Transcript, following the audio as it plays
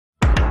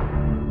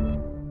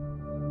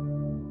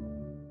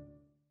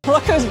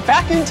Look who's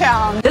back in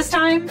town. This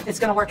time, it's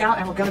gonna work out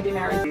and we're gonna be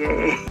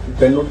married.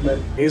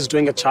 He's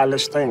doing a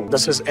childish thing.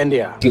 This is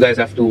India. You guys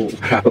have to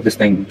wrap up this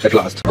thing at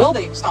last. Will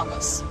they stop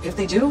us? If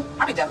they do,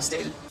 I'll be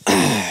devastated.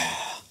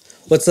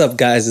 What's up,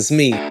 guys? It's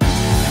me.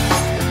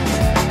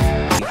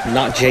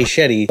 Not Jay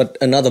Shetty, but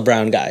another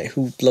brown guy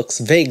who looks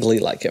vaguely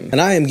like him.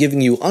 And I am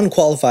giving you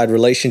unqualified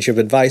relationship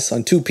advice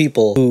on two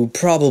people who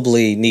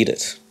probably need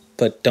it,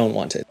 but don't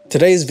want it.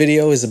 Today's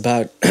video is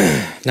about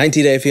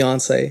 90 Day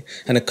Fiance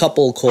and a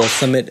couple called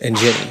Sumit and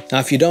Jenny. Now,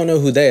 if you don't know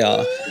who they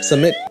are,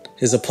 Sumit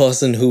is a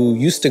person who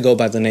used to go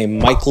by the name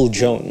Michael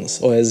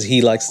Jones, or as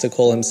he likes to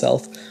call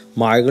himself,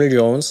 Michael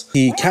Jones.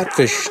 He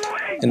catfished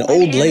an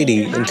old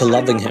lady into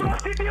loving him.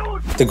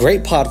 The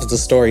great part of the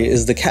story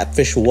is the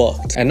catfish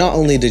worked, and not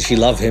only did she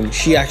love him,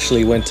 she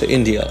actually went to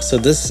India. So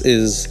this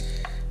is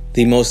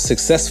the most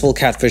successful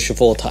catfish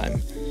of all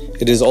time.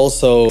 It is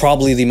also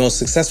probably the most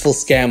successful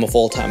scam of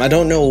all time. I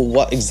don't know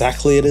what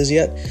exactly it is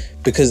yet,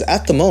 because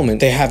at the moment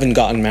they haven't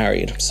gotten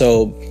married.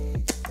 So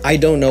I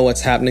don't know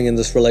what's happening in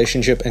this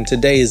relationship, and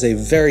today is a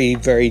very,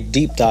 very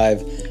deep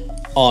dive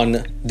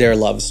on their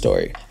love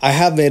story. I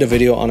have made a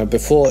video on it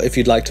before. If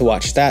you'd like to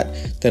watch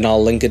that, then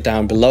I'll link it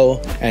down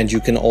below, and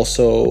you can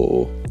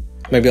also,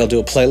 maybe I'll do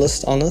a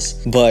playlist on this,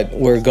 but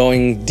we're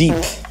going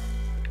deep,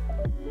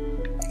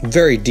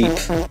 very deep,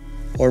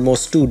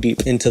 almost too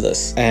deep into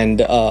this. And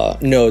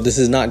no, this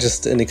is not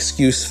just an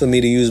excuse for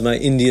me to use my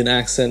Indian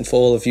accent for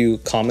all of you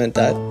comment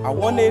that. I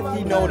wonder if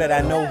you know that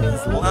I know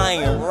he's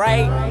lying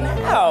right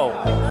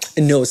now.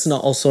 And no, it's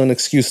not also an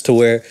excuse to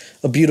wear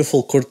a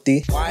beautiful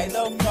kurti. Why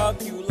the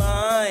fuck you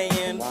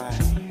lying?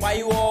 Why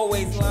you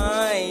always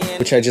lying?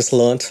 Which I just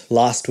learned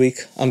last week.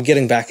 I'm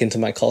getting back into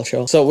my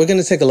culture. So we're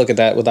gonna take a look at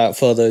that without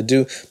further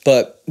ado.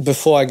 But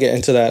before I get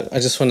into that, I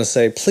just wanna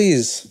say,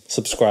 please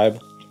subscribe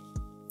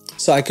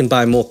so I can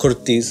buy more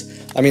kurtis.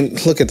 I mean,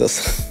 look at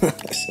this.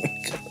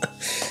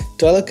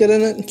 Do I look good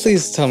in it?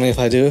 Please tell me if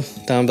I do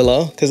down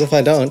below, because if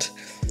I don't,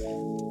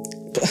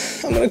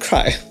 I'm gonna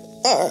cry.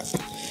 All right.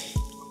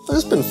 I've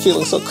just been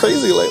feeling so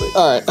crazy lately.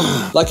 All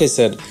right, like I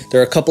said,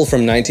 there are a couple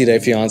from 90 Day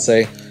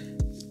Fiance.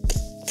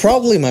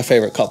 Probably my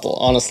favorite couple,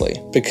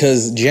 honestly,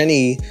 because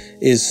Jenny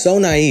is so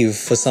naive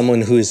for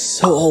someone who is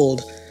so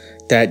old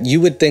that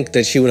you would think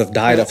that she would have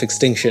died of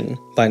extinction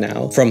by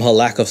now from her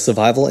lack of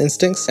survival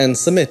instincts. And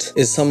Sumit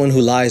is someone who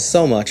lies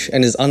so much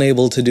and is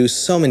unable to do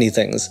so many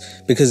things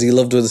because he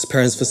lived with his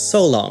parents for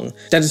so long.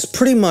 That is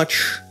pretty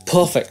much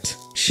perfect.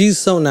 She's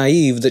so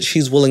naive that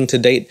she's willing to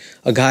date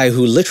a guy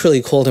who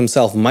literally called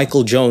himself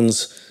Michael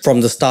Jones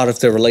from the start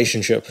of their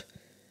relationship.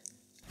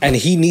 And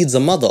he needs a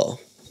mother.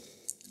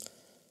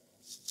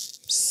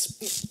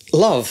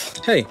 Love.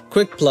 Hey,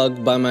 quick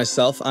plug by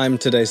myself. I'm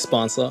today's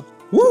sponsor.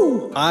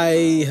 Woo!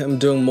 I am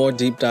doing more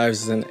deep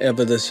dives than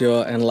ever this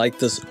year, and like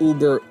this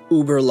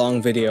uber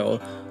long video,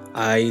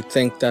 I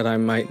think that I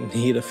might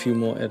need a few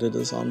more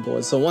editors on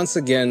board. So once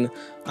again,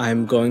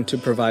 I'm going to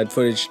provide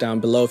footage down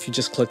below if you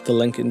just click the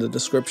link in the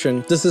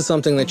description. This is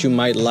something that you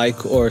might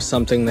like or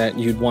something that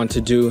you'd want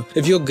to do.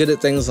 If you're good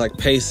at things like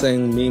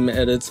pacing, meme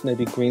edits,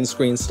 maybe green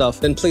screen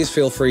stuff, then please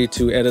feel free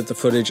to edit the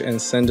footage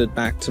and send it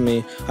back to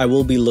me. I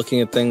will be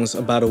looking at things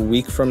about a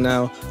week from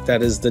now.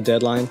 That is the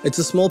deadline. It's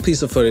a small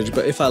piece of footage,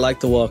 but if I like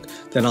the work,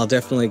 then I'll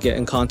definitely get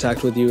in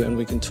contact with you and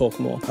we can talk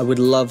more. I would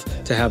love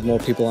to have more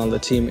people on the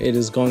team. It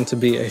is going to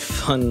be a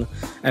fun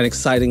and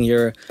exciting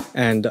year,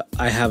 and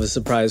I have a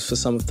surprise for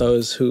some of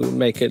those who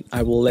make it.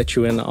 I will let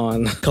you in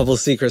on a couple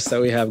secrets that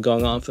we have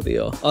going on for the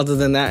year. Other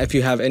than that, if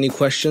you have any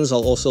questions,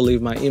 I'll also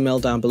leave my email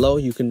down below.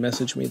 You can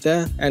message me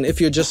there. And if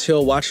you're just here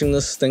watching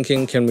this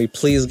thinking, can we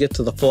please get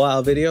to the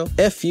 4-hour video?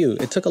 F you,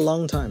 it took a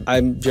long time.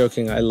 I'm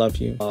joking, I love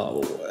you.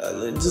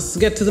 Just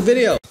get to the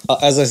video.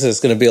 As I said,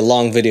 it's gonna be a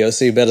long video,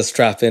 so you better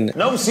strap in.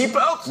 No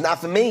seatbelts? Not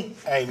for me.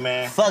 Hey,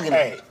 man. Fucking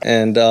hey.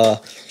 And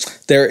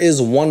there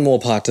is one more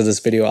part to this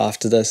video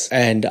after this,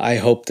 and I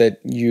hope that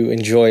you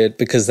enjoy it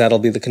because that'll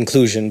be the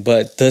conclusion.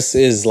 But this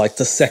is like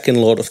the second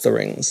Lord of the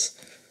Rings.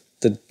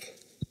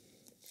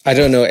 I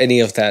don't know any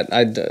of that.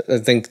 I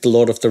think the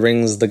Lord of the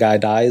Rings, the guy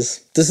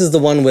dies. This is the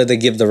one where they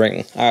give the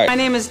ring. All right. My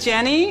name is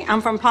Jenny.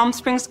 I'm from Palm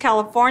Springs,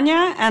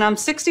 California, and I'm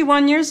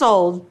 61 years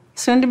old,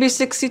 soon to be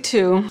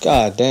 62.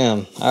 God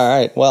damn. All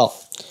right. Well,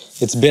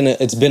 it's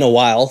been a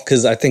while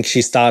because I think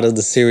she started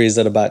the series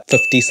at about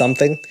 50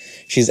 something.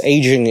 She's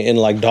aging in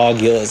like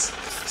dog years.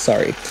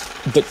 Sorry,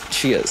 but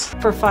she is.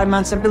 For 5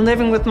 months, I've been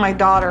living with my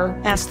daughter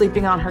and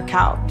sleeping on her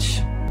couch.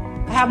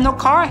 I have no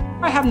car,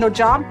 I have no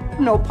job,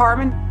 no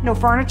apartment, no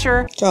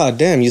furniture. God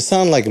damn, you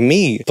sound like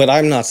me, but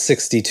I'm not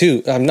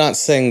 62. I'm not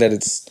saying that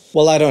it's...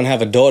 Well, I don't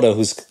have a daughter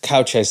whose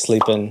couch I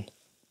sleep in.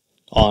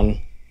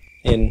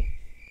 You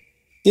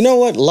know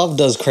what? Love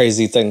does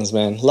crazy things,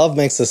 man. Love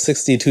makes a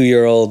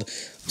 62-year-old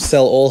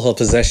sell all her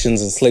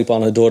possessions and sleep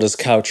on her daughter's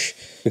couch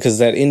because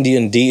that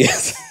Indian D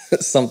is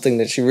something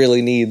that she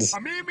really needs.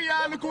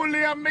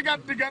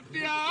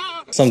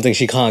 Something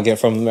she can't get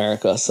from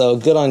America. So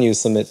good on you,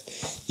 Sumit.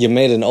 You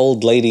made an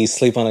old lady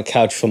sleep on a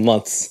couch for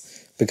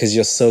months because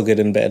you're so good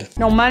in bed.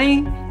 No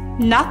money,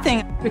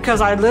 nothing,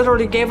 because I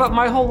literally gave up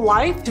my whole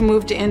life to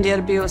move to India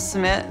to be with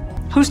Sumit.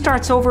 Who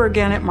starts over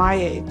again at my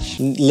age?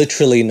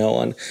 Literally no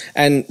one.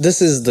 And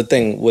this is the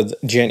thing with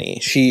Jenny.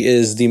 She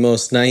is the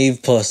most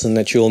naive person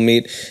that you'll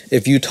meet.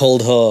 If you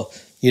told her,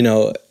 you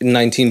know, in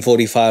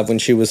 1945 when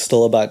she was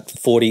still about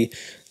 40,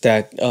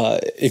 that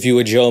if you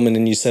were German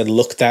and you said,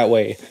 look that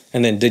way,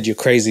 and then did your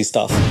crazy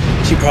stuff,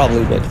 she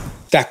probably would.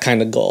 That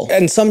kind of goal.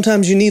 And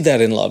sometimes you need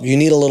that in love. You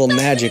need a little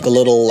magic, a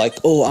little like,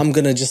 oh, I'm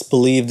gonna just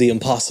believe the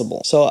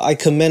impossible. So I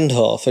commend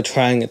her for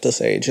trying at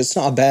this age. It's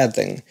not a bad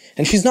thing.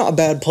 And she's not a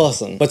bad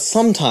person. But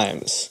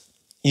sometimes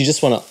you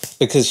just wanna,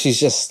 because she's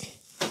just,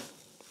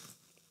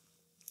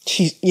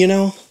 you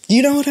know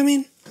what I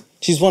mean?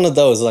 She's one of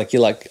those, like,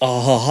 you're like, oh,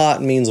 her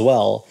heart means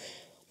well,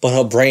 but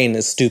her brain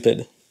is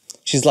stupid.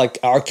 She's like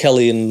R.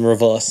 Kelly in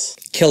reverse.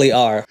 Kelly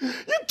R. You're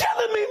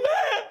telling me,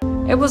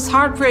 man! It was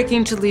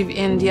heartbreaking to leave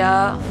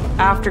India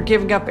after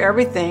giving up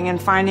everything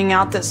and finding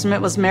out that Sumit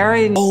was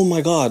married. Oh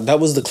my god, that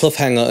was the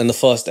cliffhanger in the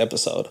first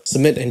episode.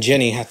 Sumit and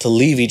Jenny had to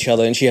leave each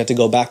other and she had to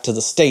go back to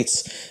the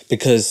States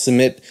because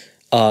Sumit,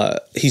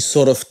 he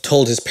sort of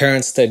told his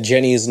parents that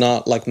Jenny is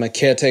not like my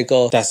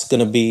caretaker, that's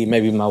gonna be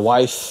maybe my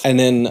wife. And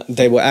then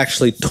they were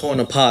actually torn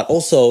apart.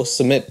 Also,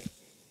 Sumit,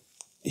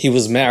 he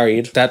was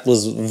married. That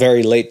was a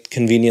very late,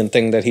 convenient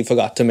thing that he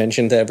forgot to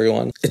mention to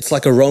everyone. It's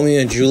like a Romeo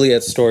and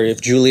Juliet story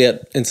if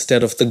Juliet,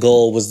 instead of the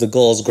girl, was the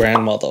girl's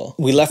grandmother.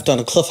 We left on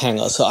a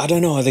cliffhanger, so I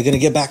don't know. Are they gonna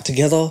get back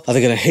together? Are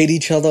they gonna hate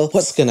each other?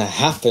 What's gonna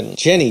happen?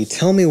 Jenny,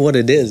 tell me what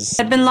it is.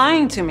 He had been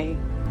lying to me,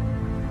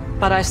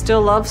 but I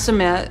still love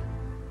Sumit,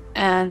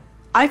 and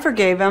I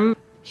forgave him.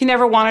 He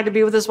never wanted to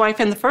be with his wife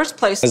in the first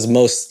place. As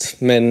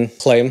most men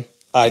claim,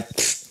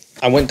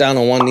 I went down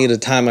on one knee to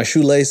tie my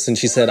shoelace, and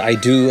she said, I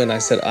do, and I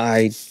said,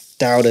 I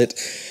doubt it,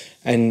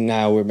 and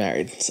now we're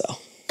married, so.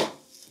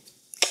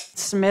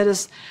 Sumit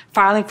is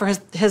filing for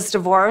his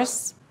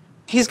divorce.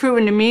 He's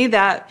proven to me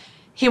that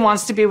he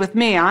wants to be with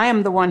me. I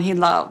am the one he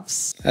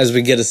loves. As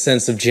we get a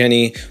sense of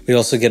Jenny, we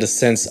also get a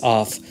sense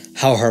of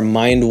how her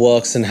mind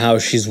works and how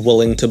she's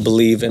willing to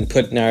believe and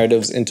put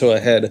narratives into her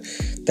head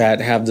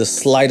that have the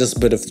slightest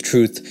bit of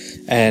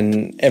truth,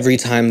 and every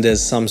time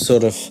there's some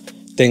sort of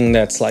thing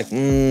that's like,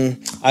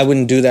 I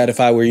wouldn't do that if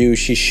I were you,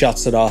 she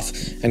shuts it off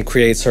and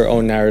creates her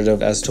own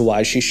narrative as to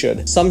why she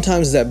should.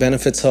 Sometimes that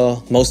benefits her,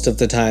 most of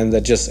the time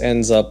that just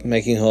ends up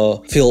making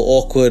her feel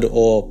awkward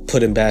or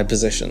put in bad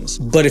positions.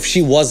 But if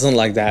she wasn't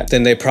like that,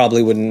 then they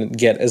probably wouldn't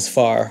get as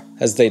far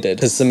as they did,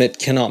 because Sumit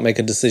cannot make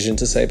a decision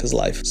to save his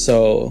life.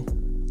 So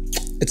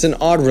it's an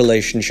odd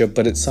relationship,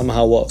 but it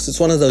somehow works. It's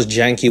one of those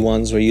janky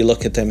ones where you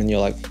look at them and you're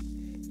like,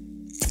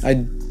 I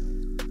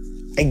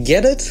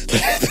get it,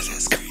 but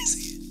that's crazy.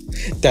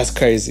 That's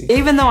crazy.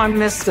 Even though I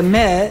miss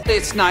Sumit,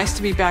 it's nice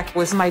to be back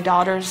with my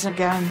daughters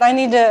again. I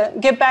need to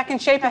get back in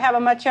shape. I have a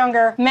much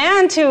younger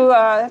man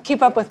to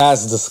keep up with.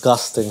 That's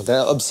disgusting.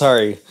 I'm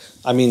sorry.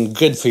 I mean,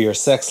 good for your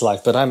sex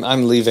life, but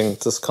I'm leaving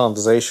this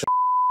conversation.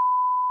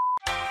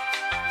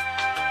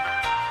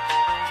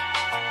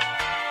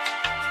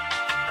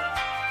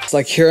 It's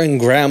like hearing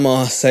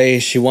grandma say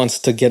she wants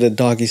to get a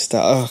doggy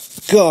style. Oh,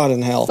 God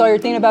in hell. So you're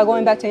thinking about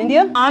going back to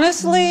India?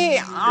 Honestly,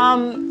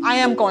 I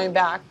am going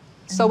back.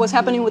 So what's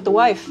happening with the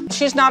wife?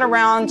 She's not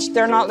around.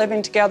 They're not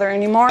living together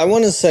anymore. I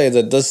want to say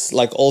that this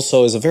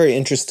also is a very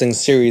interesting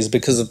series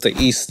because of the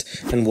East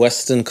and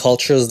Western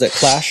cultures that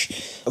clash.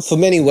 For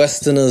many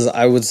Westerners,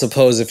 I would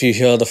suppose if you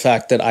hear the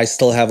fact that I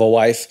still have a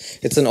wife,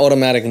 it's an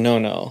automatic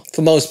no-no.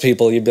 For most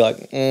people, you'd be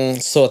like,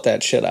 sort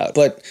that shit out.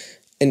 But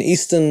in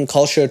Eastern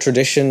culture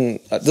tradition,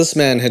 this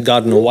man had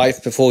gotten a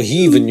wife before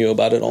he even knew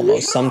about it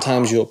almost.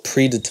 Sometimes you're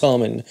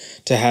predetermined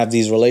to have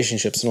these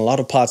relationships. In a lot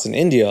of parts in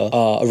India,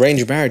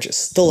 arranged marriage is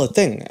still a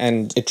thing,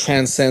 and it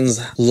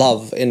transcends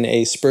love in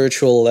a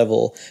spiritual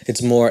level.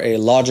 It's more a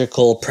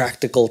logical,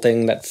 practical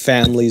thing that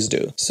families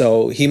do.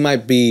 So he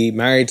might be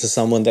married to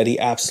someone that he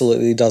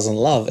absolutely doesn't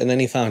love, and then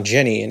he found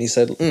Jenny, and he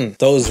said,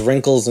 those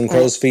wrinkles and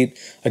crow's feet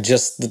are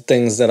just the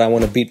things that I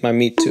want to beat my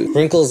meat to.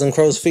 Wrinkles and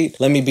crow's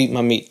feet, let me beat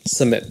my meat.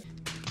 Submit.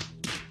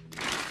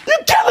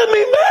 You're telling me,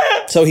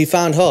 man! So he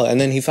found her, and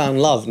then he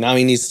found love. Now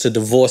he needs to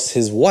divorce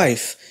his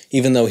wife,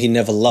 even though he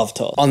never loved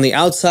her. On the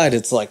outside,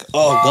 it's like,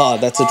 oh God,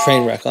 that's a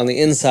train wreck. On the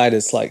inside,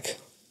 it's like,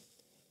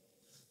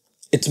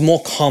 it's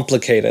more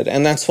complicated,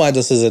 and that's why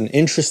this is an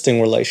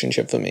interesting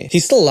relationship for me. He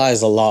still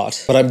lies a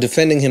lot, but I'm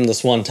defending him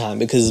this one time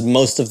because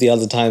most of the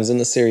other times in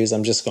the series,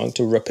 I'm just going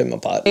to rip him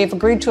apart. They've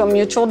agreed to a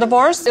mutual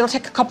divorce. It'll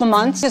take a couple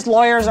months. His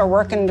lawyers are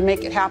working to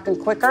make it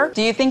happen quicker.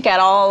 Do you think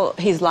at all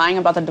he's lying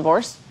about the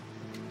divorce?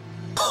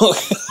 Oh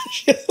gosh.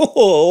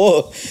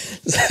 Whoa.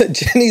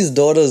 Jenny's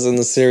daughters in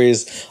the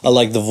series are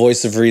like the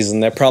voice of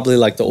reason. They're probably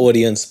like the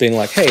audience being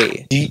like,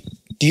 hey,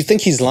 do you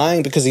think he's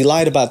lying? Because he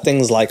lied about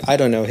things like, I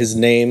don't know, his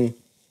name,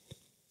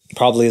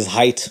 probably his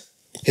height,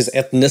 his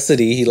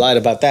ethnicity. He lied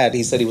about that.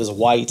 He said he was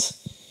white.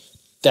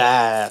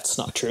 That's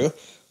not true,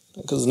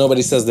 because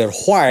nobody says they're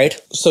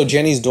white. So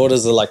Jenny's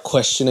daughters are like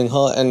questioning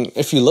her. And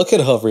if you look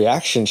at her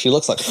reaction, she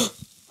looks like,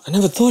 I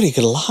never thought he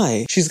could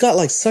lie. She's got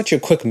like such a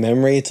quick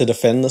memory to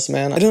defend this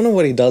man. I don't know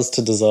what he does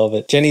to deserve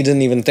it. Jenny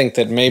didn't even think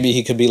that maybe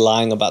he could be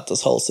lying about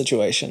this whole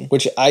situation,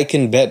 which I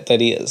can bet that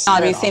he is.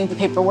 Have you seen the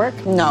paperwork?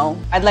 No.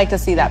 I'd like to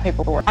see that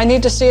paperwork. I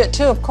need to see it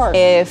too, of course.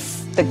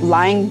 If the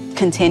lying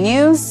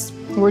continues,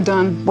 We're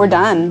done. we're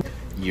done.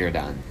 You're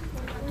done.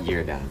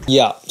 You're done.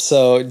 Yeah,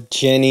 so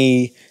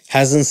Jenny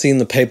hasn't seen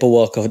the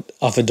paperwork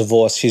of a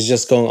divorce. She's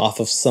just going off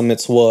of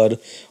Sumit's word,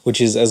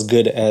 which is as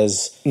good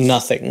as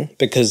nothing,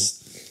 because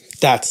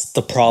that's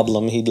the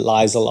problem. He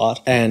lies a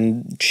lot.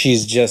 And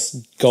she's just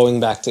going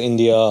back to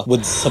India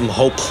with some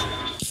hope.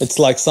 It's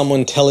like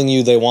someone telling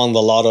you they won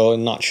the lotto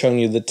and not showing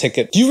you the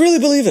ticket. Do you really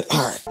believe it?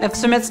 All right. If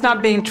Sumit's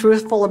not being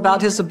truthful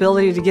about his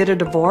ability to get a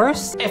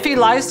divorce, if he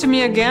lies to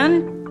me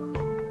again,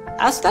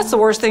 that's the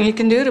worst thing he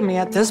can do to me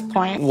at this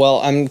point. Well,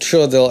 I'm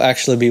sure there'll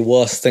actually be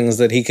worse things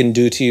that he can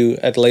do to you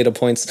at later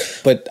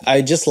points. But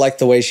I just like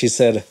the way she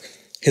said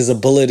his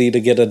ability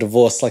to get a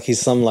divorce, like he's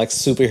some like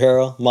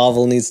superhero.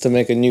 Marvel needs to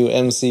make a new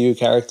MCU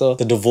character,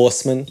 the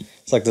Divorceman.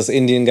 It's like this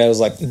Indian guy who's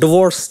like,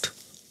 divorced.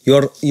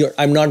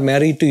 I'm not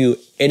married to you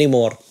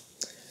anymore.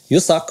 You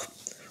suck.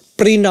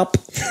 Prenup.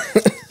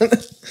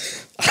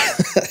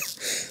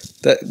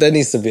 That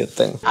needs to be a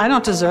thing. I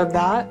don't deserve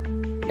that.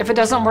 If it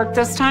doesn't work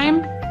this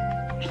time,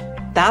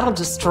 that'll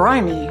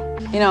destroy me.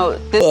 You know,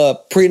 this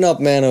Prenup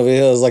man over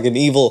here is like an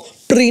evil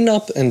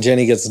prenup, and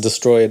Jenny gets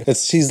destroyed.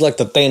 She's like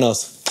the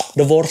Thanos.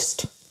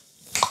 Divorced.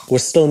 We're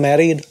still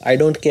married. I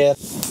don't care.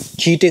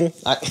 Cheating.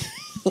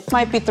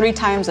 might be 3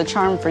 times the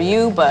charm for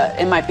you, but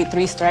it might be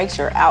 3 strikes,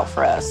 you're out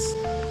for us.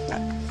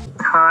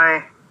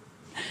 Hi.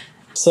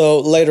 So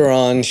later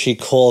on, she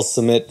calls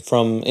Sumit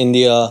from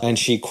India and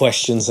she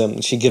questions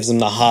him. She gives him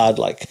the hard,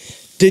 like,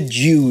 did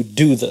you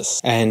do this?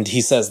 And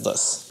he says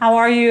this. How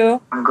are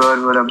you? I'm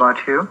good. What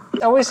about you?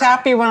 Always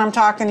happy when I'm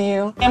talking to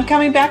you. I'm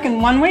coming back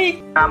in 1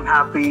 week. I'm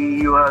happy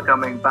you are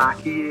coming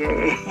back.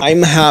 Yay.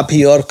 I'm happy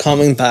you're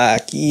coming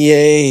back.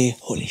 Yay.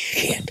 Holy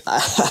shit.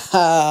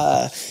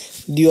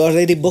 You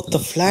already booked the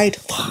flight?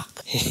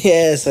 Fuck.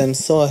 Yes, I'm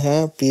so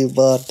happy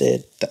about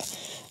it.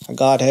 I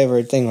got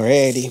everything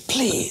ready.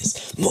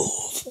 Please move.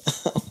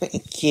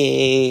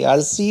 Okay,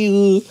 I'll see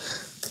you.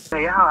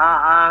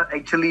 Yeah,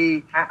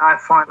 actually, I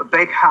find a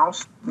big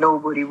house.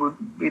 Nobody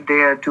would be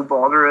there to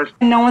bother us.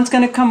 No one's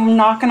going to come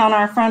knocking on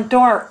our front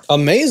door.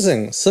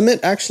 Amazing. Sumit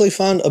actually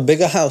found a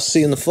bigger house.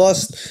 See, in the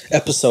first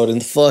episode, in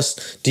the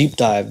first deep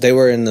dive, they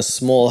were in a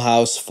small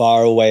house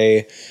far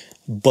away,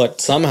 but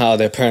somehow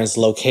their parents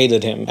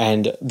located him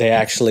and they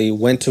actually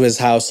went to his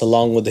house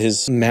along with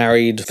his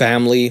married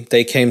family.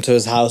 They came to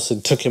his house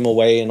and took him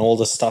away and all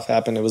this stuff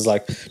happened. It was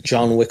like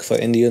John Wick for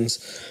Indians.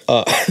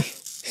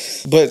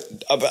 But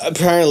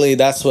apparently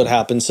that's what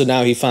happened. So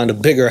now he found a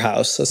bigger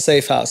house, a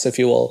safe house, if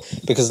you will,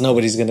 because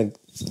nobody's going to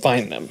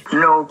find them.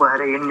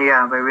 Nobody in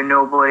India, baby.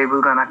 Nobody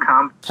will gonna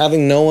come.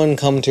 Having no one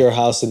come to your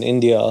house in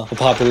India, a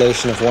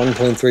population of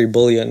 1.3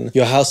 billion,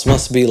 your house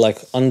must be like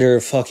under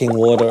fucking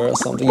water or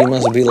something. You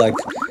must be like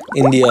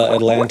India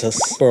Atlantis,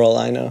 for all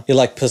I know. You're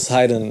like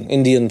Poseidon,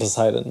 Indian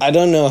Poseidon. I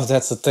don't know if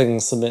that's a thing,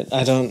 Sumit.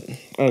 I don't...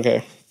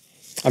 Okay.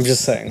 I'm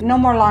just saying. No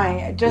more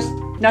lying. Just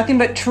nothing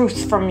but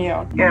truth from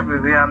you. Yeah,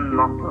 baby, I'm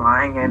not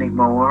lying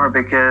anymore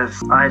because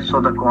I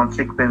saw the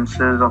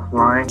consequences of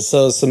lying.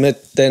 So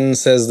Sumit then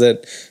says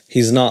that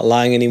he's not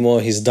lying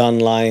anymore. He's done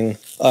lying.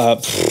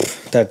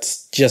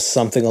 That's just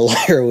something a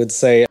liar would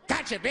say.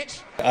 Gotcha, bitch.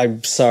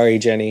 I'm sorry,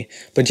 Jenny.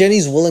 But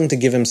Jenny's willing to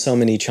give him so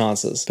many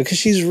chances because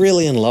she's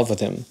really in love with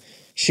him.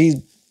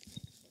 She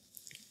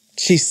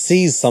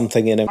sees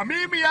something in him.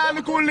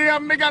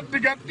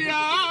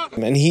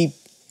 And he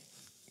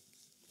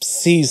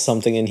sees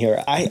something in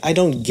here. I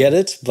don't get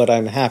it, but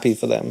I'm happy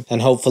for them.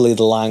 And hopefully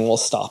the lying will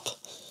stop.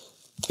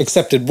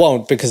 Except it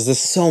won't, because there's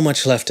so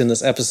much left in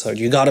this episode.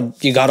 You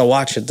gotta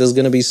watch it. There's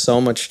gonna be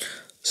so much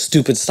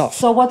stupid stuff.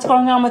 So what's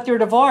going on with your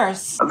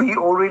divorce? We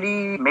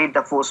already made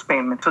the first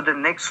payment. So the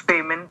next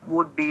payment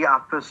would be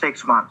after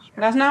 6 months.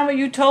 That's not what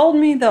you told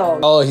me, though.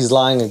 Oh, he's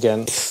lying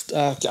again.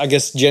 I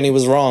guess Jenny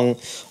was wrong.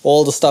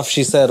 All the stuff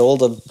she said, all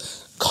the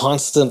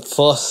constant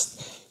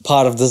first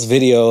part of this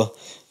video,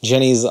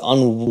 Jenny's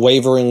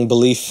unwavering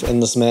belief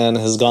in this man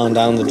has gone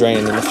down the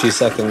drain in a few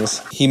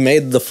seconds. He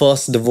made the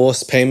first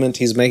divorce payment.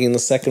 He's making the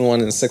second one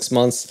in 6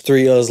 months.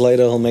 3 years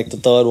later, he'll make the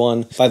third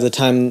one. By the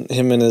time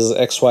him and his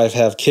ex-wife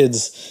have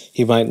kids,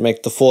 he might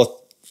make the fourth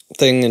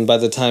thing. And by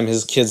the time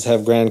his kids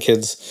have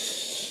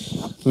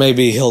grandkids,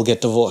 maybe he'll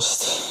get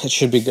divorced. It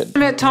should be good.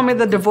 Sumit told me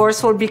the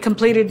divorce will be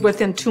completed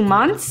within 2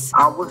 months.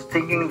 I was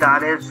thinking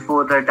that is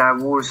for the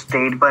divorce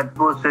date, but it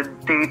was a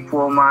date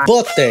for my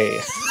birthday.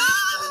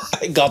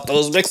 I got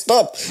those mixed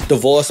up.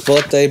 Divorce,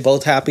 birthday,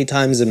 both happy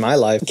times in my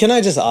life. Can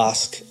I just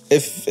ask,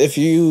 if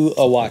you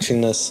are watching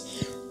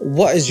this,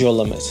 what is your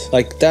limit?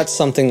 Like, that's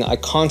something I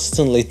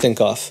constantly think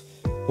of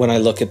when I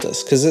look at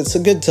this, because it's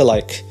good to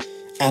like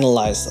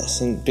analyze this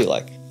and be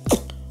like,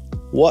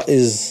 what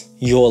is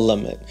your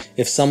limit?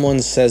 If someone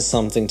says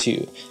something to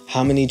you,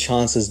 how many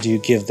chances do you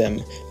give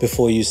them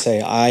before you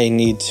say, I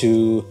need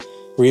to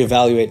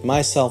reevaluate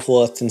my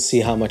self-worth and see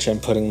how much I'm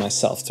putting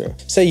myself through.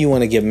 Say you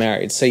want to get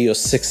married, say you're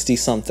 60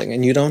 something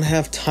and you don't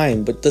have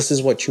time, but this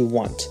is what you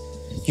want.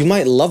 You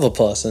might love a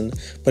person,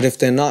 but if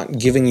they're not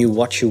giving you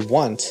what you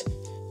want,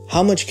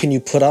 how much can you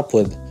put up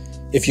with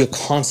if you're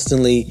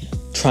constantly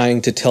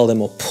trying to tell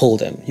them or pull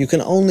them? You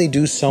can only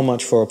do so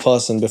much for a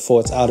person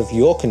before it's out of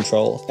your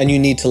control, and you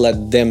need to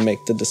let them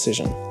make the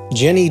decision.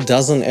 Jenny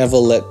doesn't ever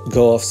let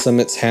go of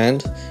Sumit's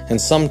hand,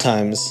 and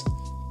sometimes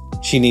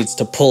she needs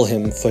to pull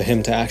him for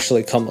him to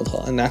actually come with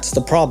her, and that's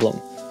the problem.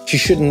 She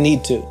shouldn't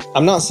need to.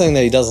 I'm not saying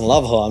that he doesn't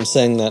love her, I'm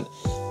saying that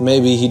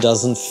maybe he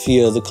doesn't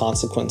fear the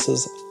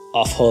consequences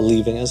of her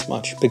leaving as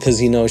much because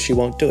he knows she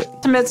won't do it.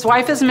 Sumit's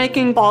wife is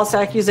making false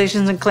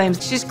accusations and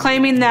claims. She's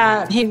claiming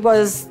that he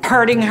was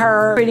hurting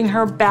her, treating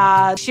her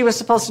bad. She was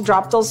supposed to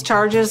drop those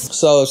charges.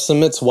 So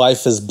Sumit's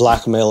wife is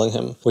blackmailing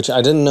him, which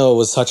I didn't know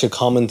was such a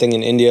common thing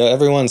in India.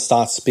 Everyone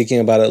starts speaking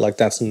about it like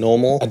that's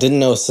normal. I didn't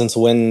know since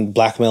when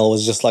blackmail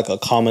was just like a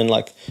common,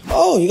 like,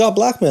 oh, you got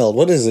blackmailed.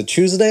 What is it,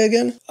 Tuesday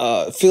again?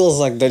 It feels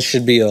like that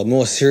should be a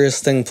more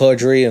serious thing.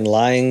 Perjury and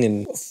lying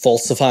and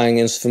falsifying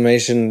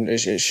information.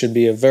 It should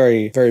be a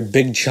very, very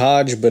big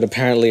charge, but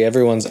apparently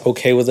everyone's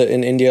okay with it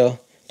in India.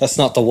 That's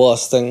not the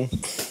worst thing.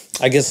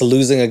 I guess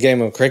losing a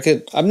game of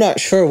cricket, I'm not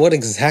sure what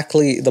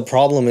exactly the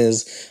problem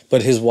is,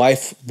 but his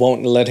wife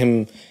won't let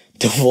him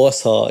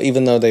divorce her,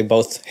 even though they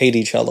both hate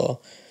each other.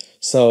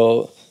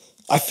 So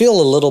I feel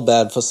a little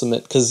bad for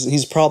Sumit because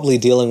he's probably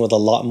dealing with a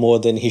lot more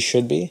than he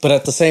should be. But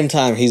at the same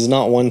time, he's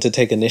not one to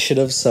take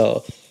initiative,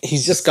 so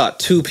he's just got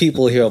two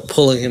people here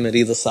pulling him at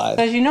either side.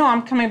 As you know,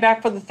 I'm coming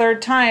back for the third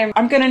time.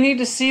 I'm gonna need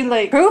to see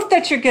like proof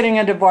that you're getting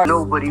a divorce.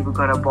 Nobody will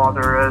gonna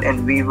bother us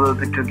and we will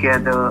be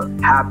together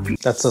happy.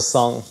 That's a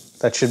song.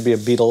 That should be a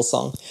Beatles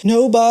song.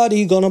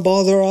 Nobody gonna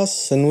bother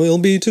us and we'll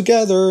be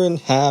together and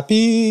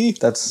happy.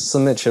 That's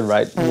Sumit should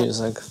write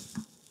music.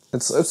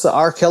 It's the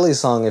R. Kelly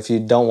song if you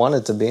don't want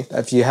it to be.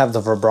 If you have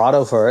the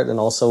vibrato for it and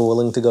also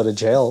willing to go to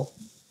jail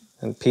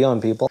and pee on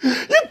people. You're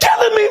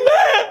killing me,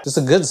 man! It's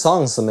a good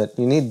song, Sumit.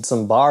 You need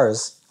some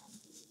bars.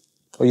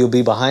 Or you'll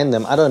be behind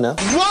them. I don't know.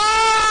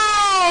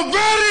 Wow!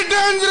 Very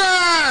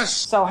dangerous!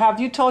 So have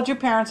you told your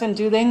parents and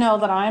do they know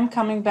that I'm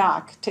coming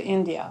back to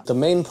India? The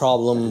main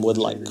problem with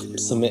like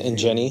Sumit and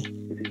Jenny,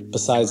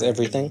 besides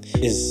everything,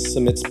 is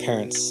Sumit's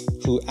parents,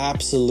 who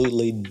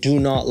absolutely do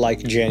not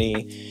like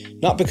Jenny.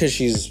 Not because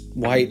she's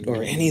white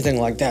or anything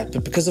like that,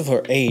 but because of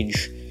her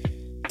age.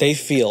 They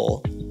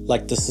feel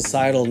like the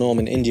societal norm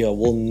in India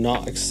will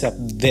not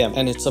accept them.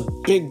 And it's a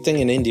big thing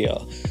in India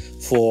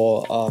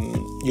for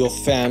your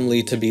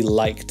family to be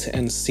liked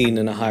and seen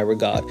in a high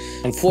regard.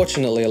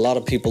 Unfortunately, a lot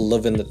of people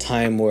live in the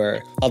time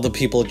where other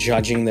people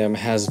judging them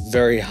has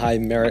very high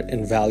merit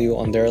and value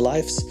on their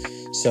lives.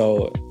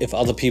 So if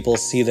other people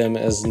see them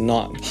as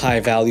not high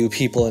value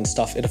people and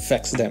stuff, it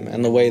affects them.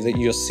 And the way that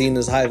you're seen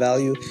as high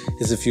value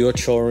is if your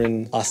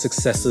children are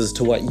successes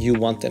to what you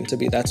want them to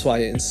be. That's why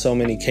in so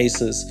many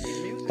cases,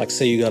 like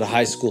say you go to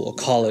high school or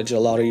college,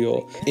 a lot of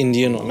your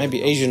Indian or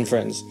maybe Asian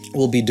friends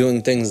will be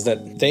doing things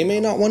that they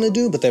may not want to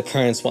do, but their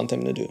parents want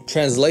them to do.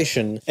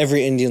 Translation,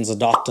 every Indian's a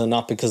doctor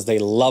not because they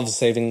love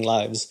saving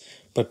lives,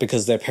 but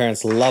because their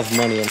parents love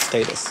money and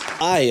status.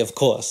 I, of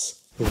course,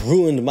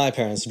 ruined my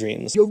parents'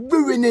 dreams. You're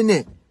ruining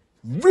it.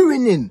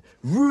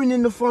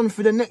 Ruining the fun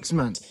for the next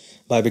man.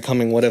 By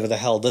becoming whatever the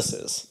hell this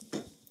is.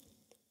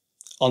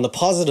 On the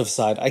positive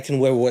side, I can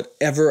wear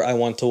whatever I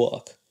want to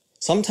work.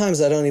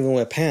 Sometimes I don't even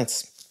wear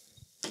pants.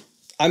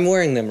 I'm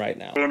wearing them right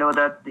now. They know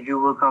that you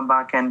will come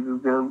back and we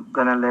will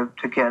gonna live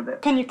together.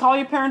 Can you call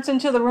your parents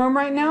into the room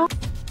right now?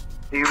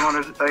 You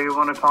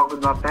wanna talk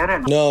with my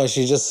parents? No,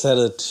 she just said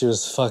it. She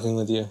was fucking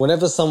with you.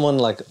 Whenever someone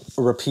like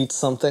repeats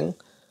something,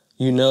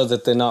 you know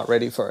that they're not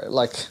ready for it.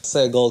 Like,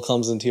 say a girl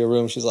comes into your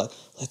room, she's like,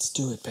 let's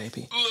do it,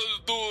 baby. Let's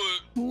do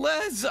it.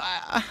 Les,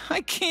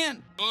 I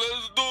can't.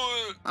 Let's do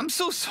it. I'm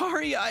so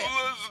sorry. Let's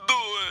do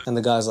it. And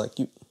the guy's like,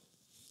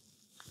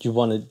 you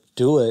want to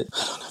do it?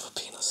 I don't have a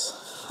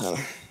penis. I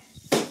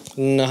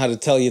don't know how to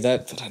tell you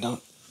that, but I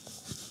don't.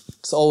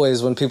 It's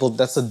always when people,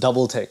 that's a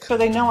double take. So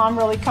they know I'm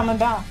really coming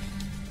back.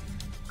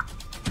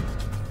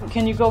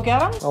 Can you go get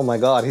him? Oh my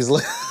God, he's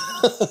like,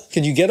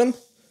 can you get him?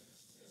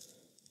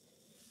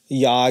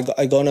 Yeah,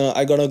 I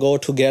gonna go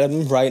to get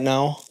him right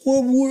now.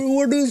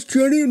 What is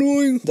Jenny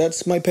doing?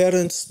 That's my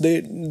parents.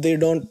 They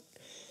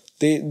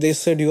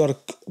said you are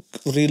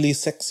really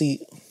sexy.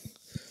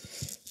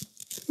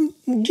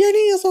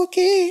 Jenny is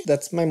okay.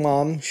 That's my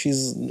mom.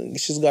 She's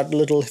got a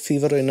little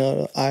fever in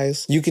her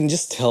eyes. You can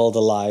just tell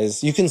the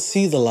lies. You can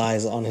see the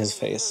lies on his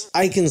face.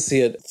 I can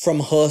see it from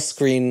her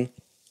screen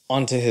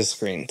onto his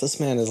screen.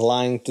 This man is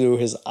lying through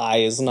his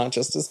eyes, not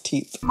just his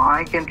teeth.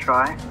 I can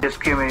try.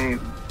 Just give me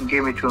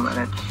 2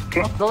 minutes,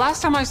 okay? The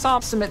last time I saw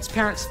Sumit's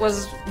parents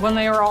was when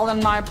they were all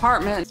in my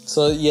apartment.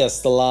 So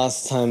yes, the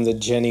last time that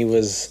Jenny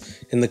was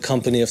in the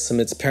company of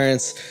Sumit's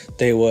parents,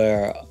 they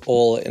were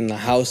all in the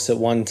house at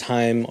one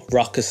time.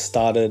 Ruckus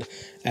started,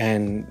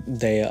 and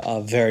they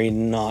are very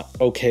not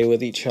okay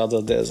with each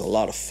other. There's a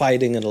lot of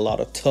fighting and a lot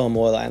of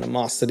turmoil,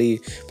 animosity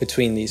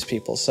between these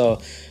people.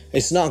 So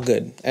it's not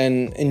good.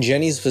 And in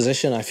Jenny's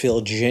position, I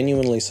feel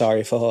genuinely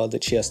sorry for her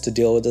that she has to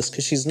deal with this,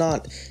 because she's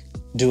not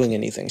doing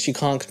anything. She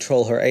can't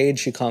control her age,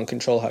 she can't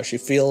control how she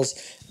feels,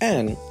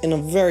 and in a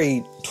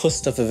very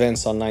twist of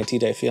events on 90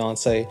 Day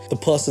Fiance, the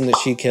person that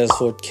she cares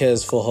for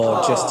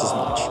her just as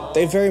much.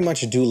 They very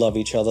much do love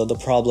each other. The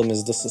problem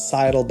is the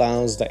societal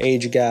bounds, the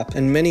age gap,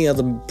 and many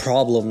other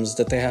problems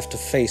that they have to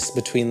face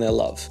between their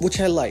love,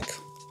 which I like.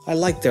 I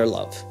like their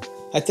love.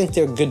 I think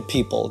they're good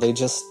people. They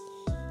just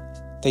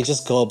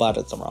go about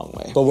it the wrong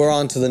way. But we're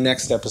on to the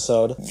next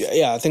episode.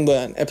 Yeah, I think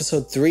we're on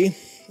episode 3,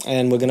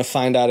 and we're gonna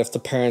find out if the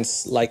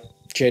parents like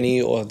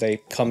Jenny or they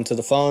come to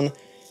the phone.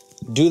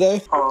 Do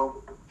they?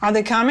 Are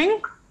they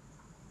coming?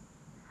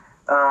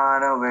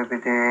 No, baby,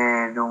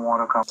 they don't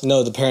want to come.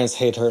 No, the parents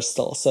hate her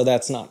still, so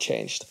that's not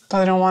changed. So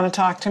they don't want to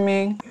talk to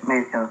me?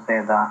 Please don't say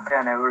that.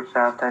 I never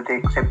said that they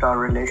accept our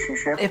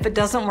relationship. If it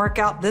doesn't work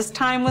out this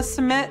time with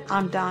Sumit,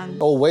 I'm done.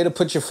 Oh, way to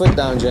put your foot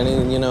down,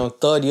 Jenny. You know,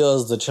 3rd year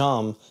is the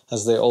charm,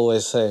 as they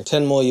always say.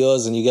 10 more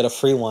years and you get a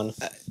free one.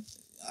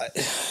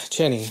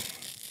 Jenny,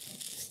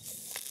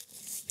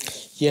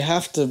 you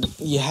have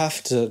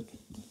to...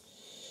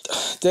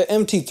 They're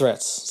empty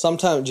threats.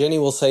 Sometimes Jenny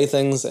will say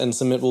things and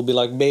Sumit will be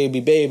like,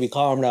 baby,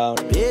 calm down.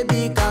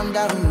 Baby, calm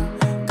down,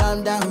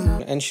 calm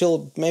down. And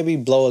she'll maybe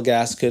blow a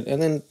gasket,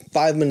 and then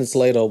 5 minutes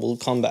later we'll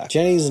come back.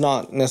 Jenny's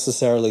not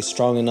necessarily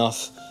strong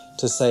enough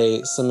to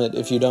say, Sumit,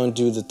 if you don't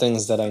do the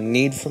things that I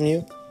need from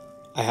you,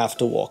 I have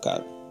to walk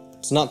out.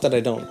 It's not that I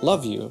don't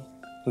love you.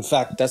 In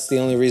fact, that's the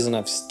only reason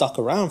I've stuck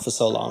around for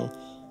so long.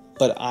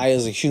 But I,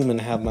 as a human,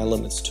 have my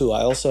limits too.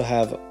 I also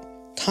have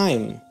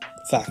time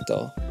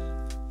factor.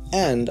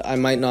 And I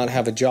might not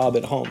have a job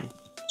at home.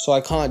 So I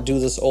can't do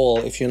this all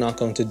if you're not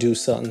going to do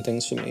certain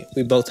things for me.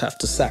 We both have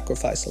to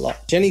sacrifice a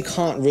lot. Jenny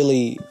can't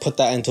really put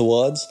that into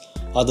words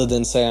other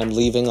than say I'm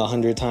leaving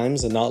 100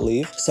 times and not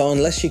leave. So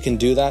unless she can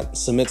do that,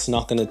 Sumit's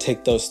not going to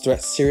take those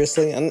threats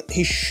seriously. And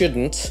he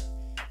shouldn't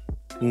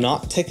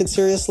not take it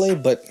seriously,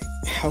 but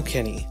how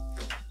can he?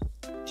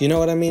 Do you know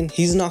what I mean?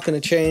 He's not going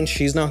to change.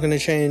 She's not going to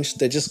change.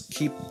 They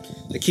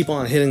keep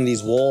on hitting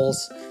these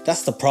walls.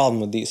 That's the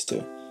problem with these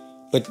two.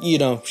 But, you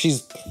know, if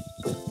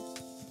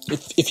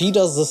he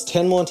does this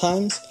 10 more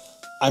times,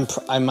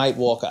 I might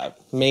walk out.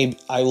 Maybe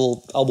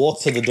I'll walk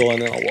to the door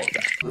and then I'll walk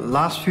back.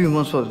 Last few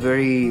months was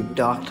very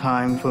dark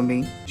time for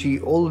me.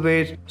 She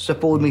always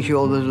supported me, she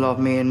always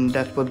loved me, and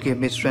that's what gave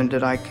me strength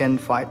that I can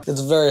fight.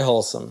 It's very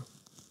wholesome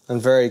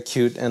and very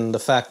cute, and the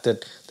fact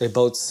that they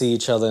both see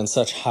each other in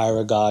such high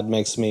regard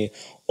makes me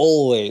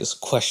always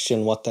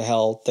question what the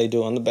hell they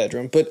do in the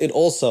bedroom. But it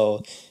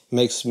also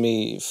makes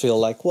me feel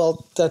like,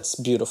 well, that's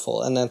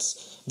beautiful and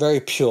that's very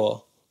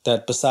pure,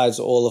 that besides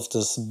all of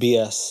this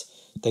BS,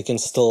 they can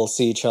still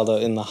see each other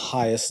in the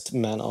highest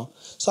manner.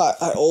 So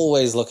I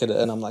always look at it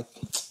and I'm like,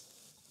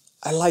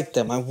 I like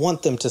them, I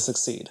want them to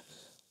succeed,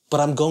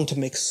 but I'm going to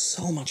make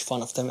so much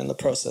fun of them in the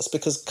process,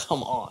 because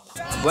come on.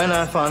 When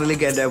I finally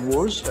get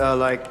divorced,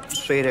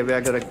 straight away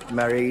I gotta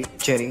marry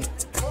Jenny.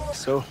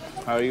 So,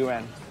 how are you,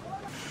 man?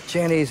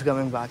 Jenny is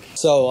coming back.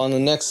 So on the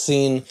next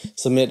scene,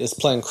 Sumit is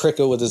playing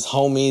cricket with his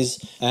homies,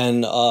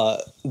 and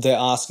they're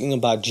asking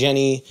about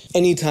Jenny.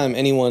 Anytime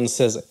anyone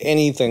says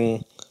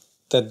anything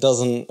that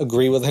doesn't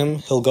agree with him,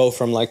 he'll go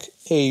from like,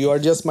 hey, you are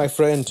just my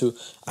friend, to,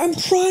 I'm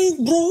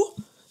trying, bro.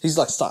 He's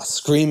like, starts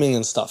screaming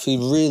and stuff. He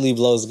really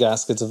blows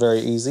gaskets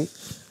very easy.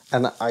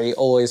 And I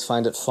always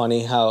find it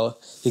funny how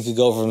he could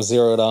go from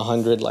 0 to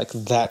 100 like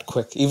that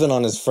quick. Even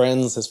on his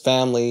friends, his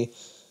family.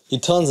 He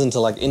turns into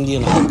like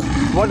Indian Hulk.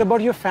 What about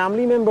your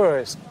family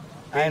members?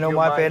 I know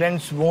my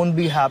parents won't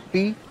be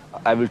happy.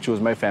 I will choose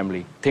my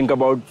family. Think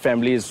about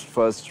family is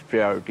first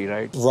priority,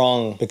 right?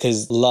 Wrong,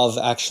 because love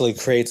actually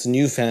creates a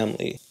new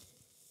family.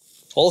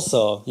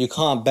 Also, you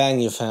can't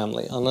bang your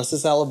family unless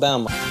it's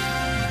Alabama.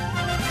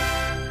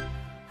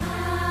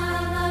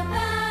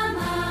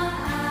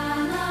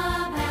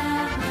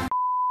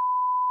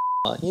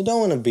 You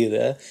don't want to be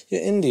there.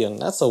 You're Indian.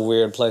 That's a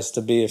weird place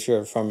to be if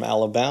you're from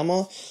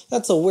Alabama.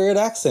 That's a weird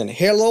accent.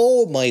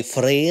 Hello, my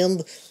friend.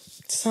 You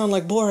sound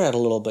like Borat a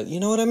little bit. You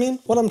know what I mean?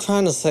 What I'm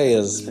trying to say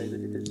is,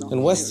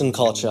 in Western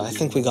culture, I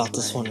think we got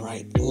this one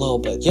right. A little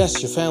bit.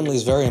 Yes, your family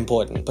is very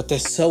important, but they're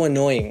so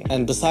annoying.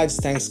 And besides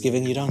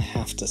Thanksgiving, you don't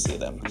have to see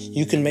them.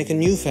 You can make a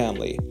new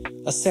family.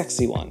 A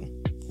sexy one,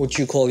 which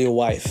you call your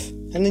wife.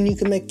 And then you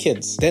can make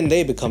kids. Then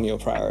they become your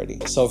priority.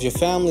 So if your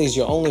family is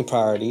your only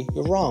priority,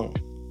 you're wrong.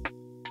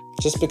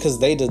 Just because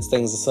they did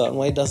things a certain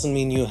way doesn't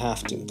mean you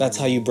have to. That's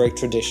how you break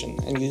tradition,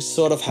 and you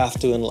sort of have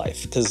to in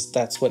life, because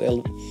that's what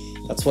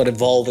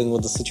evolving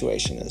with the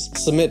situation is.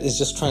 Sumit is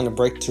just trying to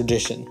break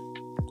tradition.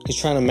 He's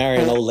trying to marry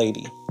an old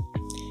lady.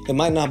 It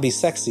might not be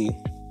sexy,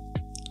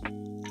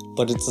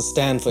 but it's a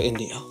stand for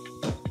India.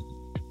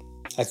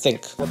 I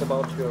think. What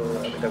about your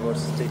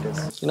divorce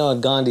status? You know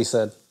what Gandhi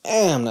said?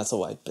 Damn, that's a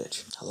white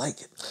bitch. I like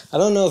it. I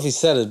don't know if he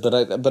said it,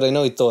 but I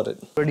know he thought it.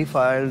 Already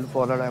filed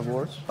for a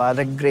divorce. By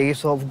the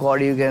grace of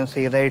God, you can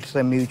say that it's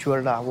a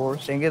mutual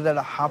divorce. Thing is that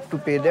I have to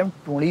pay them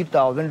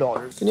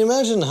 $20,000. Can you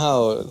imagine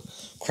how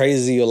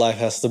crazy your life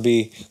has to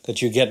be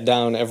that you get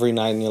down every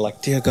night and you're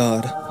like, dear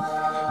God,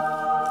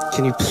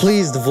 can you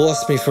please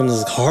divorce me from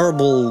this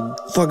horrible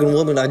fucking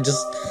woman? I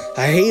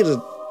hate it.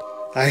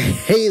 I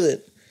hate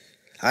it.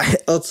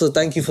 Also,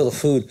 thank you for the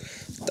food.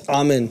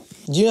 Amen.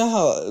 You know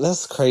how,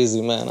 that's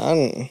crazy, man.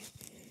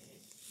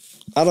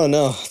 I don't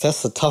know.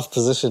 That's a tough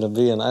position to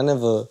be in. I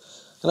never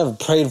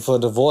prayed for a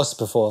divorce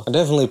before. I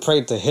definitely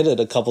prayed to hit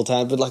it a couple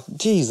times, but like,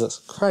 Jesus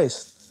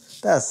Christ.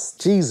 That's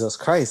Jesus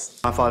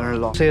Christ. My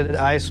father-in-law said that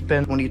I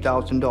spent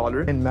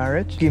 $20,000 in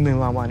marriage. Give me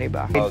my money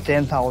back. It's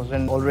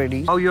 $10,000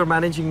 already. How you're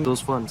managing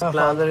those funds? My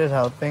father is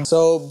helping.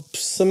 So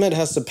Sumit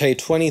has to pay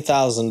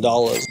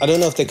 $20,000. I don't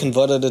know if they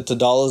converted it to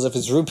dollars. If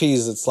it's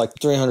rupees, it's like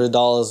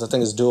 $300. I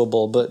think it's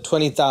doable. But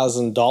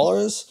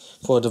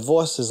 $20,000 for a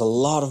divorce is a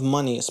lot of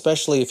money,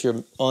 especially if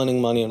you're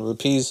earning money in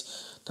rupees.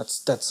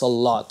 That's a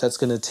lot. That's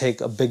going to take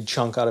a big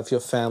chunk out of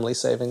your family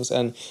savings.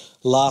 And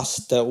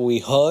last that we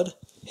heard,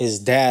 his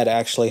dad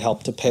actually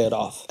helped to pay it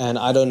off. And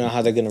I don't know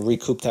how they're going to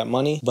recoup that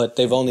money, but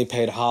they've only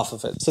paid half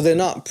of it. So they're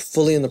not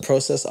fully in the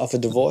process of a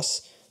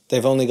divorce.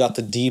 They've only got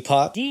the D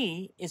part.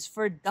 D is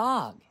for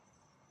dog.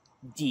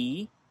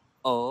 D-O-G,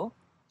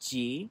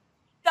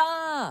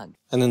 dog.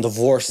 And then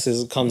divorce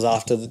comes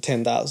after the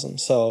 10,000.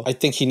 So I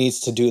think he needs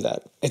to do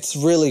that. It's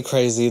really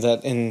crazy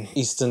that in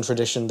Eastern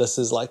tradition, this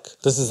is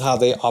how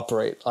they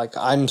operate. Like,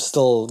 I'm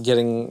still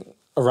getting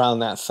around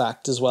that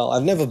fact as well.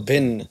 I've never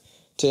been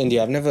to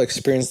India. I've never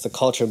experienced the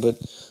culture, but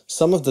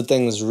some of the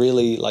things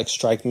really like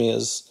strike me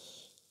as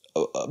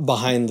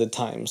behind the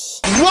times.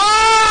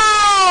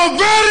 Wow!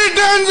 Very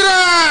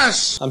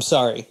dangerous! I'm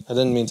sorry. I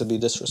didn't mean to be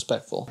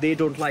disrespectful. They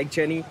don't like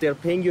Jenny. They're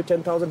paying you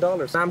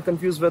 $10,000. I'm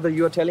confused whether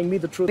you're telling me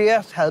the truth.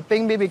 Yes,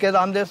 helping me because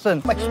I'm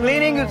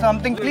explaining you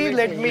something. Please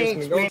let me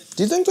explain.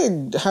 Do you think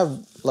they have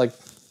like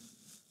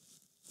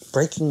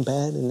Breaking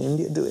Bad in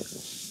India?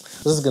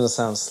 This is gonna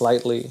sound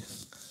slightly.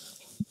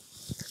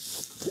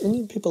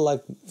 Indian people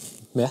like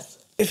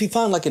meth. If you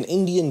found like an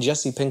Indian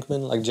Jesse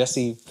Pinkman, like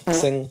Jesse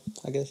Singh,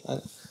 I guess,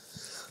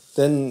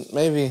 then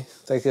maybe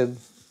they could.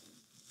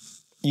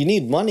 You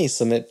need money,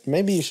 Sumit.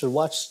 Maybe you should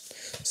watch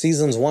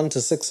seasons 1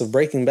 to 6 of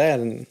Breaking Bad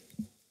and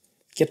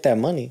get that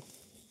money.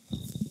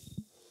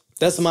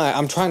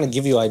 I'm trying to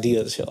give you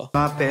ideas here.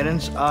 My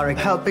parents are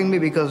helping me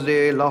because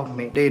they love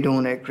me. They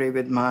don't agree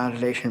with my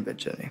relation with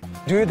Jenny.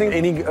 Do you think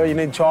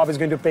any job is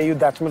going to pay you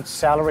that much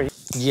salary?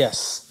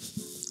 Yes.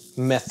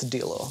 Meth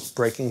dealer,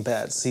 Breaking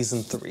Bad,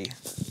 season 3.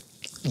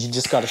 You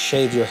just gotta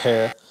shave your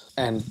hair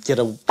and get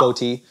a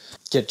goatee,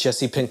 get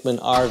Jesse Pinkman,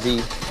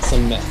 RV,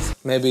 some meth.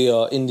 Maybe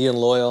an Indian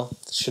lawyer,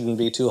 shouldn't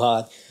be too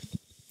hard.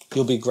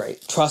 You'll be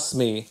great. Trust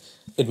me,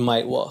 it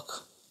might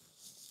work.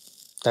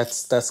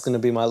 That's gonna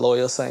be my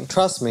lawyer saying,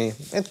 trust me,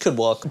 it could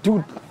work.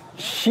 Dude,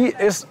 she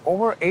is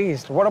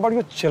overaged. What about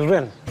your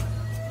children?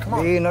 Come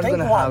on, we're not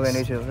gonna have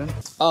any children.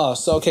 Oh,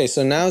 so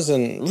now's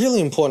a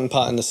really important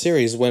part in the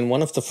series when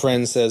one of the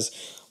friends says,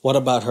 what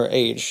about her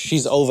age?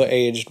 She's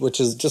overaged, which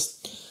is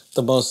just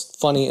the most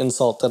funny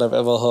insult that I've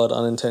ever heard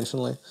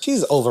unintentionally.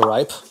 She's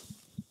overripe.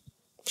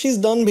 She's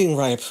done being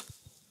ripe.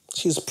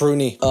 She's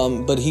pruny.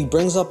 But he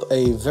brings up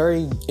a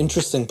very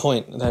interesting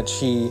point that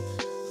she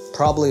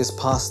probably is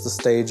past the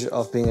stage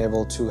of being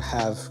able to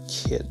have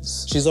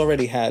kids. She's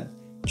already had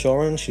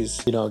children, she's,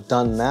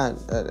 done that.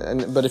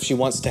 But if she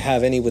wants to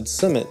have any with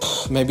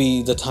Sumit,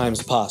 maybe the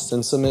time's passed.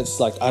 And Sumit's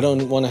like, I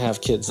don't want to have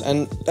kids.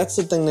 And that's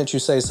the thing that you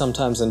say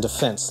sometimes in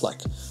defense,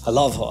 like, I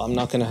love her, I'm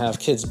not going to have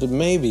kids. But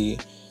maybe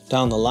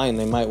down the line,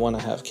 they might want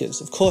to have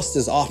kids. Of course,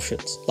 there's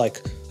options,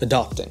 like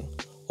adopting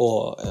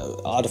or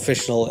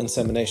artificial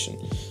insemination.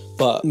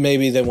 But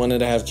maybe they wanted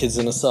to have kids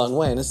in a certain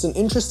way. And it's an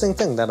interesting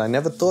thing that I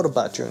never thought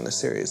about during the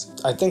series.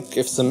 I think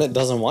if Sumit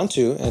doesn't want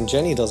to and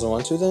Jenny doesn't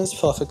want to, then it's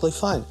perfectly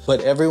fine.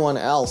 But everyone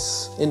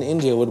else in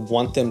India would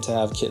want them to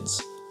have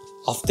kids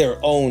of their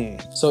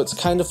own. So it's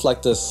kind of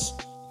like this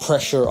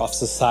pressure of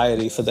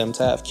society for them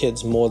to have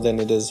kids more than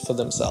it is for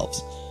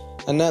themselves.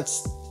 And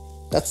that's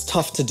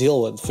tough to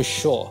deal with, for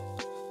sure.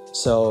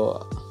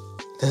 So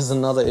there's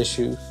another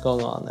issue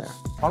going on there.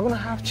 Are you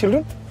gonna have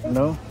children?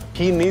 No.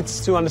 He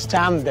needs to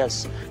understand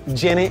this.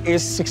 Jenny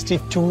is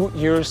 62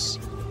 years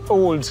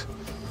old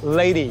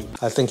lady.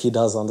 I think he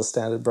does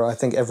understand it, bro. I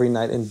think every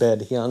night in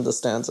bed he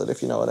understands it,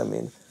 if you know what I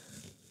mean.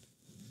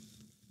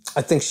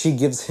 I think she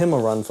gives him a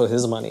run for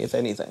his money, if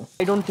anything.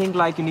 I don't think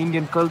like in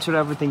Indian culture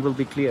everything will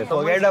be clear.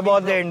 Forget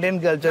about the Indian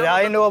culture.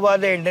 I know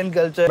about the Indian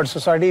culture. But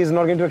society is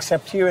not going to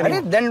accept you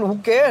anymore. Then who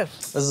cares?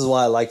 This is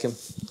why I like him.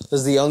 This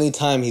is the only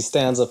time he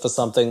stands up for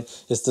something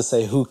is to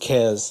say who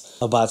cares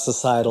about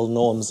societal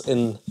norms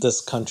in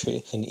this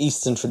country. In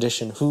Eastern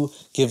tradition, who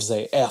gives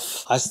a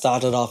F? I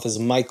started off as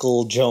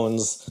Michael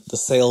Jones, the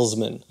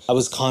salesman. I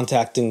was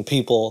contacting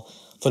people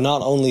for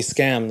not only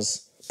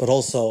scams, but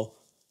also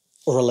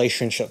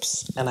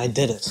relationships, and I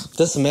did it.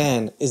 This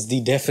man is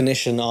the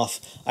definition of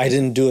I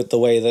didn't do it the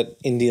way that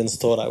Indians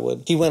thought I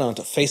would. He went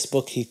onto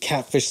Facebook, he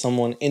catfished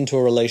someone into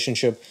a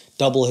relationship,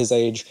 double his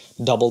age,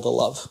 double the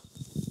love.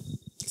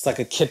 It's like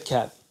a Kit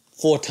Kat,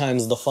 4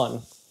 times the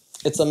fun.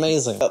 It's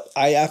amazing.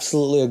 I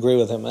absolutely agree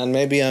with him, and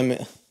maybe I'm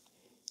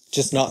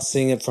just not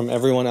seeing it from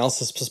everyone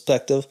else's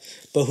perspective,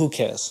 but who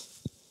cares?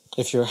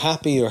 If you're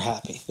happy, you're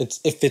happy.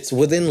 If it's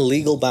within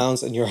legal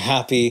bounds and you're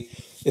happy,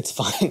 it's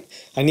fine.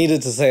 I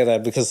needed to say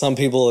that because some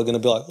people are going to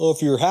be like, oh,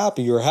 if you're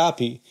happy, you're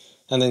happy.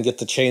 And then get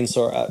the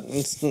chainsaw out. Do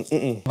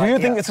you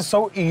think it's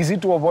so easy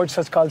to avoid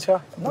such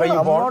culture? No,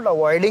 I'm not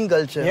avoiding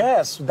culture.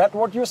 Yes, that's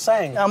what you're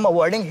saying. I'm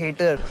avoiding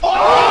hater.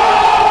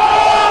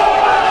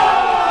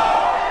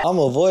 I'm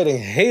avoiding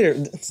hater.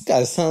 This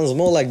guy sounds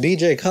more like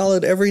DJ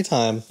Khaled every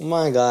time.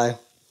 My guy.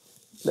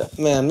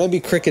 Man, maybe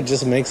cricket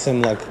just makes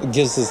him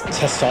gives his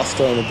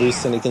testosterone a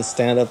boost and he can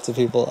stand up to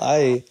people.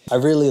 I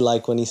really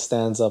like when he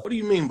stands up. What do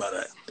you mean by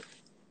that?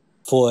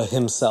 For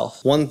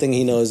himself. One thing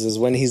he knows is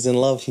when he's in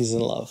love, he's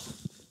in love.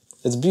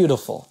 It's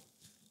beautiful.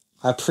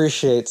 I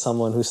appreciate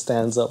someone who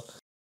stands up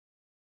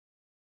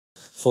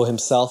for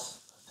himself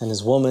and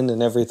his woman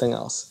and everything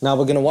else. Now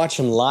we're going to watch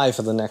him live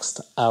for the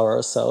next hour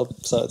or so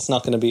it's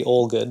not going to be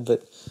all good,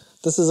 but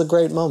this is a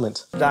great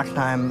moment. That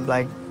time,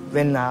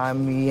 when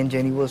me and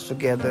Jenny was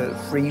together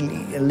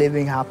freely and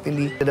living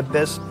happily, the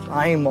best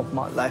time of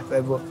my life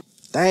ever.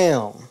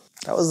 Damn,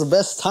 that was the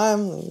best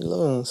time? You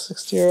living with a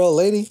 60-year-old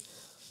lady?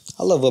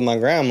 I lived with my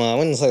grandma. I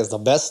wouldn't say it's the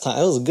best time.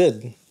 It was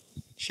good.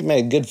 She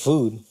made good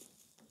food.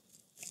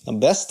 The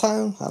best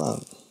time? I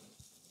don't...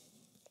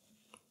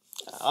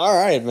 All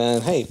right,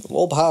 man. Hey,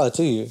 more power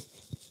to you.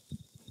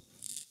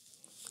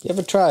 You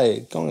ever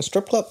try going to a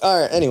strip club?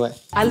 All right, anyway.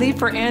 I leave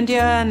for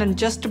India in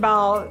just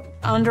about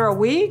under a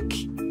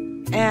week.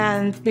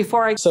 And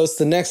before I... So it's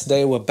the next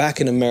day, we're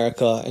back in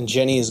America, and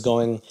Jenny is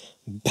going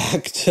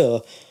back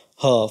to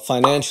her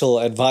financial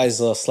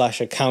advisor /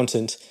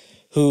 accountant,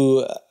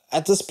 who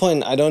at this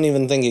point I don't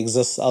even think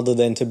exists other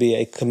than to be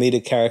a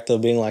comedic character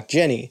being like,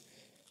 Jenny,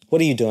 what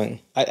are you doing?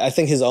 I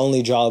think his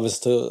only job is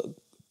to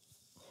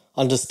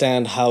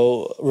understand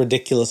how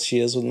ridiculous she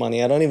is with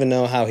money. I don't even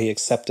know how he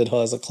accepted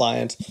her as a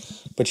client,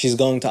 but she's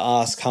going to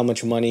ask how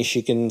much money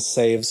she can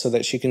save so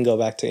that she can go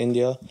back to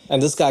India.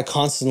 And this guy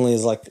constantly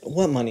is like,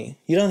 what money?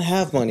 You don't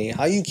have money.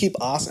 How do you keep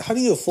asking? How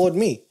do you afford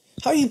me?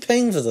 How are you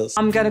paying for this?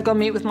 I'm going to go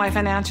meet with my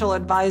financial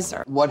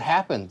advisor. What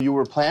happened? You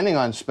were planning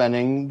on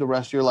spending the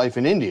rest of your life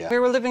in India. We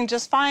were living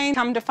just fine.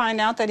 Come to find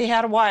out that he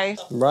had a wife.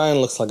 Brian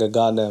looks like a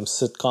goddamn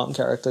sitcom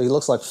character. He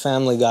looks like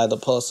Family Guy, the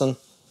person.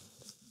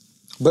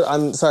 But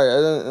I'm sorry,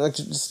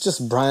 it's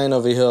just Brian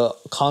over here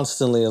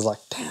constantly is like,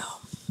 damn,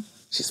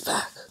 she's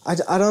back.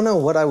 I don't know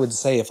what I would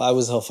say if I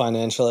was her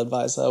financial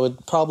advisor. I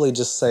would probably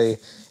just say,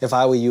 if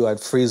I were you, I'd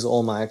freeze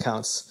all my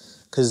accounts.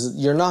 Because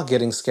you're not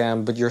getting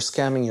scammed, but you're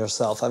scamming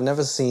yourself. I've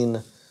never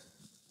seen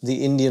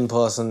the Indian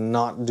person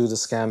not do the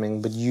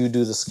scamming, but you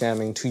do the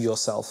scamming to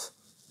yourself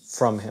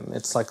from him.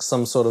 It's like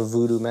some sort of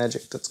voodoo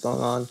magic that's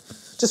going on.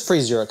 Just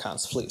freeze your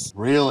accounts, please.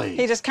 Really?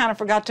 He just kind of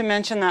forgot to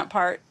mention that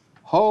part.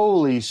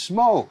 Holy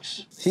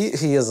smokes. He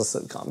is a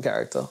sitcom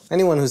character.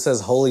 Anyone who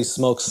says holy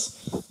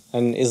smokes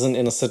and isn't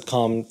in a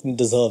sitcom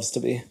deserves to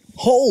be.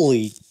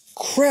 Holy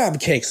crab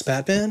cakes,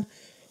 Batman.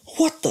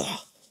 What the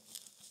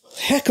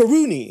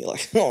heckaroony?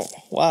 Like, oh,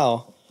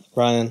 wow.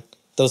 Ryan,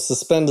 those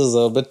suspenders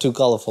are a bit too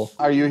colorful.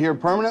 Are you here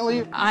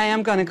permanently? I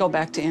am going to go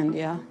back to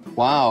India.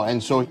 Wow,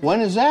 and so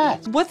when is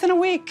that? Within a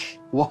week.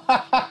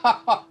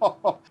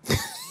 Wow.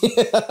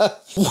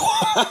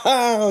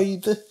 Wow, you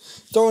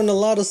throwing a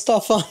lot of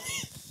stuff on me.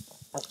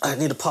 I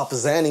need to pop a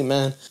Zanny,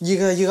 man. You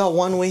got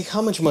 1 week?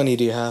 How much money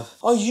do you have?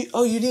 Oh,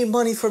 you need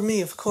money from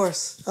me, of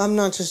course. I'm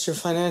not just your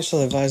financial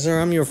advisor.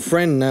 I'm your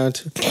friend now,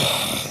 too.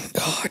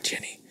 God,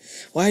 Jenny.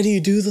 Why do you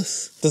do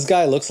this? This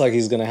guy looks like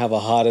he's gonna have a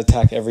heart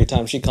attack every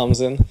time she comes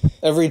in.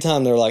 Every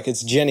time they're like,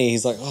 it's Jenny,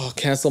 he's like, oh,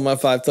 cancel my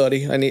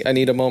 5:30. I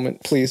need a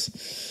moment, please.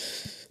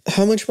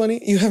 How much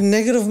money? You have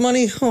negative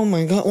money? Oh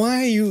my God,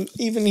 why are you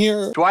even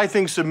here? Do I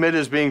think Submit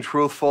is being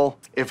truthful?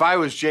 If I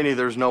was Jenny,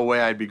 there's no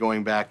way I'd be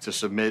going back to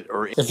Submit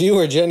or... If you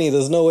were Jenny,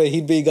 there's no way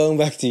he'd be going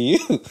back to you.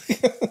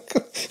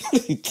 What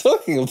are you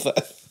talking about?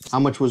 How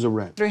much was the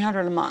rent?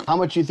 $300 a month. How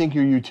much do you think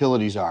your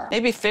utilities are?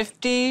 Maybe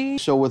 50.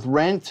 So with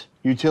rent,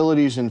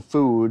 utilities, and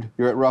food,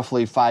 you're at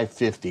roughly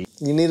 $550.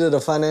 You needed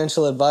a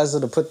financial advisor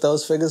to put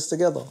those figures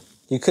together.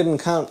 You couldn't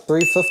count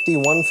 350,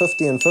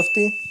 150, and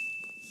 50?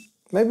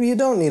 Maybe you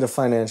don't need a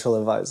financial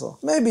advisor.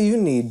 Maybe you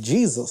need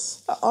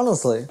Jesus,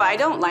 honestly. I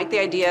don't like the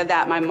idea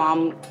that my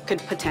mom could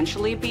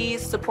potentially be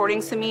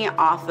supporting Sumi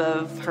off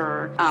of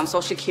her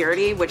Social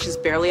Security, which is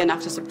barely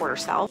enough to support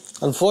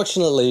herself.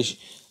 Unfortunately,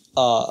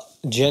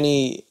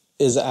 Jenny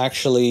is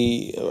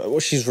actually,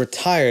 she's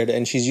retired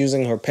and she's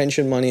using her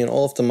pension money and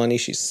all of the money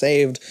she's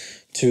saved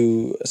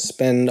to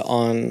spend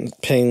on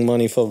paying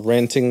money for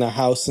renting the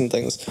house and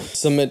things.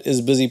 Sumit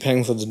is busy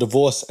paying for the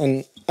divorce,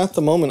 and at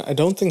the moment, I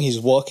don't think he's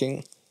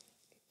working.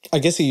 I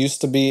guess he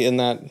used to be in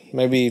that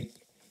maybe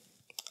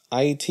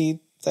IT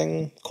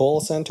thing,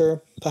 call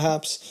center,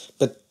 perhaps,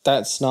 but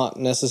that's not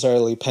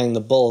necessarily paying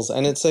the bills.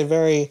 And it's a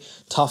very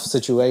tough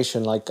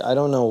situation. Like, I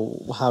don't know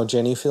how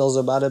Jenny feels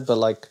about it, but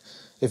like,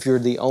 if you're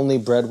the only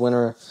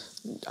breadwinner,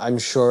 I'm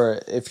sure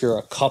if you're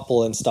a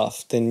couple and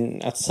stuff,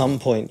 then at some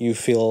point you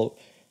feel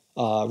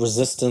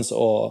resistance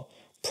or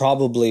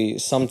probably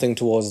something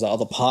towards the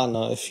other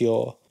partner if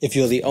you're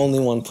the only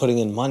one putting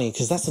in money,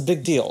 because that's a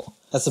big deal.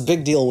 That's a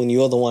big deal when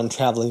you're the one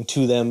traveling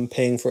to them,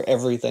 paying for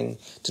everything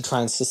to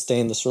try and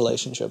sustain this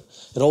relationship.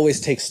 It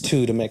always takes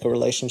two to make a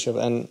relationship,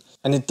 and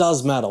it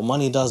does matter.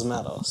 Money does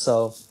matter.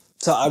 So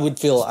I would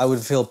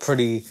feel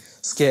pretty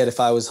scared if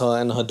I was her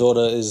and her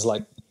daughter is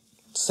like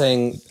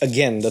saying,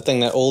 again, the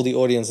thing that all the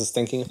audience is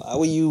thinking. If I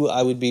were you,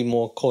 I would be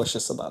more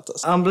cautious about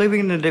this. I'm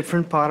living in a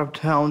different part of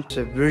town. It's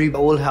a very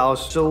old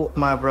house, so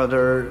my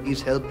brother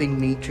is helping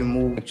me to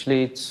move.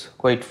 Actually, it's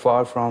quite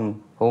far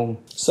from home.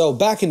 So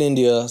back in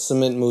India,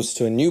 Sumit moves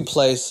to a new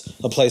place,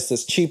 a place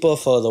that's cheaper,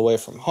 further away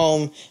from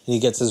home, and he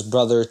gets his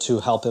brother to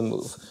help him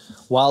move.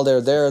 While they're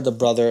there, the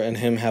brother and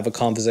him have a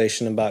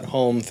conversation about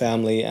home,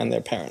 family, and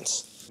their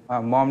parents.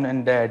 Mom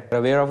and dad are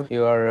aware of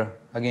you are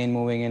again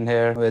moving in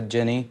here with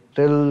Jenny.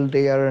 Still,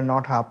 they are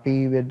not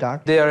happy with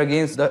that. They are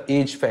against the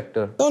age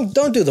factor.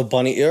 Don't do the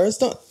bunny ears.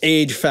 Don't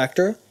age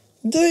factor.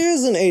 There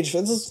is an age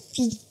factor.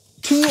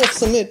 2 of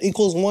Sumit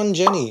equals 1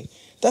 Jenny.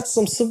 That's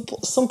some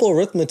simple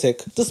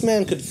arithmetic. This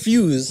man could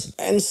fuse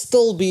and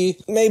still be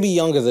maybe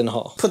younger than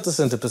her. Put this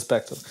into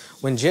perspective.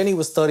 When Jenny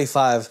was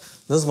 35,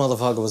 this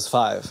motherfucker was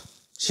 5.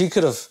 She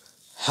could have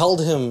held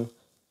him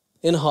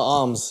in her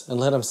arms and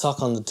let him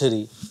suck on the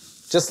titty,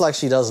 just like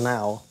she does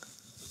now,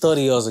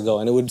 30 years ago,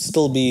 and it would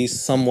still be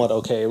somewhat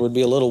okay. It would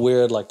be a little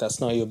weird, like, that's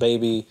not your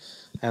baby,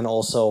 and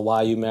also, why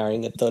are you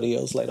marrying it 30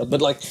 years later?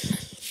 But, like,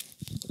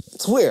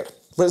 it's weird,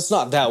 but it's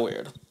not that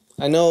weird.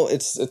 I know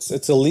it's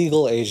a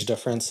legal age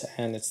difference,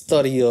 and it's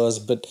 30 years,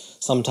 but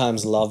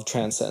sometimes love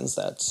transcends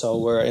that, so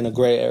we're in a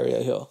gray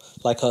area here,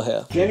 like her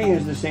hair. Jenny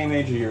is the same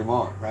age as your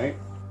mom, right?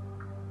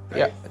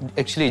 Yeah,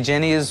 actually,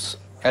 Jenny is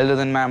elder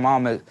than my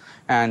mom,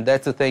 and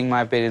that's the thing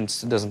my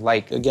parents doesn't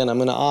like. Again, I'm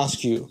gonna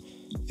ask you,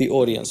 the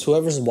audience,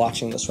 whoever's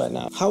watching this right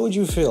now, how would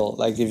you feel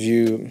like if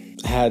you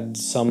had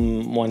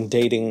someone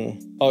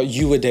dating, or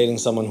you were dating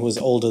someone who was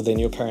older than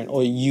your parent,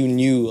 or you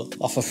knew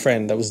of a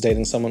friend that was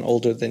dating someone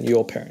older than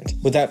your parent?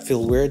 Would that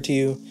feel weird to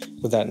you?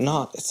 Would that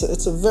not?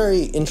 It's a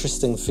very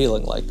interesting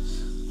feeling. Like,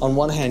 on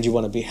one hand, you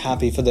want to be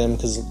happy for them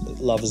because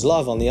love is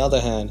love. On the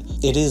other hand,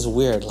 it is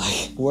weird.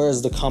 Like, where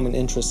is the common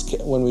interest?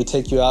 When we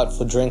take you out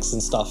for drinks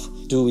and stuff,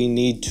 do we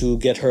need to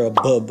get her a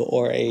bub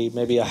or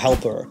maybe a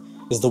helper?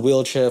 Is the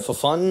wheelchair for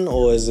fun,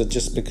 or is it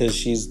just because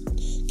she's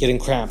getting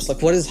cramps?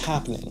 Like, what is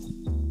happening?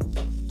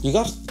 You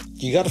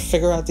got to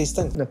figure out these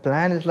things. The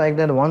plan is like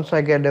that. Once I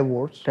get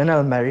divorced, then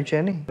I'll marry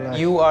Jenny.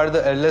 You are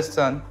the eldest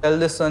son.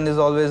 Eldest son is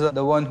always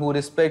the one who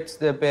respects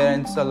their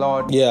parents a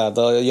lot. Yeah,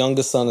 the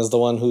youngest son is the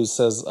one who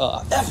says,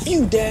 F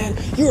you, Dad,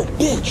 you're a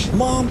bitch,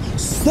 Mom,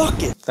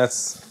 suck it.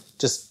 That's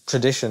just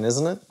tradition,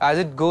 isn't it? As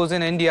it goes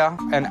in India,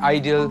 an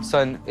ideal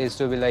son is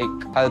to be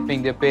like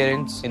helping their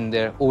parents in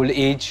their old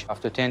age.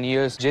 After 10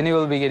 years, Jenny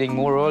will be getting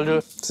more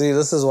older. See,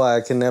 this is why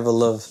I can never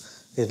live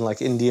in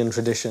like Indian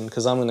tradition,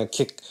 because I'm gonna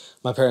kick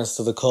my parents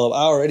to the curb.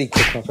 I already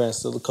kicked my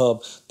parents to the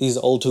curb. These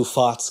old 2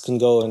 farts can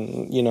go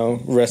and, you know,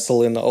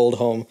 wrestle in the old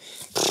home.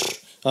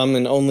 I'm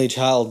an only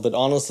child, but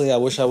honestly, I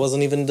wish I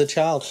wasn't even the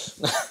child.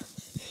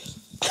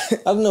 I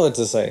don't know what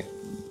to say.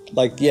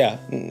 Like, yeah,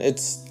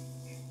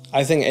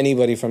 I think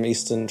anybody from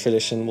Eastern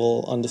tradition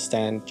will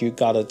understand you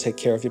gotta take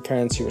care of your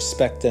parents, you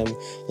respect them.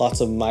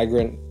 Lots of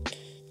migrant,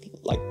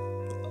 like,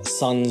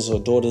 sons or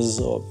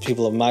daughters or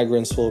people of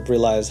migrants will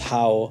realize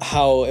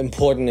how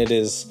important it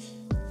is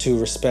to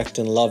respect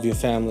and love your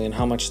family and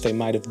how much they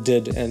might have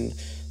did and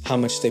how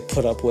much they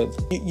put up with.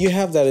 You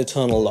have that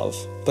eternal love,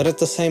 but at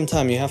the same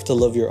time, you have to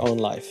live your own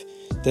life.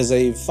 There's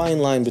a fine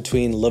line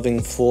between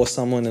living for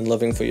someone and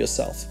living for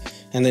yourself.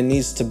 And there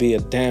needs to be a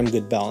damn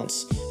good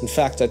balance. In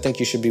fact, I think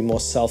you should be more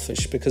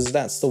selfish because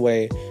that's the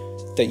way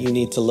that you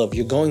need to live.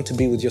 You're going to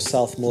be with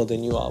yourself more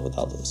than you are with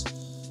others.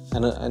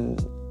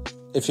 And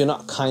if you're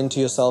not kind to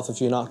yourself,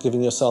 if you're not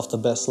giving yourself the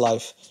best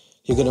life,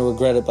 you're going to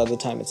regret it by the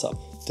time it's up.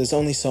 There's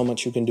only so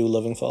much you can do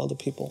living for other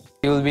people.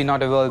 He will be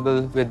not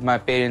available with my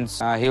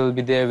parents. He will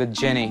be there with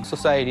Jenny.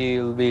 Society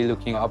will be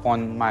looking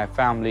upon my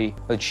family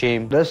with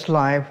shame. This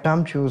life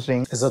I'm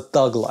choosing is a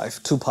thug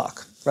life,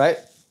 Tupac, right?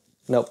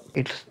 Nope.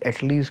 It's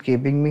at least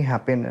giving me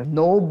happiness.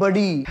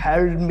 Nobody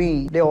held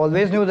me. They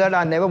always knew that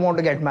I never want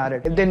to get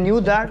married. If they knew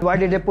that, why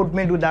did they put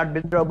me into that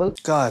big trouble?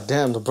 God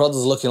damn, the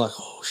brother's looking like,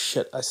 oh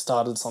shit, I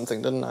started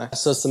something, didn't I?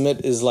 So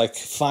Sumit is like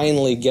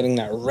finally getting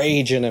that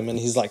rage in him and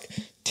he's like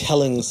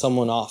telling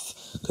someone off.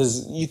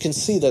 Because you can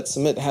see that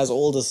Sumit has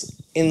all this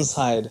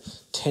inside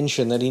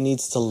tension that he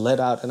needs to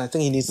let out. And I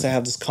think he needs to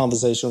have this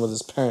conversation with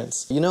his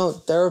parents. You know,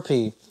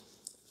 therapy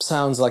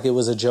sounds like it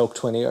was a joke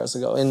 20 years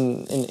ago.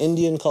 In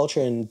Indian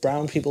culture, in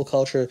brown people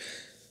culture,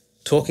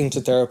 talking to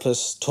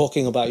therapists,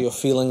 talking about your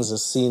feelings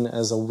is seen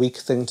as a weak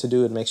thing to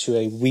do. It makes you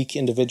a weak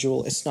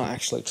individual. It's not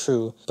actually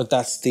true, but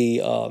that's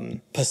the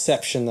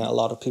perception that a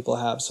lot of people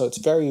have. So it's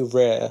very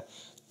rare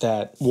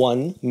that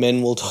 1,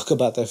 men will talk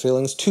about their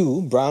feelings,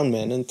 2, brown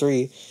men, and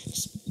 3,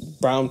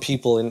 brown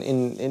people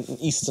in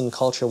Eastern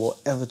culture will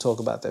ever talk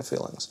about their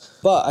feelings.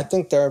 But I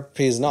think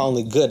therapy is not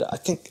only good, I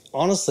think,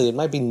 honestly, it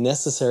might be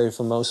necessary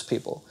for most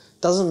people.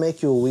 It doesn't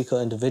make you a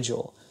weaker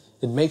individual.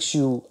 It makes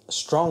you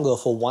stronger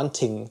for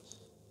wanting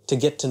to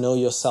get to know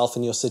yourself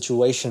and your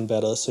situation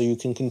better so you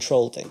can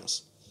control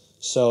things.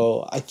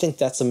 So I think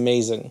that's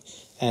amazing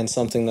and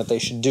something that they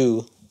should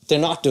do. They're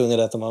not doing it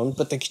at the moment,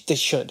 but they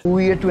should. 2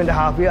 years,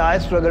 2.5 years, I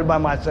struggled by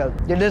myself.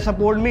 Did they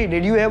support me?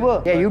 Did you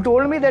ever? Yeah, you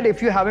told me that if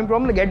you're having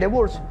problems, get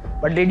divorced.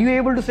 But did you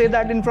able to say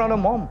that in front of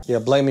mom? Yeah,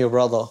 blame your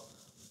brother.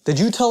 Did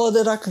you tell her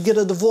that I could get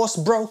a divorce,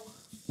 bro?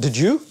 Did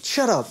you?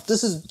 Shut up.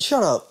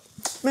 Shut up.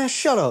 Man,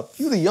 shut up.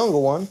 You the younger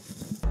one.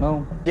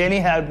 No. Jenny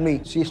helped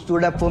me. She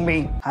stood up for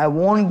me. I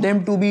want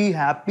them to be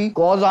happy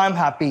because I'm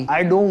happy.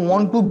 I don't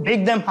want to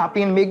make them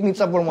happy and make me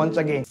suffer once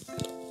again.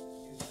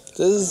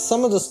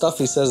 Some of the stuff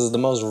he says is the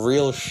most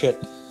real shit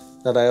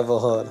that I ever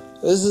heard.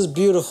 This is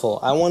beautiful.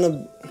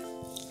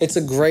 It's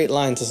a great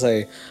line to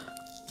say,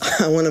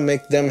 I want to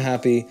make them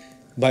happy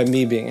by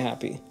me being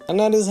happy.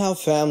 And that is how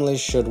families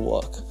should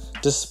work.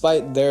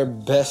 Despite their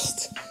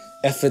best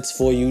efforts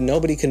for you,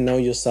 nobody can know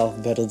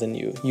yourself better than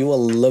you. You are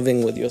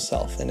living with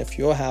yourself. And if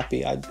you're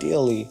happy,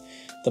 ideally,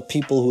 the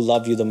people who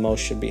love you the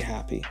most should be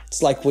happy.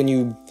 It's like when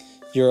you're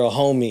a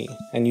homie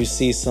and you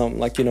see some,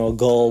 like, you know, a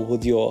girl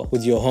with your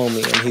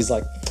homie and he's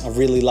like, I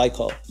really like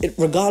her.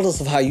 Regardless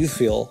of how you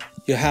feel,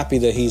 you're happy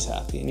that he's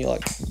happy. And you're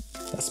like,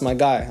 that's my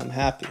guy, I'm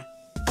happy.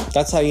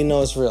 That's how you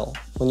know it's real.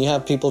 When you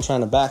have people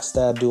trying to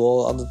backstab, do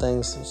all other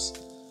things,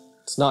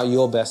 it's not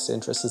your best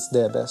interest, it's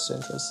their best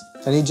interest.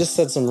 And he just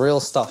said some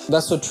real stuff.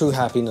 That's what true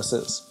happiness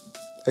is.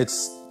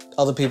 It's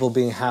other people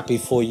being happy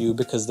for you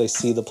because they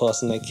see the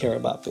person they care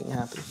about being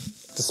happy,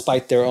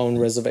 despite their own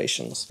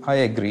reservations. I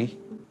agree.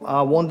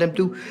 I want them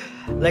to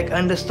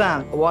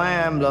understand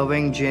why I'm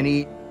loving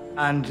Jenny,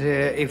 and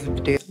if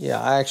they...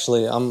 Yeah, I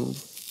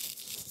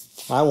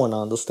want to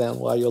understand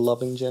why you're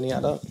loving Jenny.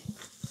 I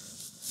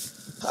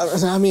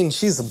mean,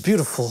 she's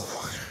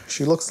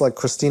she looks like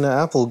Christina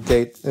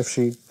Applegate if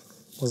she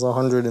was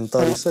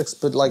 136,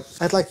 but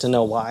I'd like to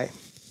know why.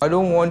 I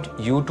don't want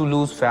you to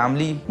lose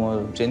family,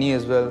 or Jenny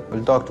as well.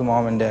 We'll talk to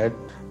mom and dad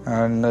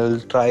and I'll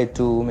try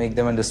to make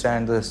them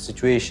understand the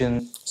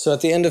situation. So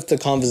at the end of the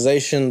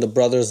conversation, the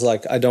brother's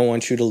like, I don't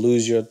want you to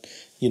lose your,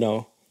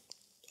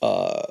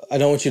 I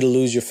don't want you to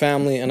lose your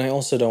family, and I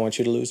also don't want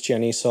you to lose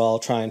Jenny, so I'll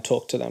try and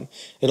talk to them.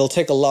 It'll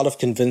take a lot of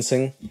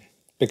convincing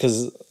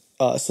because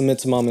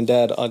Sumit's mom and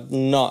dad are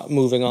not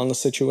moving on the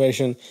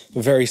situation.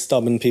 Very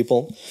stubborn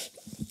people.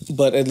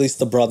 But at least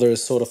the brother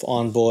is sort of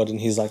on board, and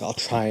he's like, I'll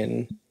try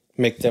and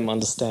make them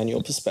understand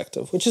your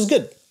perspective, which is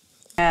good.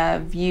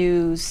 Have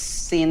you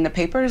seen the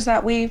papers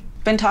that we've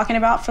been talking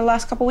about for the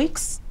last couple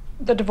weeks?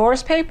 The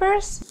divorce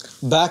papers?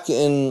 Back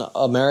in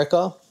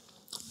America,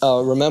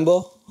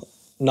 remember,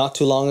 not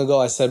too long ago,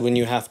 I said when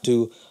you have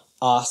to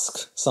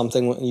ask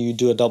something, when you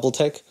do a double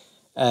take,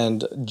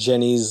 and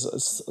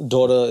Jenny's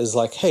daughter is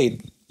like,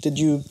 hey, did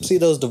you see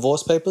those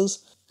divorce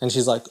papers? And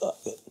she's like,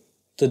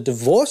 the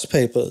divorce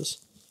papers?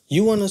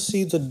 You want to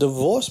see the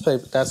divorce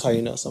paper? That's how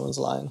you know someone's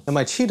lying. Am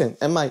I cheating?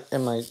 Am I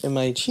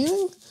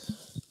cheating?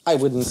 I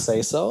wouldn't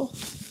say so.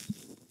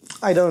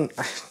 I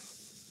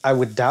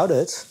would doubt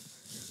it.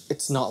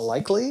 It's not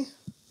likely.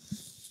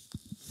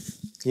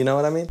 You know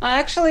what I mean?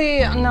 Actually,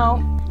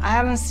 no. I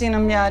haven't seen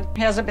him yet.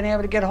 He hasn't been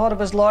able to get a hold of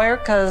his lawyer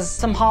because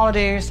some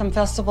holiday or some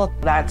festival.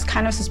 That's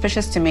kind of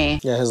suspicious to me.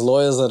 Yeah, his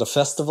lawyer's at a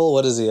festival.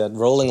 What is he at?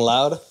 Rolling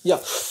Loud?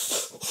 Yeah.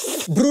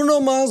 Bruno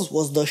Mars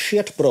was the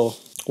shit, bro.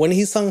 When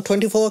he sung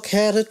 24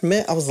 Karat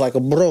Me, I was like,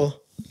 bro,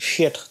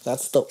 shit,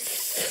 that's the...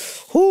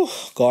 Whew,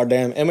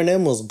 goddamn,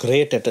 Eminem was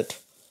great at it.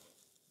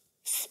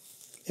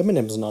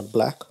 Eminem's not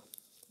black.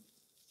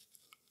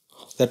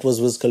 That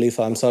was Wiz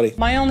Khalifa, I'm sorry.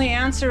 My only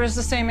answer is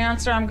the same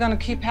answer I'm going to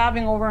keep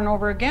having over and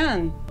over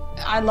again.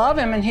 I love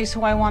him and he's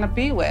who I want to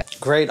be with.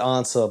 Great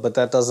answer, but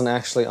that doesn't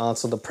actually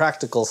answer the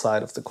practical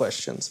side of the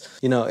questions.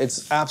 You know,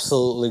 it's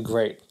absolutely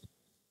great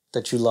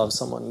that you love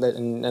someone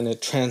and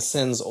it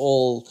transcends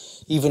all,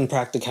 even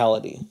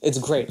practicality. It's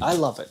great, I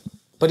love it.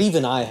 But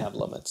even I have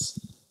limits.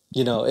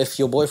 You know, if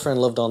your boyfriend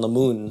lived on the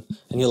moon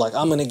and you're like,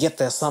 I'm gonna get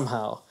there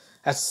somehow,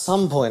 at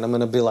some point I'm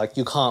gonna be like,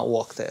 you can't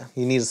walk there.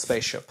 You need a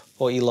spaceship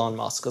or Elon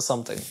Musk or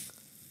something.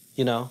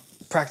 You know,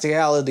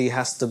 practicality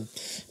has to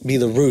be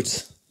the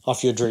root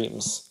of your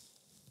dreams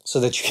so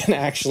that you can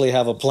actually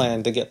have a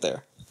plan to get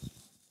there.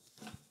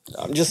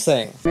 I'm just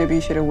saying. Maybe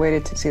you should have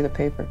waited to see the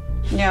paper.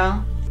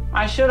 Yeah,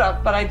 I should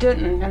have, but I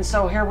didn't, and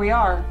so here we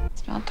are.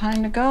 It's about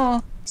time to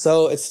go.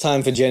 So it's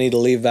time for Jenny to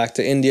leave back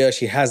to India.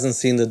 She hasn't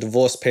seen the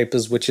divorce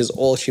papers, which is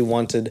all she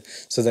wanted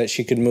so that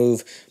she could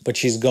move, but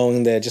she's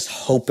going there just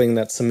hoping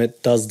that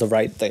Sumit does the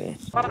right thing.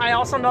 But I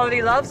also know that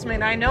he loves me,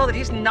 and I know that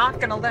he's not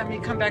going to let me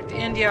come back to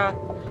India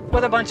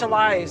with a bunch of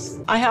lies.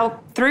 I have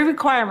 3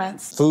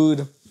 requirements.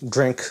 Food,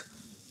 drink,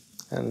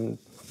 and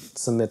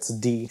Sumit's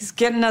D. He's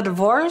getting a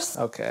divorce.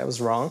 Okay, I was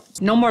wrong.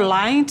 No more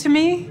lying to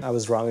me. I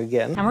was wrong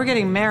again. And we're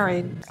getting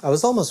married. I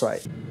was almost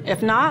right.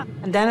 If not,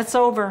 then it's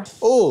over.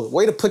 Oh,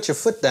 way to put your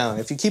foot down.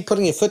 If you keep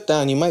putting your foot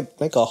down, you might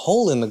make a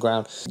hole in the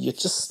ground. You're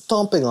just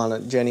stomping on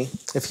it, Jenny.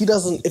 If he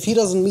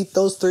doesn't meet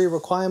those 3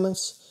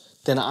 requirements,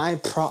 then I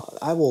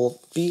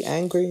will be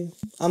angry.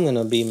 I'm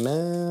gonna be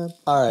mad.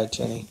 All right,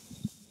 Jenny.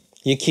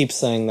 You keep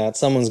saying that.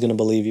 Someone's gonna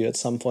believe you at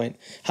some point.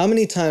 How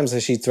many times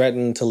has she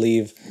threatened to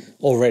leave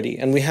already?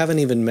 And we haven't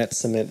even met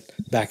Sumit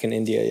back in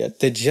India yet.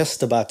 They're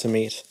just about to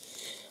meet.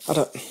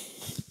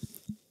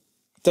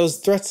 Those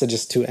threats are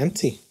just too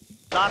empty.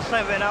 Last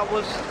time when I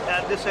was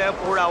at this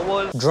airport, I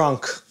was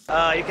drunk.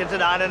 You can say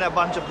that and a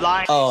bunch of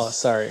blind. Oh,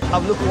 sorry.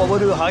 I'm looking forward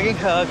to hugging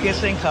her,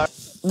 kissing her.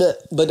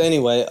 But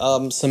anyway,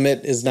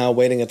 Sumit is now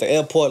waiting at the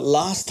airport.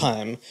 Last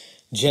time,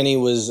 Jenny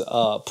was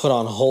put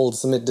on hold.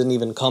 Sumit didn't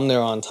even come there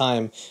on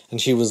time,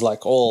 and she was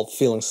like all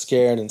feeling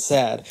scared and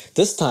sad.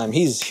 This time,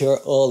 he's here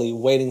early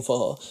waiting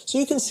for her. So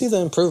you can see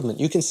the improvement.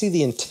 You can see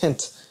the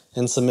intent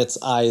in Sumit's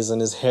eyes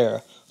and his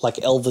hair, like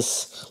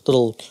Elvis,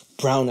 little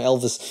brown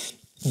Elvis.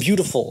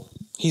 Beautiful.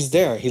 He's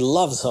there. He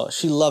loves her.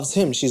 She loves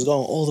him. She's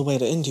going all the way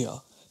to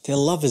India. Their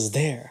love is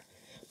there.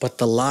 But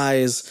the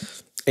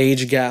lies,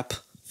 age gap,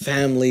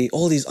 family,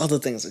 all these other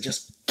things are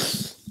just...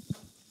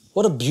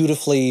 What a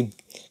beautifully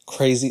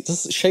crazy...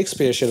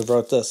 Shakespeare should have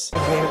wrote this.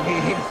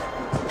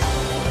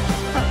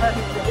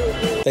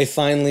 They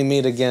finally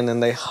meet again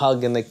and they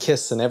hug and they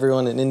kiss and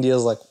everyone in India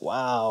is like,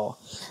 wow.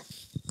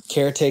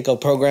 Caretaker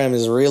program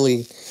is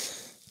really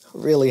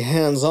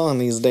hands-on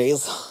these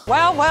days.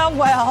 Well, well,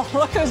 well,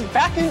 look who's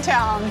back in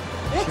town.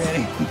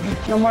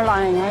 No more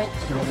lying, right?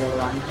 No more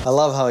lying. I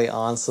love how he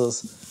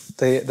answers.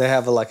 They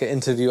have like an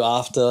interview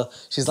after.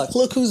 She's like,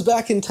 look who's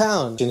back in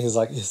town. And he's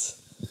like,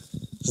 it's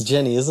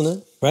Jenny, isn't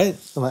it? Right?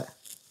 I'm like,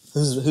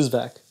 who's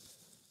back?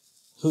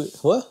 Who?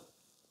 What?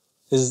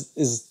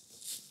 Is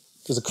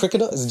a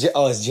cricketer?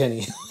 It's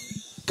Jenny.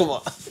 Come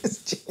on,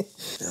 it's Jenny.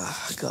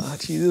 Oh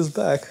God, she is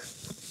back.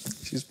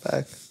 She's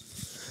back.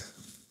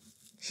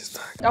 She's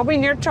back. Are we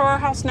near to our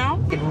house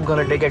now? It's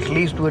gonna take at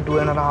least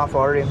 2.5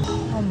 hours.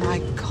 Oh my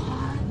God.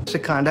 It's a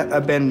kind of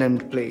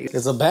abandoned place.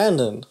 It's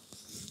abandoned.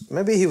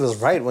 Maybe he was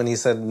right when he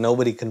said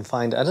nobody can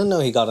find it. I didn't know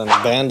he got an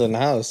abandoned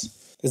house.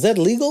 Is that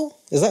legal?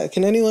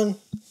 Can anyone?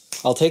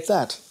 I'll take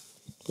that.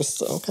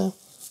 Okay.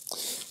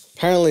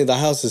 Apparently the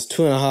house is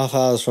 2.5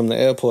 hours from the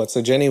airport,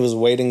 so Jenny was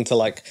waiting to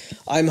like,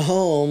 I'm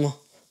home,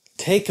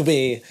 take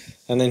me.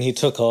 And then he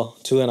took her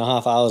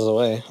 2.5 hours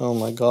away. Oh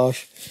my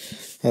gosh,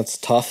 that's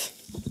tough.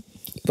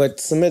 But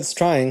Sumit's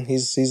trying.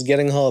 He's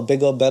getting her a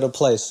bigger, better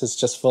place. It's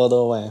just further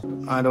away.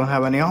 I don't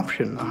have any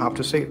option, I have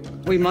to say.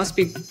 We must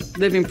be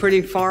living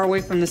pretty far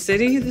away from the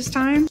city this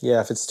time. Yeah,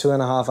 if it's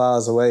 2.5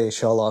 hours away,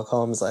 Sherlock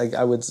Holmes,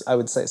 I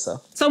would say so.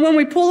 So when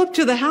we pull up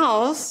to the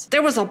house,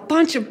 there was a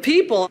bunch of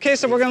people. Okay,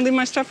 so we're gonna leave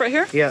my stuff right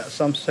here? Yeah,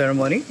 some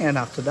ceremony, and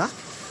after that,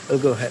 we'll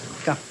go ahead.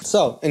 Come.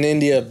 So, in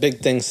India,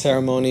 big thing,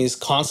 ceremonies,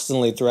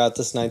 constantly throughout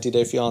this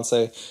 90-day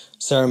fiancé.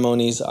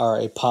 Ceremonies are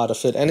a part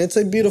of it, and it's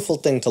a beautiful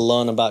thing to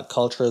learn about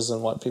cultures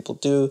and what people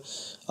do.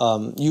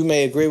 You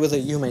may agree with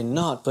it, you may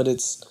not, but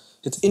it's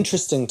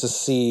interesting to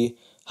see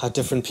how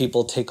different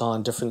people take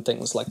on different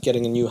things, like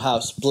getting a new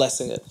house,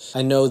 blessing it.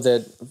 I know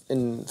that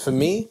for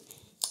me,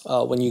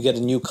 when you get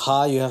a new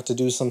car, you have to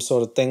do some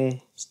sort of thing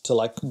to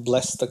like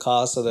bless the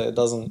car so that it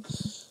doesn't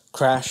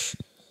crash.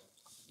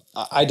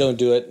 I don't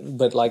do it,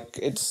 but like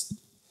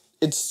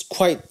it's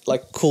quite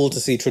like cool to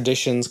see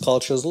traditions,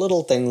 cultures,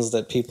 little things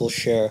that people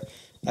share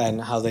and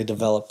how they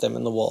develop them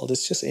in the world.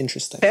 It's just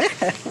interesting.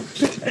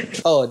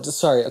 Oh,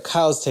 sorry, a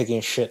cow's taking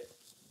a shit.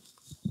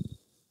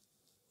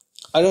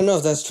 I don't know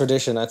if that's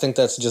tradition. I think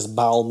that's just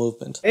bowel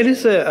movement. It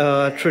is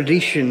a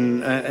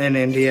tradition in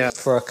India.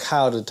 For a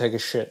cow to take a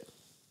shit.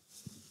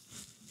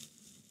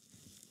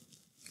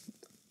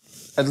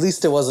 At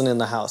least it wasn't in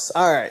the house.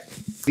 All right.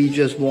 We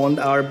just want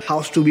our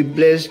house to be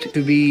blessed,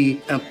 to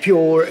be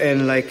pure,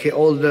 and like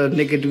all the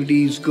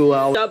negativities go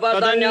out.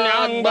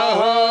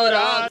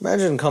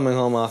 Imagine coming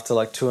home after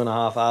like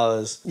 2.5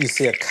 hours. You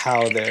see a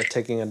cow there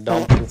taking a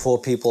dump and 4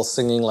 people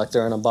singing like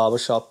they're in a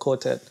barbershop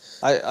quartet.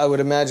 I would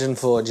imagine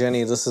for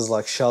Jenny, this is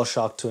like shell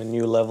shock to a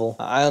new level.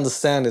 I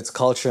understand it's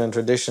culture and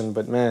tradition,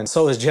 but man,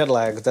 so is jet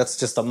lag. That's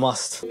just a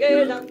must.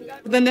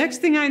 The next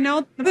thing I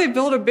know, they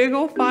built a big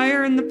old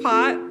fire in the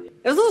pot.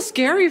 It was a little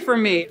scary for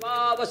me.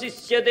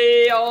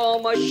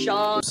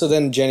 So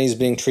then Jenny's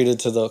being treated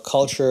to the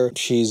culture.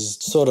 She's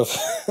sort of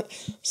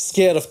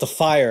scared of the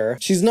fire.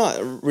 She's not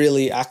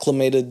really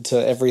acclimated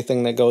to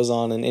everything that goes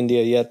on in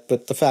India yet,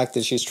 but the fact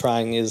that she's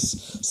trying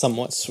is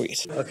somewhat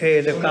sweet.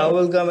 Okay, the cow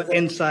will come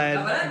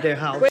inside their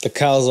house. The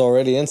cow's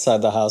already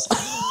inside the house.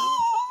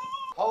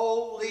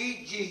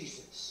 Holy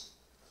Jesus.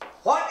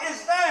 What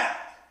is that?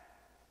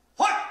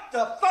 What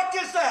the fuck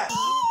is that?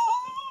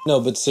 No,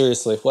 but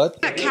seriously,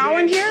 what? That cow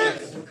in here?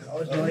 The cow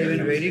is not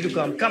even ready to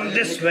come. Come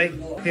this way.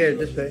 Here,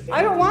 this way.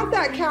 I don't want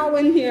that cow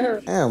in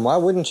here. Damn, why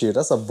wouldn't you?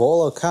 That's a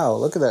bowl of cow.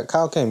 Look at that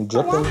cow came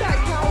dripping. I want that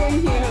cow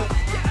in here.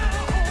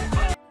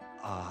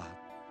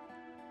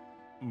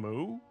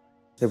 Moo?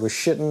 They were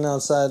shitting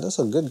outside. That's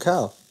a good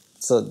cow.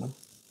 It's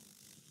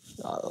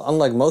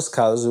unlike most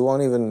cows who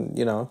won't even,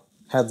 you know,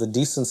 have the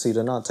decency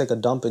to not take a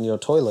dump in your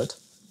toilet.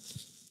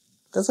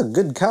 That's a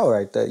good cow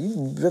right there.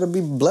 You better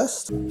be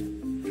blessed.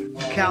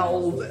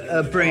 Cow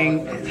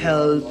bring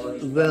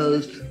health,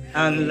 wealth,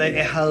 and like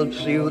it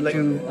helps you like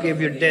to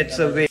give your debts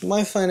away.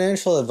 My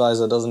financial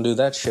advisor doesn't do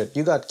that shit.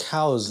 You got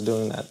cows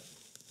doing that.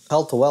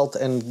 Health, wealth,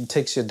 and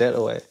takes your debt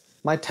away.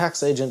 My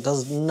tax agent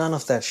does none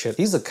of that shit.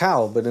 He's a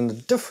cow, but in a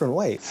different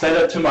way. Say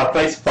that to my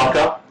face,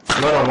 fucker.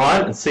 Not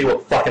online, and see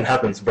what fucking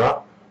happens,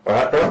 bro.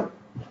 Alright, bro?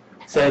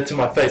 Say it to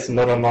my face and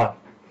not online.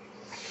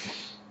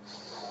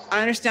 I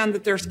understand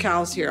that there's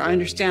cows here. I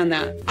understand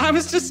that. I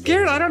was just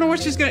scared. I don't know what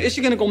she's gonna. Is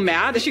she gonna go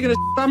mad? Is she gonna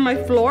on my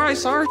floor? I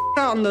saw her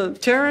out on the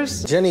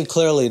terrace. Jenny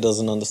clearly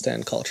doesn't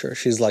understand culture.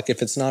 She's like,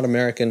 if it's not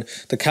American,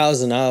 the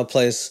cows in our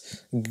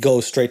place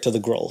go straight to the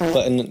grill.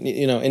 But in,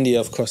 you know, India,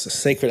 of course, the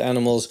sacred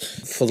animals.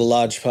 For the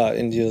large part,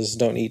 Indians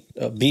don't eat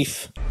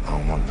beef. I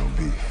don't want no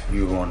beef.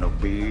 You want no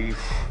beef?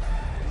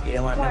 You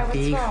don't want no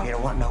beef? You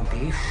don't want no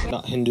beef?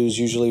 Not Hindus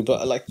usually,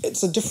 but like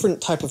it's a different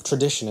type of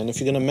tradition. And if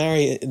you're gonna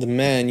marry the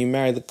man, you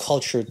marry the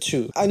culture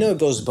too. I know it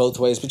goes both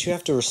ways, but you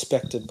have to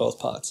respect it both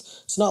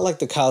parts. It's not like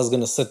the cow's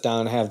gonna sit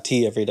down and have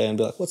tea every day and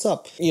be like, what's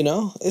up? You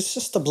know, it's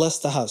just to bless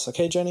the house,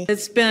 okay, Jenny?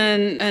 It's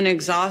been an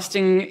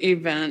exhausting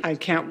event. I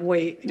can't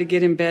wait to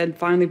get in bed,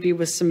 finally be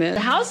with Sumit. The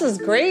house is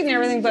great and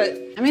everything, but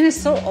I mean,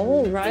 it's so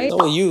old, right?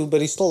 So are you,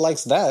 but he still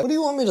likes that. What do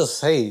you want me to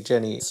say,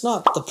 Jenny? It's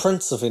not the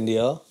Prince of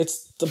India.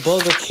 It's the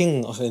Burger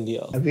King of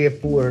India. We are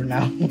poor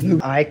now.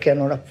 I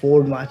cannot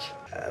afford much.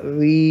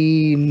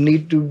 We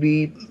need to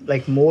be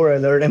like more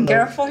alert and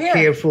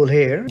careful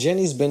here.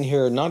 Jenny's been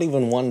here not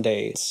even one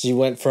day. She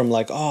went from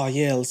like, oh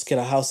yeah, let's get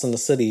a house in the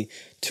city.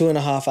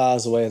 2.5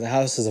 hours away, the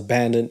house is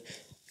abandoned.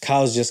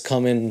 Cows just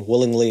come in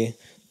willingly.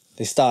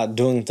 They start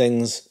doing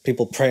things.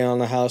 People prey on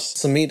the house.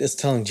 Sumit is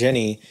telling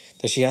Jenny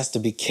that she has to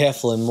be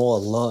careful and more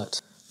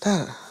alert.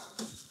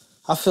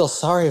 I feel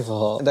sorry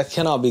for her. That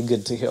cannot be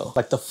good to hear.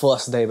 Like the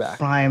first day back.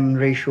 Crime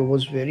ratio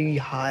was very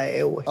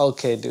high.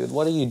 Okay, dude,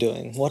 what are you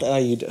doing? What are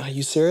you doing? Are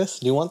you serious?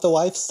 Do you want the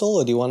wife still,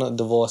 or do you want to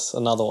divorce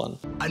another one?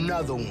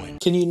 Another one.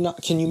 Can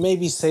you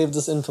maybe save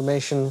this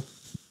information?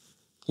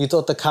 You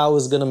thought the cow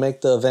was gonna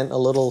make the event a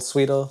little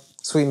sweeter?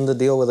 Sweeten the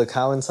deal with a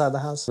cow inside the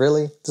house?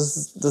 Really?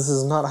 This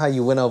is not how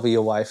you win over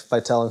your wife, by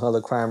telling her the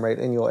crime rate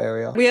in your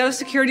area. We had a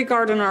security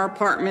guard in our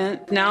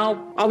apartment.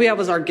 Now, all we have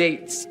is our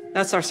gates.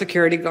 That's our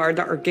security guard,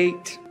 our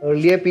gate.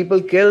 Earlier,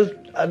 people killed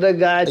other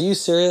guys. Are you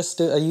serious,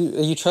 dude? Are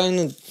you trying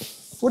to...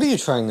 What are you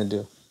trying to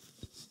do?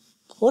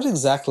 What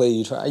exactly are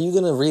you trying... Are you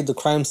gonna read the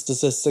crime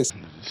statistics?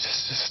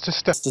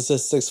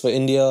 Statistics for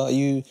India? Are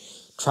you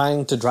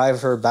trying to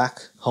drive her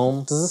back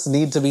home? Does this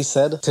need to be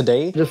said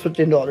today? Just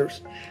 $15.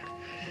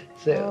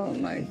 So, oh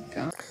my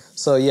God.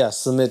 So yeah,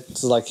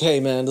 Sumit's like, hey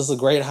man, this is a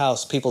great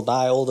house. People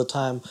die all the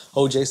time.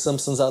 O.J.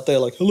 Simpson's out there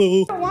like,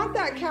 hello. I want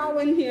that cow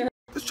in here.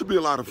 This should be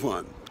a lot of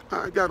fun.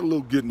 I got a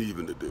little getting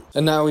even to do.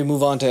 And now we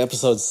move on to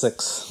episode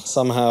 6.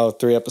 Somehow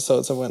 3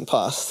 episodes have went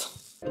past.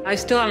 I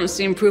still haven't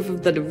seen proof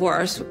of the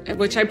divorce,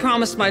 which I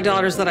promised my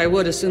daughters that I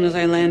would as soon as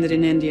I landed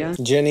in India.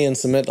 Jenny and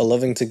Sumit are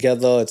living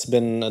together. It's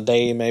been a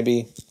day,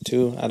 maybe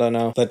 2, I don't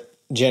know. But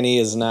Jenny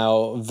is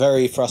now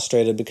very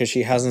frustrated because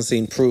she hasn't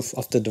seen proof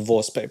of the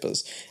divorce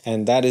papers.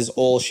 And that is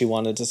all she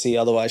wanted to see,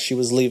 otherwise she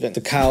was leaving.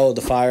 The cow,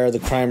 the fire, the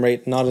crime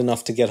rate, not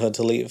enough to get her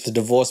to leave. The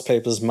divorce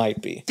papers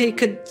might be. He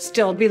could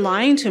still be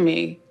lying to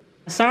me.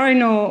 Sorry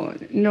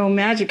no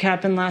magic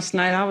happened last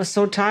night. I was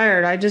so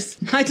tired. I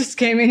just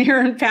came in here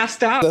and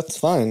passed out. That's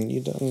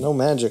fine. No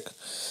magic.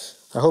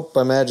 I hope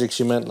by magic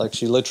she meant like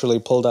she literally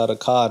pulled out a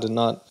card and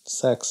not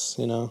sex,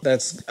 you know.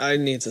 I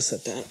need to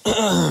sit down.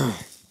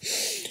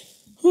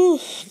 Whew,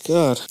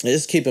 God. I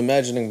just keep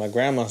imagining my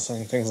grandma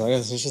saying things like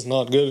this. It's just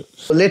not good.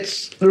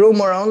 Let's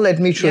roam around. Let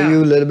me show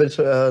you a little bit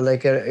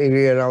like an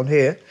area around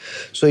here.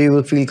 So you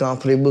will feel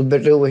comfortable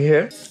better over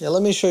here. Yeah,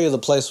 let me show you the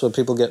place where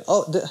people get...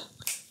 Oh,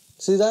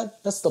 see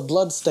that? That's the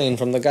blood stain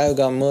from the guy who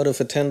got murdered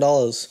for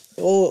 $10.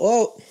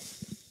 Oh.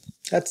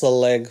 That's a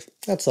leg.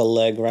 That's a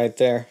leg right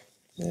there.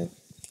 Yeah.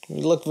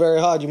 You look very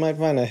hard. You might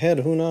find a head.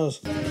 Who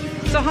knows?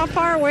 So how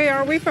far away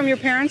are we from your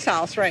parents'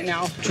 house right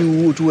now?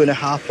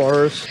 2.5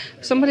 hours.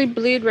 Somebody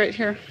bleed right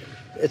here.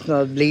 It's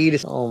not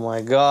bleed. Oh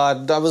my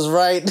God, I was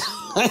right.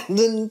 I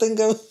didn't think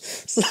of...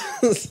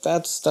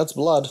 That's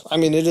blood. I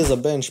mean, it is a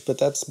bench, but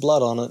that's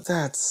blood on it.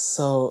 That's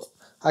so...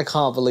 I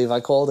can't believe I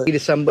called it.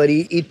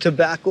 Somebody eat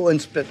tobacco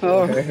and spit.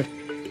 Oh.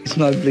 It's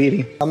not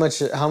bleeding. How much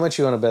you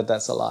want to bet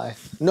that's a lie?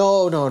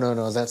 No.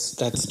 That's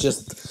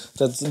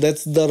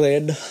the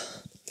red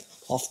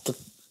off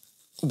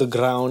the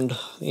ground.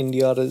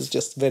 India is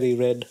just very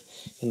red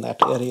in that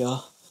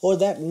area. Or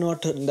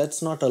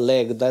that's not a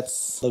leg.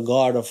 That's the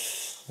god of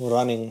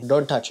running.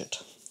 Don't touch it.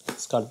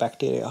 It's got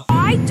bacteria.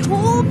 I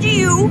told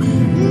you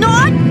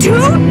not to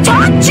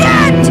touch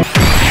it!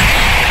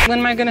 When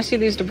am I going to see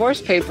these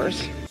divorce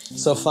papers?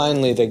 So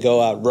finally they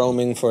go out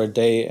roaming for a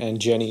day and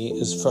Jenny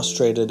is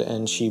frustrated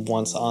and she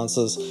wants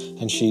answers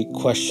and she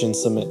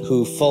questions Sumit,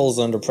 who falls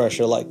under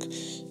pressure like,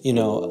 you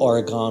know,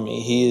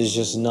 origami. He is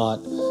just not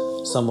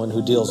someone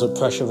who deals with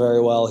pressure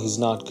very well. He's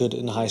not good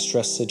in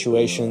high-stress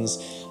situations,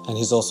 and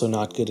he's also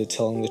not good at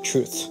telling the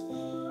truth.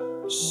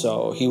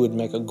 So he would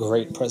make a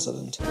great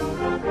president.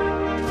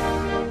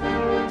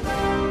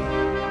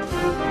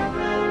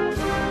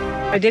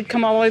 I did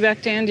come all the way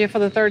back to India for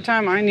the 3rd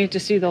time. I need to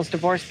see those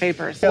divorce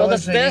papers. Well,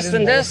 this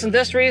and this and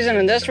this reason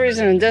and this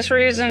reason and this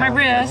reason. My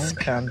risk.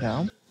 Calm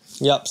down.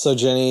 Yep, so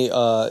Jenny,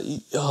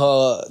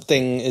 her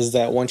thing is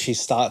that once she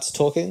starts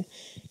talking,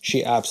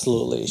 she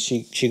absolutely,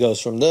 she goes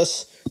from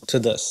this to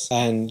this.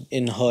 And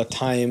in her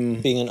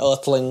time being an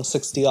earthling,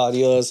 60 odd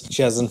years,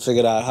 she hasn't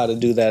figured out how to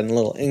do that in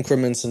little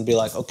increments and be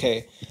like,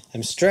 okay,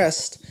 I'm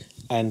stressed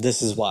and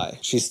this is why.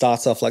 She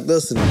starts off like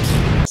this, and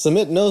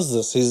Sumit knows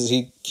this.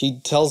 He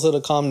tells her to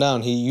calm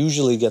down. He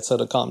usually gets her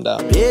to calm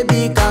down.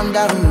 Baby, calm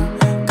down,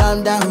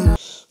 calm down.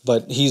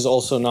 But he's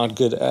also not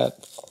good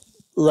at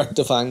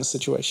rectifying the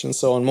situation.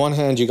 So on one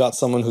hand, you got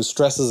someone who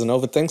stresses and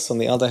overthinks. On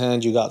the other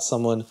hand, you got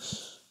someone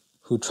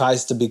who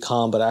tries to be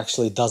calm but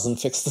actually doesn't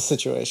fix the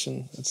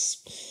situation.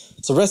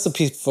 It's a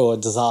recipe for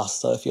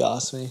disaster, if you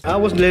ask me. I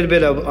was a little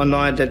bit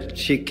annoyed that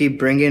she keep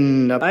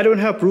bringing up. I don't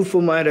have proof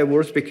for my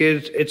divorce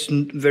because it's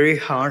very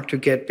hard to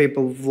get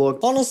paperwork.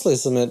 Honestly,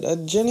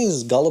 Sumit,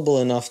 Jenny's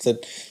gullible enough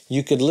that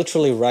you could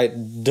literally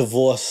write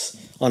divorce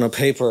on a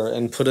paper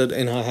and put it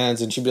in her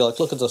hands and she'd be like,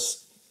 look at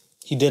this.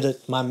 He did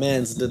it. My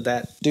mans did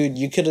that. Dude,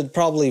 you could have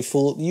probably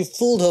fooled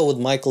her with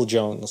Michael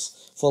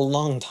Jones for a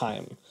long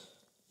time.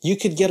 You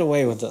could get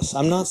away with this.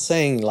 I'm not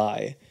saying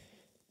lie.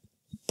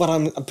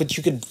 But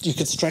you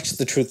could stretch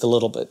the truth a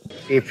little bit.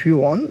 If you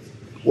want,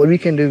 what we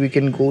can do, we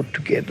can go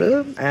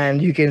together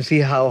and you can see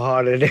how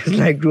hard it is,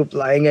 like group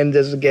lying and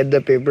just get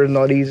the paper,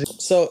 not easy.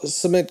 So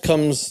Sumit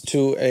comes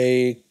to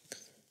a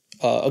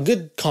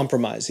good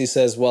compromise. He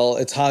says, well,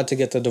 it's hard to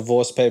get the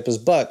divorce papers,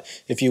 but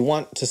if you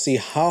want to see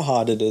how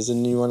hard it is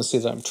and you want to see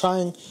that I'm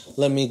trying,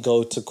 let me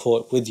go to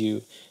court with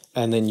you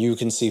and then you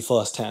can see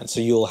firsthand. So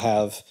you'll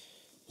have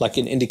like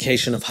an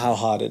indication of how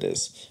hard it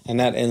is. And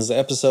that ends the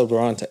episode.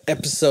 We're on to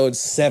episode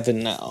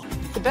 7 now.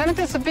 The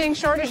benefits of being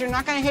short is you're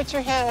not going to hit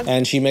your head.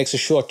 And she makes a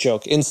short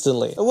joke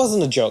instantly. It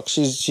wasn't a joke.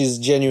 She's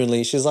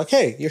genuinely, she's like,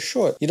 hey, you're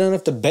short. You don't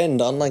have to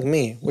bend unlike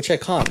me, which I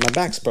can't. My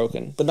back's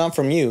broken, but not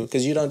from you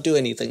because you don't do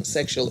anything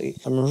sexually.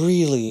 I'm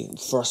really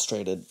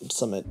frustrated,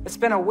 Sumit. It's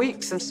been a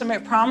week since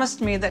Sumit promised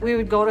me that we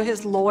would go to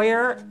his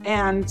lawyer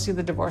and see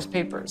the divorce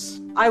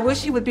papers. I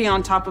wish he would be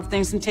on top of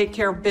things and take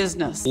care of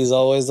business. He's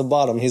always the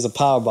bottom. He's a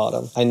power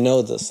bottom. I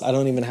know this. I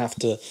don't even have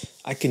to.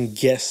 I can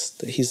guess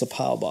that he's a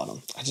power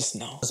bottom. I just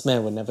know. This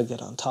man would never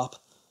get on top.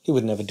 He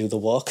would never do the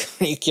work.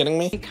 Are you kidding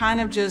me? He kind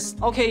of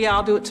just, okay, yeah,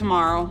 I'll do it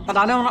tomorrow. But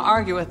I don't want to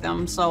argue with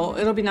him, so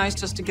it'll be nice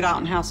just to get out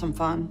and have some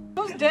fun.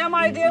 Whose damn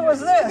idea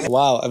was this?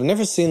 Wow, I've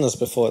never seen this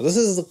before. This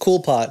is the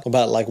cool part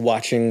about like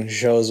watching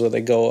shows where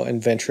they go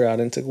and venture out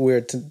into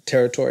weird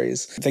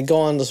territories. They go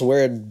on this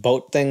weird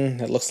boat thing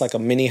that looks like a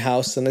mini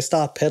house and they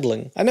start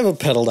pedaling. I never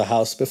pedaled a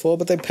house before,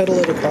 but they pedal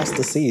it across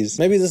the seas.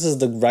 Maybe this is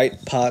the right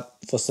part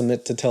for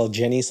Sumit to tell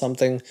Jenny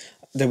something.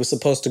 They were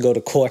supposed to go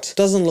to court.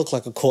 Doesn't look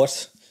like a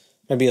court.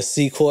 Maybe a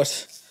sea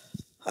court.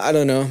 I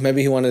don't know.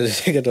 Maybe he wanted to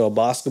take it to a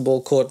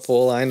basketball court for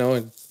all I know,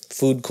 a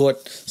food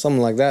court,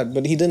 something like that.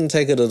 But he didn't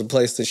take her to the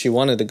place that she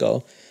wanted to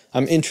go.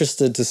 I'm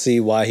interested to see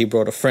why he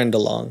brought a friend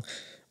along.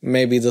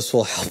 Maybe this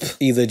will help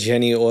either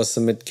Jenny or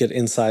Sumit get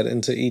insight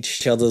into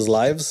each other's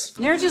lives.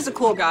 Neeraj is a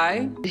cool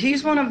guy.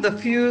 He's one of the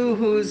few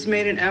who's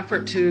made an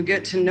effort to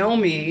get to know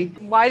me.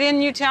 Why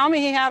didn't you tell me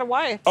he had a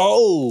wife?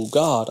 Oh,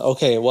 God.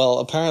 Okay, well,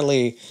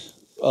 apparently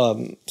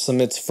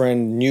Sumit's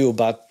friend knew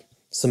about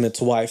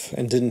Sumit's wife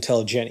and didn't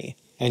tell Jenny.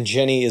 And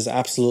Jenny is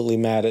absolutely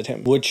mad at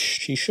him, which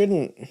she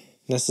shouldn't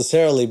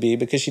necessarily be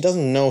because she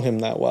doesn't know him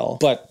that well.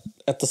 But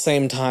at the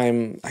same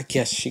time, I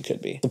guess she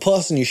could be. The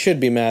person you should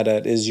be mad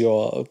at is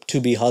your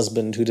to-be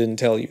husband who didn't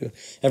tell you.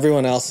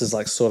 Everyone else is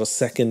like sort of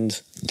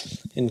second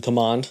in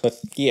command. But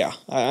yeah,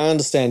 I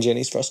understand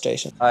Jenny's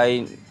frustration.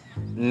 I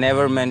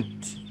never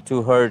meant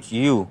to hurt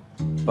you,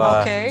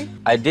 but okay.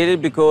 I did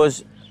it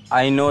because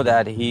I know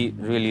that he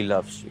really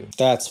loves you.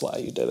 That's why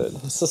you did it.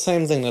 It's the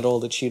same thing that all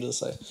the cheaters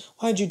say.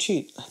 Why'd you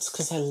cheat? It's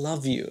because I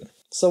love you.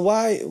 So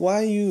why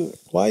are you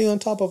on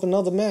top of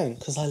another man?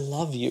 Because I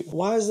love you.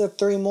 Why is there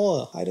 3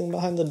 more hiding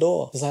behind the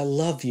door? Because I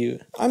love you.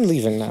 I'm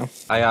leaving now.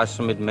 I asked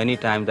Sumit many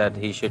times that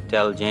he should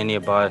tell Jenny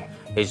about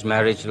his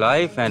marriage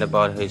life and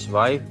about his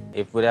wife.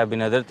 If it would have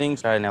been other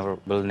things, I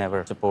will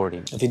never support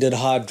him. If he did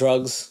hard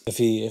drugs, if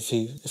he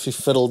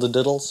fiddled the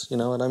diddles, you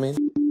know what I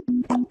mean?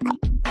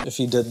 If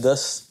he did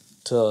this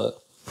to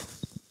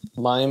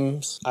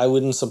mimes, I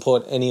wouldn't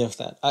support any of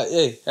that.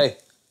 Hey.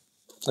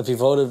 If he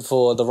voted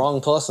for the wrong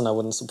person, I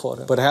wouldn't support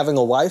him. But having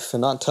a wife and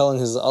not telling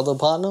his other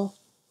partner?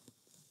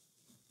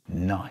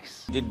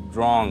 Nice. Did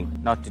wrong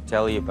not to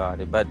tell you about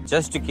it, but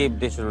just to keep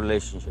this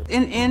relationship.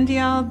 In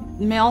India,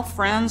 male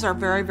friends are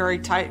very, very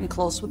tight and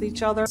close with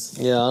each other.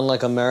 Yeah,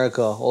 unlike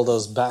America, all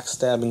those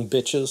backstabbing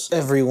bitches.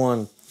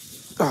 Everyone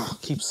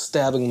keeps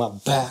stabbing my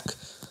back.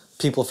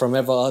 People from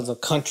every other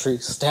country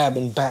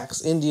stabbing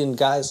backs. Indian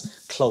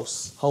guys,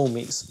 close,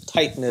 homies,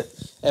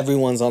 tight-knit.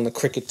 Everyone's on the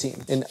cricket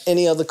team. In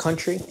any other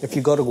country, if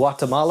you go to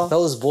Guatemala,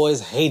 those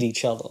boys hate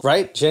each other,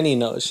 right? Jenny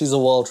knows. She's a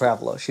world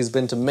traveler. She's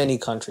been to many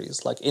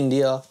countries, like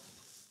India.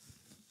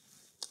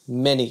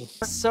 Many.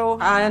 So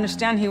I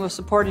understand he was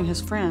supporting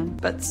his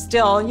friend, but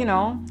still, you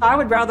know, I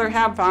would rather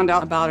have found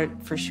out about it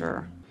for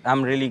sure.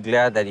 I'm really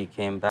glad that he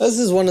came back. This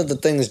is one of the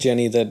things,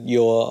 Jenny, that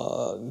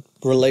your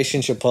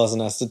relationship person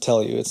has to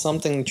tell you. It's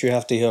something that you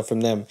have to hear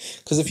from them.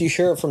 Because if you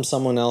hear it from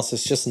someone else,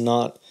 it's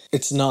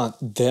not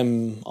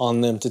them on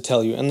them to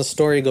tell you. And the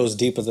story goes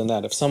deeper than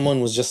that. If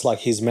someone was just like,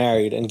 he's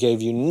married, and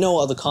gave you no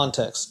other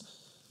context,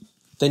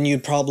 then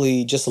you'd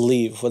probably just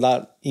leave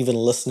without even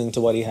listening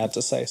to what he had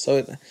to say.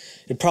 So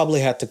it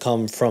probably had to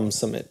come from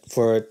Sumit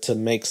for it to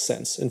make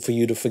sense and for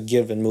you to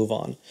forgive and move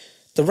on.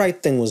 The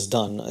right thing was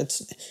done.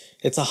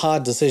 It's a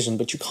hard decision,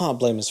 but you can't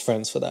blame his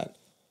friends for that.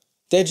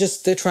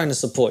 They're trying to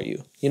support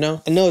you, you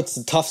know? I know it's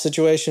a tough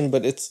situation,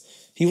 but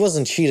he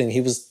wasn't cheating.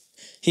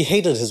 He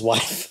hated his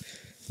wife,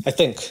 I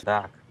think.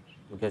 Back,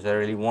 because I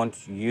really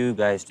want you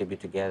guys to be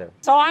together.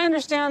 So I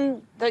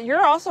understand that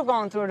you're also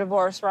going through a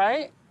divorce,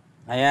 right?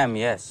 I am,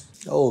 yes.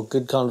 Oh,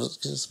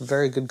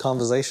 very good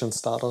conversation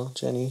starter,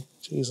 Jenny.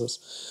 Jesus.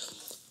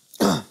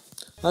 I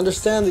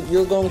understand that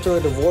you're going through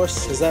a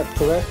divorce, is that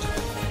correct?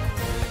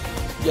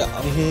 Yeah,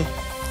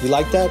 You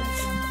like that?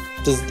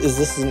 Is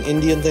this an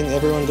Indian thing?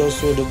 Everyone goes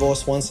through a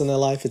divorce once in their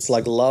life. It's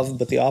like love,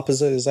 but the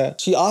opposite is that.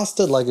 She asked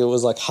it like it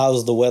was like,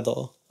 how's the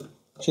weather?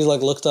 She's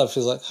like, looked up.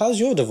 She's like, how's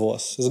your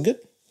divorce? Is it good?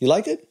 You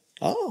like it?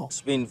 Oh.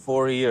 It's been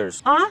 4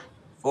 years. Huh?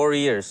 4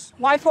 years.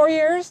 Why 4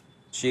 years?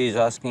 She is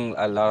asking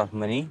a lot of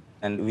money,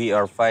 and we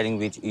are fighting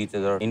with each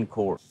other in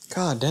court.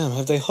 God damn,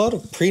 have they heard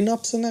of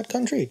prenups in that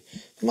country?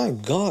 My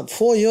God,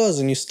 4 years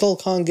and you still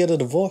can't get a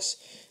divorce.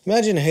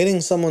 Imagine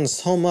hating someone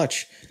so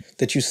much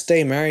that you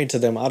stay married to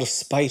them out of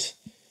spite.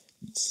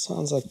 It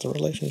sounds like the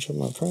relationship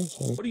my parents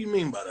had. What do you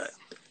mean by that?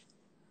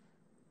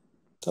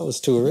 That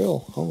was too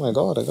real. Oh my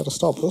God, I gotta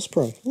stop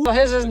whispering. So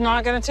his is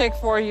not going to take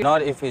 4 years?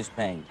 Not if he's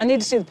paying. I need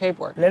to see the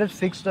paperwork. Let us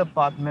fix the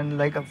apartment,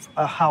 like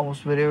a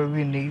house, wherever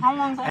we need. How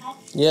long is that?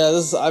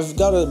 Yeah, I've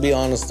got to be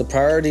honest, the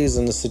priorities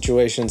in the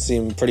situation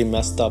seem pretty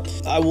messed up.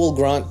 I will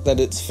grant that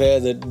it's fair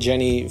that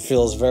Jenny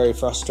feels very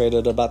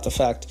frustrated about the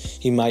fact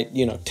he might,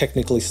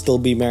 technically still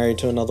be married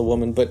to another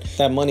woman, but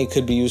that money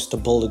could be used to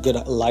build a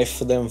good life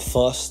for them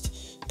first.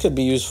 Could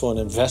be used for an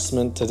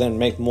investment to then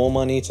make more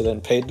money, to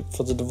then pay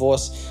for the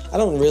divorce. I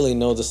don't really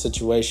know the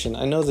situation.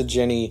 I know that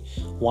Jenny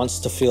wants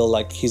to feel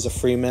like he's a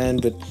free man,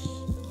 but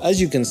as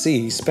you can see,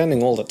 he's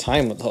spending all the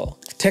time with her.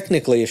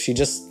 Technically, if she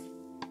just,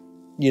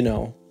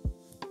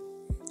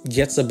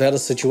 gets a better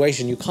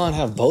situation, you can't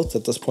have both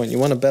at this point. You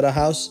want a better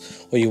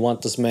house, or you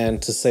want this man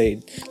to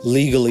say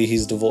legally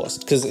he's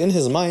divorced? Because in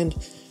his mind,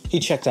 he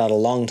checked out a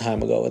long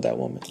time ago with that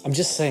woman. I'm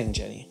just saying,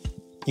 Jenny,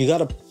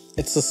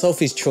 it's the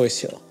Sophie's choice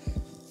here.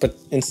 But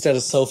instead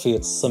of Sophie,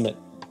 it's Sumit.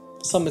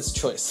 Sumit's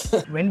choice.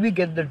 When we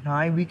get the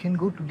time, we can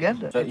go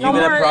together. So you're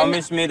gonna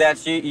promise me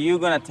that you're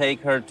gonna take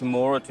her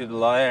tomorrow to the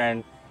lawyer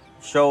and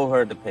show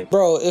her the paper?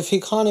 Bro, if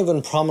he can't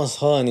even promise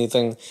her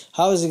anything,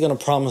 how is he gonna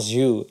promise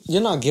you?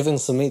 You're not giving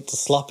Sumit the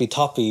sloppy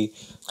toppy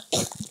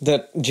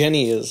that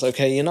Jenny is,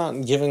 okay? You're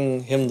not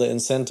giving him the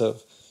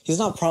incentive. He's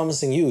not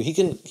promising you.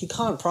 He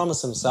can't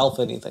promise himself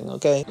anything,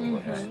 okay?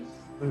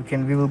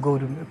 Mm-hmm. We will go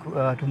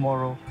to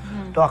tomorrow,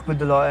 talk with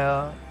the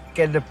lawyer,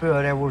 get the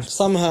divorce.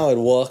 Somehow it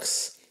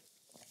works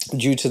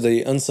due to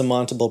the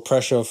insurmountable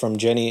pressure from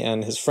Jenny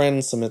and his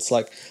friends. And it's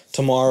like,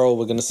 tomorrow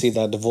we're going to see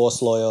that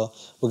divorce lawyer.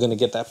 We're going to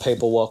get that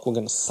paperwork. We're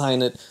going to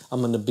sign it. I'm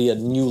going to be a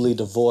newly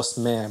divorced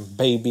man,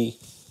 baby.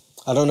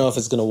 I don't know if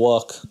it's going to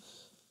work.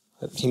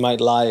 He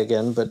might lie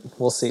again, but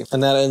we'll see.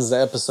 And that ends the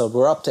episode.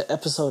 We're up to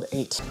episode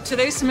 8.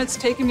 Today, Sumit's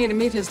taking me to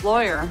meet his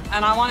lawyer,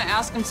 and I want to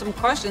ask him some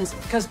questions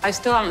because I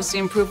still haven't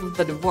seen proof of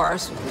the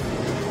divorce.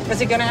 Is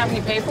he going to have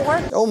any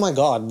paperwork? Oh my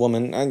God,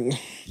 woman.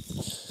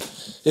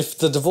 If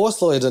the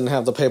divorce lawyer didn't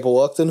have the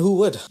paperwork, then who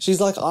would?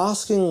 She's like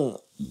asking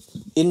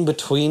in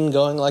between,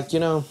 going like,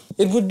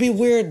 it would be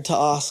weird to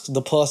ask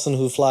the person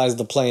who flies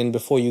the plane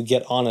before you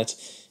get on it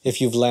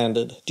if you've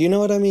landed. Do you know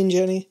what I mean,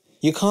 Jenny?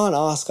 You can't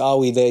ask, are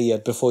we there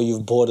yet, before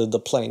you've boarded the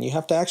plane. You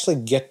have to actually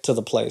get to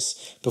the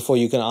place before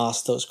you can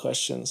ask those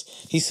questions.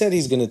 He said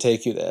he's going to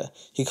take you there.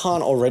 He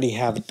can't already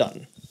have it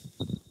done.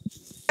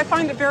 I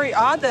find it very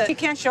odd that he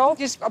can't show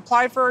he's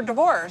applied for a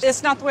divorce.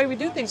 It's not the way we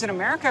do things in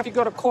America. If you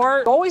go to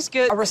court, you always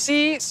get a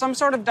receipt, some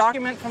sort of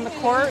document from the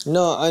court.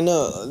 No, I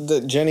know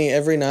that Jenny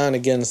every now and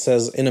again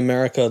says, in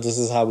America, this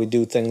is how we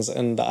do things.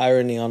 And the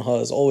irony on her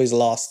is always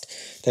lost,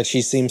 that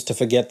she seems to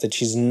forget that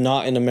she's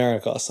not in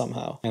America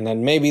somehow. And that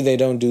maybe they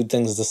don't do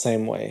things the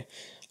same way.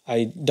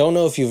 I don't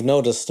know if you've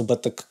noticed,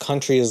 but the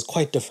country is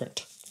quite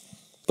different.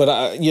 But,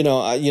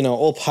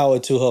 all power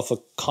to her for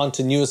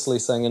continuously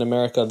saying in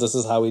America, this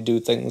is how we do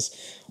things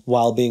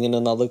while being in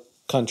another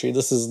country.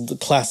 This is the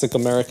classic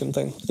American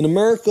thing. In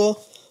America,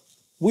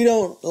 we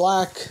don't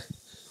lack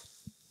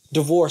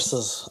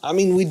divorces. I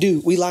mean, we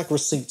do. We lack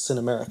receipts in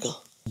America.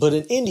 But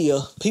in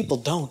India, people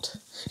don't.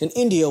 In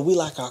India, we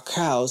like our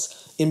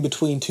cows in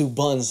between two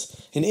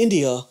buns. In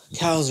India,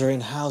 cows are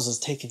in houses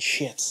taking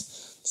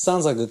shits.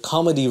 Sounds like a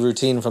comedy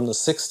routine from the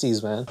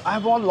 60s, man. I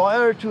want a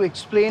lawyer to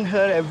explain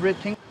her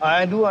everything.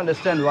 I do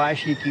understand why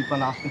she keep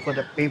on asking for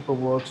the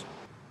paperwork.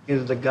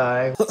 Is the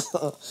guy.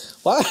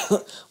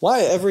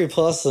 Why every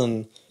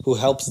person who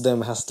helps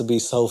them has to be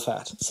so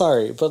fat?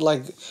 Sorry, but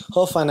like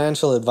her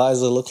financial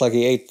advisor looked like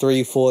he ate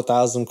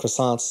 4,000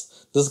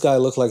 croissants. This guy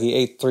looked like he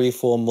ate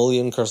 4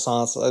 million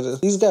croissants.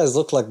 These guys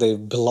look like they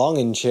belong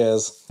in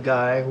chairs.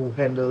 Guy who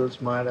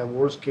handles my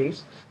divorce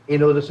case. You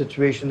know the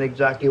situation,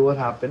 exactly what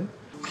happened.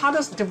 How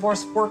does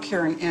divorce work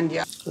here in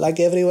India? Like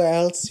everywhere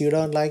else, you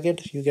don't like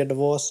it, you get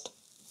divorced.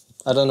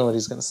 I don't know what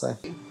he's gonna say.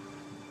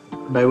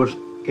 Divorce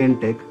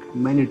can take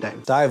many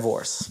times.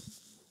 Divorce.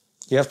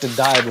 You have to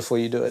die before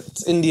you do it.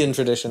 It's Indian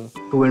tradition.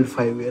 2 and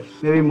 5 years,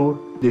 maybe more.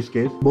 This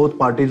case, both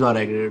parties are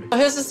agreed.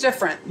 His is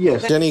different.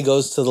 Yes. Jenny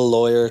goes to the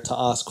lawyer to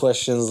ask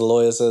questions. The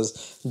lawyer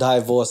says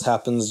divorce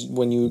happens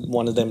when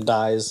one of them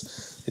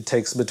dies. It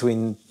takes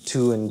between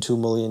 2 and 2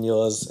 million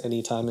years,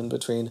 anytime in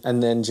between.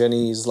 And then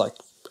Jenny's like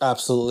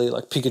absolutely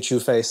like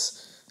Pikachu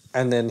face.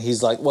 And then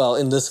he's like, well,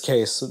 in this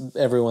case,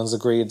 everyone's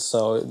agreed,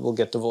 so we'll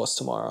get divorced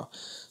tomorrow.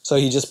 So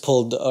he just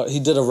he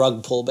did a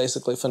rug pull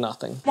basically for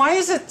nothing. Why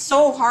is it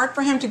so hard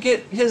for him to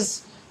get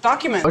his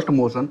document? First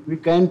motion, we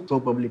can't show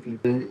publicly.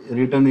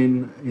 Written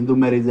in Hindu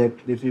Marriage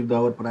Act, this is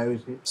our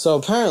privacy. So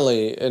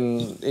apparently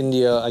in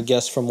India, I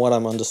guess from what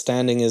I'm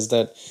understanding is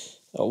that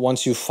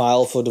once you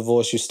file for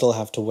divorce, you still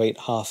have to wait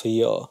half a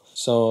year.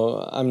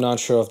 So I'm not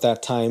sure if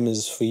that time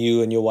is for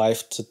you and your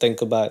wife to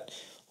think about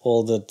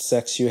all the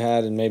sex you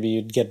had and maybe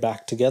you'd get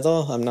back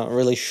together. I'm not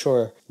really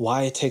sure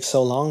why it takes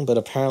so long, but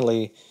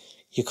apparently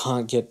you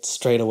can't get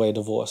straight away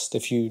divorced.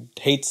 If you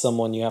hate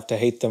someone, you have to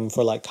hate them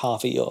for like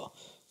half a year.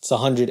 It's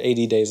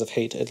 180 days of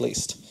hate at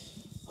least.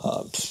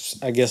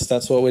 I guess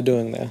that's what we're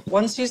doing there.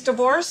 Once he's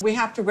divorced, we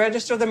have to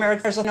register the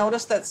marriage. There's a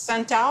notice that's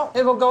sent out.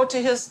 It will go to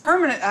his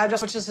permanent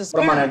address, which is his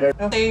parent.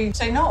 If they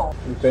say no.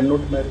 You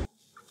cannot marry.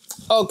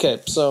 Okay,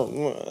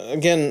 so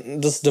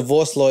again, this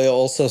divorce lawyer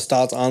also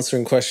starts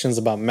answering questions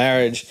about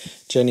marriage.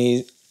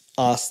 Jenny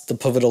asked the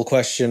pivotal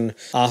question,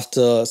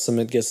 after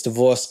Sumit gets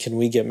divorced, can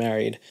we get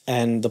married?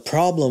 And the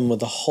problem with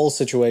the whole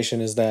situation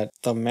is that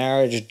the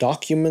marriage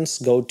documents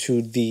go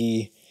to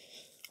the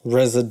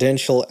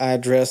residential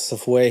address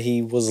of where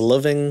he was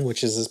living,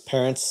 which is his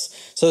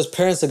parents. So his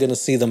parents are going to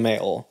see the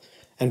mail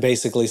and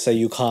basically say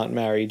you can't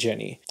marry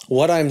Jenny.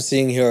 What I'm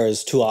seeing here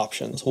is two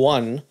options.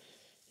 One,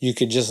 you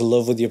could just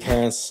live with your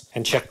parents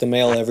and check the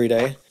mail every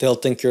day. They'll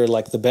think you're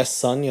like the best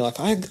son. You're like,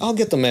 I'll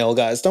get the mail,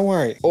 guys, don't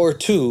worry. Or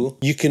two,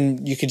 you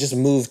could just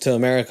move to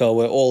America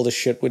where all this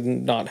shit would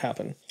not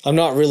happen. I'm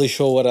not really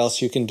sure what else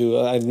you can do.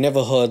 I've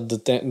never heard the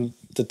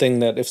thing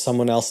that if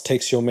someone else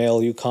takes your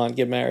mail, you can't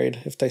get married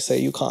if they say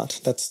you can't.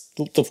 That's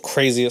the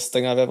craziest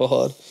thing I've ever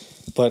heard.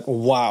 But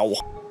wow.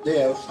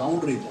 They have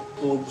sound reason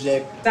to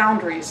object.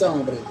 Sound reason.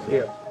 Sound reason.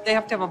 Yeah. They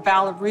have to have a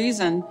valid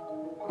reason.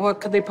 What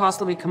could they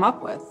possibly come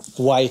up with?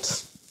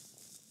 White.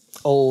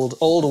 Old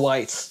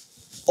white.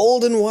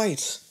 Old and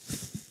white.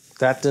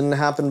 That didn't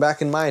happen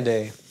back in my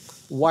day.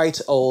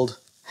 White, old,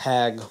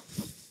 hag.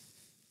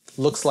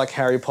 Looks like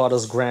Harry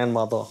Potter's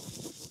grandmother.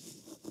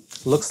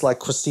 Looks like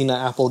Christina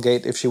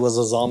Applegate if she was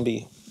a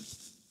zombie.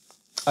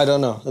 I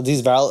don't know. Are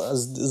these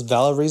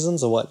valid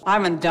reasons or what? I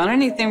haven't done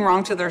anything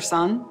wrong to their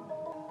son.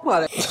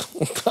 What?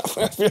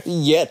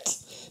 Yet.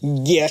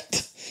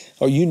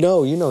 Oh, you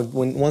know,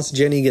 once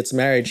Jenny gets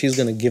married, she's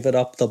gonna give it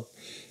up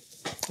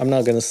I'm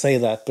not gonna say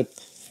that, but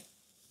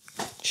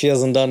she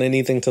hasn't done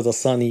anything to the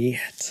son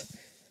yet.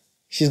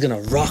 She's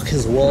gonna rock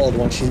his world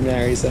once she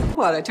marries him.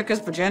 What? I took his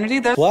virginity?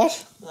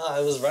 What? I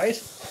was right.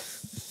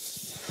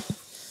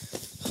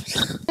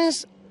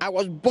 Since I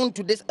was born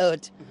to this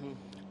earth,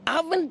 I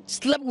haven't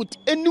slept with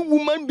any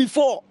woman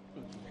before.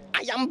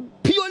 I am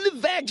purely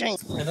virgin.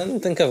 I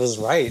didn't think I was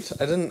right.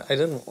 I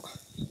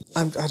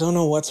don't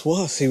know what's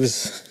worse. He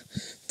was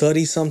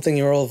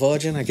 30-something-year-old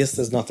virgin. I guess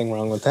there's nothing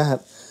wrong with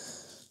that.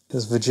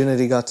 His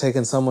virginity got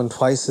taken someone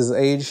twice his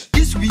age.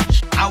 This week,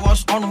 I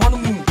was on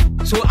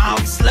honeymoon, so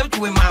I slept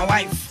with my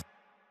wife.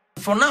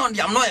 For now,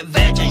 I'm not a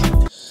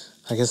virgin.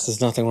 I guess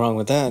there's nothing wrong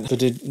with that. But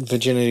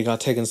virginity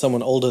got taken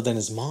someone older than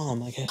his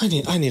mom.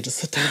 I need to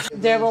sit down.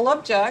 They will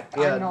object.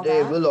 Yeah, I know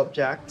they that. will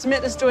object.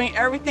 Smith is doing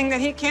everything that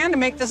he can to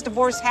make this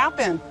divorce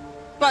happen.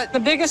 But the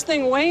biggest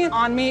thing weighing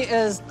on me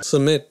is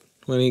Sumit,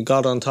 when he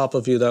got on top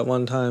of you that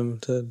one time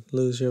to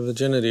lose your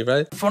virginity,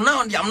 right? For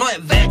now, I'm not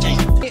a virgin.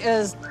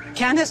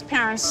 Can his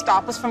parents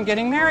stop us from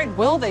getting married?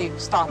 Will they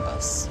stop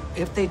us?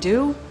 If they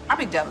do, I'll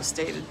be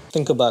devastated.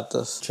 Think about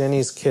this.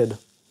 Jenny's kid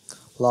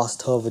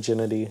lost her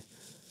virginity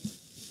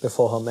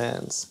before her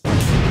man's.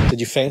 Did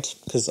you faint?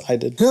 Because I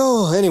did.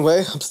 No,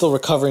 anyway, I'm still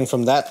recovering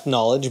from that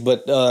knowledge,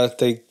 but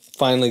they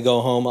finally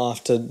go home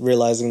after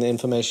realizing the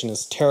information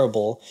is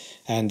terrible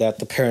and that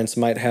the parents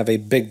might have a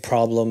big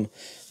problem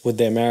with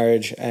their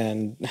marriage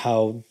and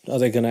how are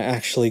they going to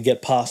actually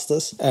get past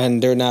this.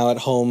 And they're now at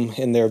home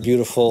in their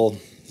beautiful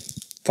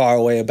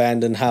faraway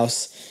abandoned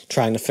house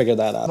trying to figure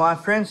that out. My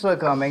friends are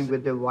coming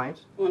with their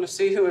wives. I want to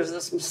see who is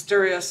this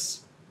mysterious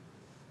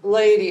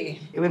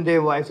lady. Even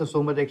their wives are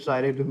so much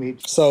excited to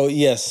meet. So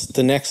yes,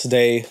 the next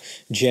day,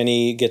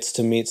 Jenny gets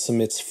to meet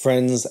Sumit's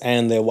friends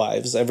and their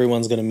wives.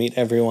 Everyone's going to meet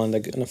everyone. They're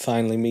going to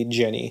finally meet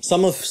Jenny.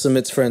 Some of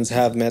Sumit's friends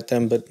have met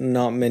them, but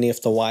not many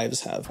of the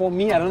wives have. For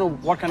me, I don't know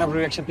what kind of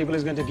reaction people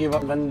is going to give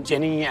up when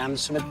Jenny and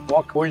Sumit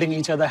walk holding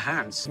each other's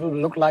hands. It will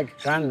look like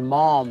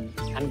grandmom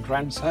and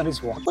grandson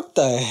is walking. What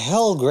the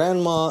hell,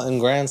 grandma and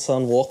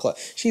grandson walk like?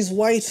 She's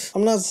white.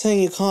 I'm not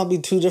saying you can't be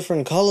two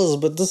different colors,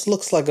 but this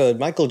looks like a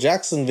Michael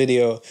Jackson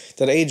video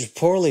that aged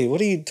poorly. What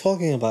are you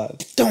talking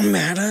about? It don't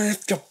matter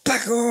if you're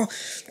black or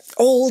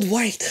old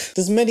white.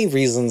 There's many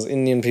reasons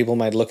Indian people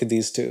might look at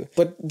these two,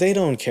 but they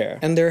don't care.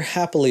 And they're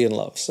happily in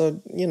love.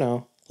 So, you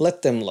know,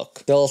 let them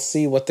look. They'll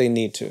see what they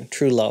need to.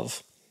 True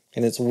love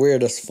in its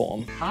weirdest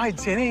form. Hi,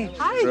 Jenny.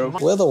 Hi.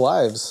 We're the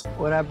wives.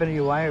 What happened to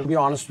your wife? To be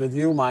honest with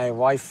you, my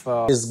wife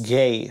is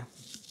gay.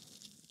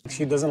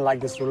 She doesn't like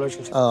this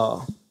relationship.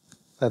 Oh,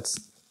 that's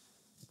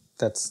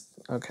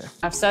okay.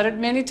 I've said it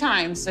many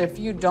times. If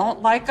you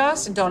don't like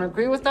us and don't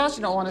agree with us,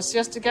 you don't want to see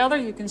us together,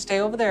 you can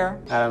stay over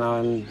there. I don't know,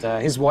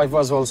 and his wife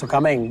was also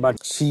coming,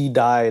 but she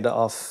died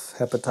of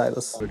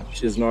hepatitis.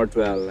 She's not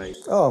well, like.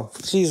 Oh,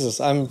 Jesus,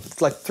 I'm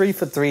like 3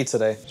 for 3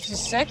 today. She's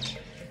sick?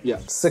 Yeah.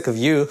 Sick of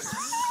you.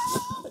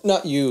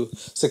 Not you,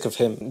 sick of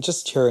him.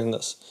 Just hearing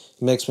this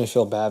makes me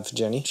feel bad for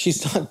Jenny.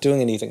 She's not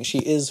doing anything. She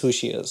is who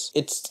she is.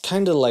 It's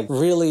kind of like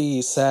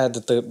really sad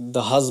that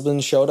the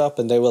husband showed up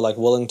and they were like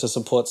willing to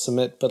support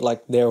Sumit, but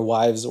like their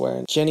wives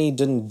weren't. Jenny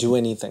didn't do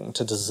anything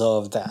to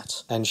deserve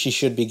that. And she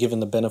should be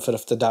given the benefit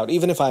of the doubt.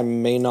 Even if I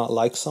may not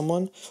like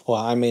someone or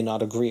I may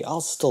not agree,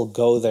 I'll still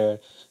go there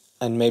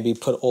and maybe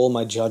put all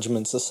my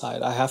judgments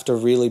aside. I have to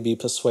really be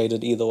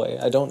persuaded either way.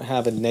 I don't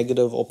have a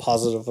negative or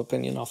positive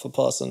opinion of a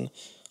person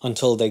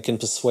until they can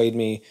persuade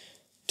me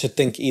to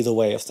think either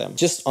way of them.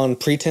 Just on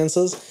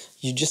pretenses,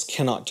 you just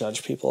cannot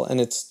judge people. And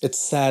it's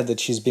sad that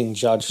she's being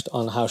judged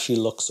on how she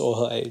looks or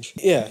her age.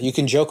 Yeah, you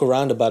can joke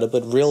around about it,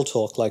 but real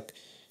talk, like,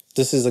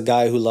 this is a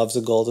guy who loves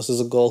a girl, this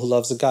is a girl who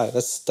loves a guy.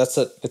 That's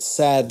it. It's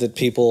sad that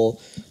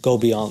people go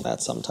beyond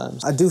that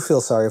sometimes. I do feel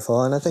sorry for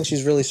her, and I think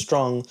she's really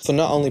strong for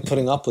not only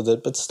putting up with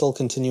it, but still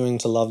continuing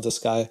to love this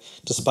guy,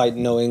 despite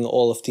knowing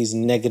all of these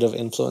negative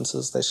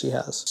influences that she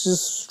has. She's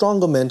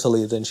stronger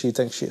mentally than she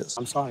thinks she is.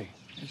 I'm sorry.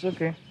 It's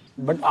okay.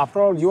 But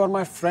after all, you are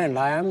my friend.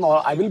 I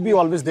will be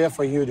always there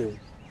for you, dude.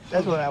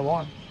 That's what I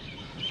want.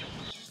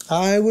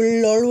 I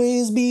will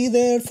always be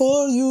there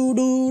for you,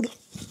 dude.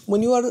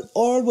 When you are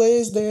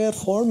always there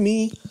for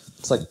me.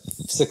 It's like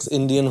 6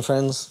 Indian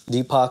friends.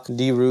 Deepak,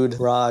 Dhirud,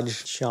 Raj,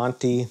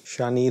 Shanti,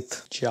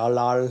 Shanith,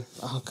 Jalal.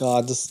 Oh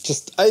God,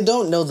 I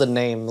don't know the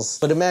names.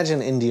 But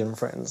imagine Indian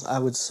friends. I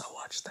would so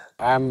watch that.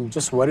 I'm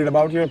just worried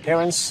about your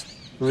parents'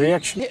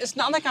 reaction. It's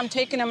not like I'm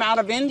taking him out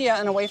of India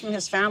and away from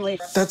his family.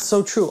 That's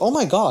so true. Oh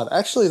my God,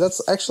 actually,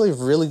 that's actually a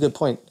really good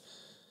point.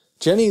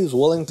 Jenny is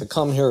willing to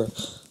come here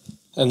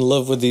and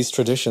live with these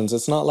traditions.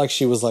 It's not like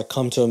she was like,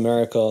 come to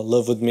America,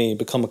 live with me,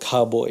 become a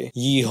cowboy,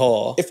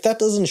 yeehaw. If that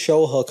doesn't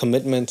show her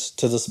commitment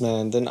to this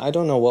man, then I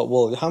don't know what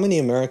will. How many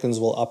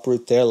Americans will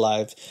uproot their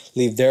life,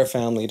 leave their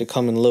family to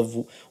come and live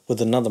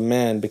with another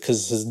man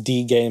because his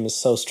D game is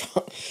so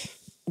strong?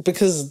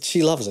 Because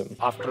she loves him.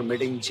 After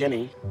meeting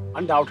Jenny,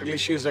 undoubtedly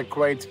she's a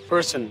great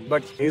person,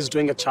 but he's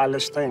doing a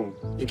childish thing.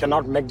 You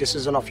cannot make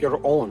decisions of your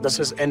own. This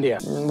is India.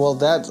 Well,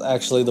 that's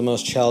actually the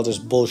most childish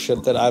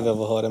bullshit that I've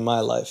ever heard in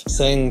my life.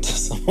 Saying to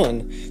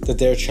someone that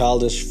they're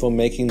childish for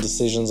making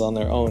decisions on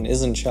their own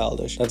isn't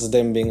childish. That's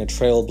them being a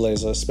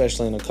trailblazer,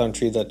 especially in a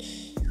country that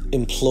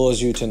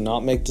implores you to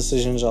not make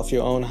decisions off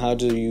your own. How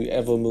do you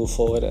ever move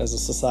forward as a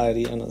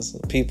society and as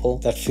a people?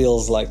 That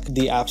feels like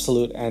the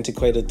absolute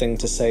antiquated thing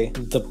to say.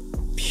 The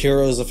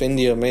heroes of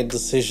India made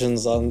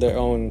decisions on their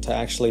own to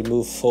actually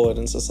move forward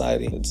in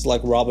society. It's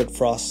like Robert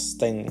Frost's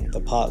thing,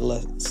 the path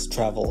less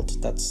traveled.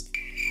 That's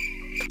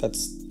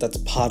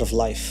part of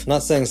life. I'm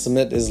not saying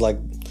Sumit is like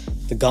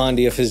the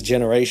Gandhi of his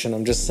generation.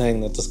 I'm just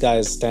saying that this guy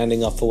is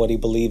standing up for what he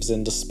believes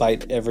in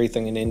despite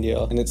everything in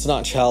India. And it's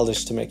not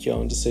childish to make your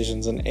own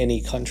decisions in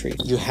any country.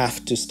 You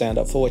have to stand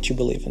up for what you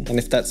believe in. And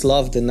if that's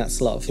love, then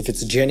that's love. If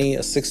it's Jenny, a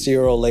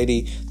 60-year-old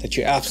lady that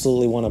you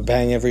absolutely want to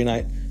bang every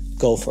night,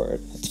 go for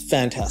it. It's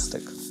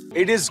fantastic.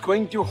 It is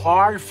going too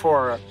hard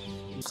for...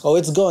 Oh,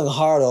 it's going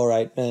hard, all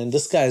right, man.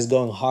 This guy is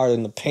going hard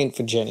in the paint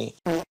for Jenny.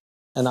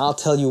 And I'll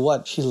tell you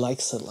what, she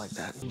likes it like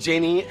that.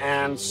 Jenny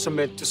and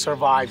Sumit to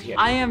survive here.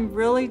 I am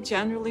really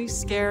genuinely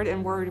scared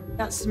and worried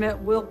that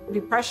Sumit will be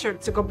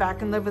pressured to go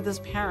back and live with his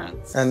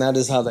parents. And that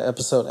is how the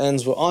episode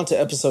ends. We're on to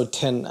episode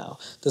 10 now.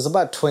 There's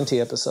about 20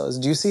 episodes.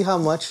 Do you see how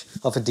much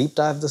of a deep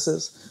dive this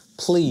is?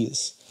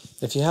 Please,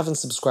 if you haven't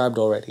subscribed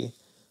already,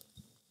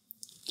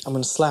 I'm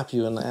gonna slap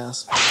you in the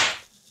ass.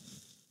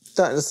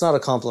 It's not a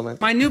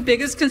compliment. My new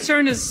biggest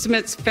concern is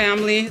Sumit's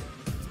family.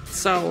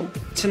 So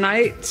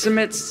tonight,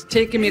 Sumit's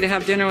taking me to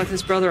have dinner with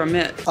his brother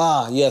Amit.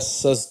 Ah, yes.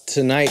 So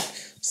tonight,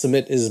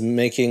 Sumit is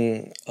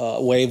making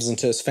waves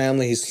into his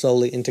family. He's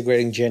slowly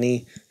integrating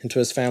Jenny into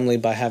his family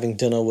by having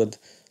dinner with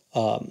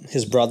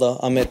his brother,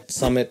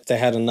 Sumit, they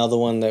had another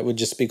one that would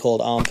just be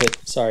called Armpit.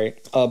 Sorry.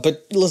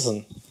 But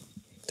listen,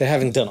 they're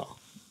having dinner.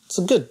 It's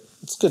good.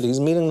 It's good. He's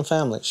meeting the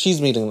family.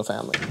 She's meeting the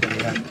family.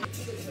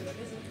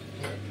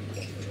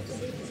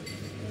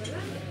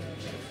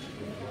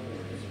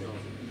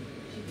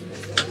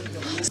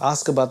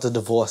 Ask about the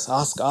divorce.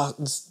 Ask,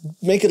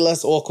 make it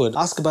less awkward.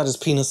 Ask about his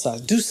penis size.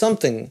 Do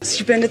something. Has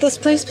she been to this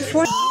place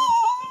before?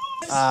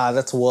 Ah,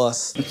 that's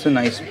worse. It's a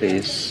nice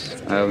place.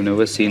 I've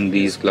never seen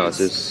these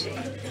glasses.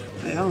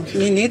 No,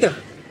 me neither.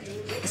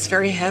 It's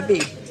very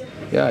heavy.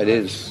 Yeah, it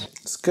is.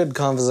 It's good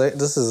conversation.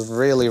 This is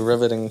really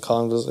riveting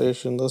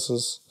conversation. This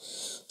is...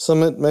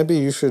 Sumit, maybe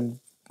you should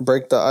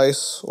break the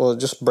ice, or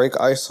just break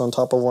ice on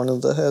top of one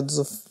of the heads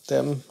of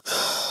them.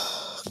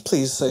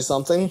 Please say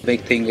something.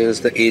 Big thing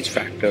is the age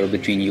factor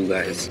between you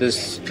guys.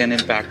 This can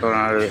impact on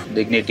our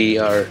dignity,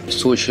 our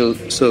social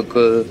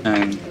circle,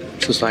 and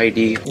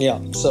society. Yeah,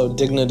 so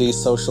dignity,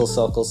 social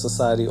circle,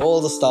 society,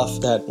 all the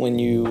stuff that when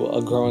you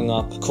are growing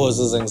up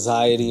causes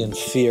anxiety and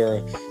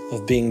fear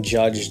of being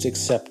judged,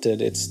 accepted.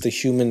 It's the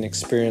human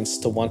experience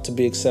to want to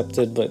be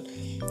accepted, but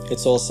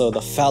it's also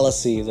the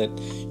fallacy that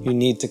you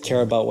need to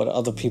care about what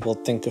other people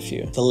think of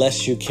you. The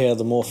less you care,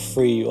 the more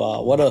free you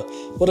are. What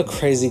a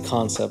crazy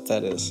concept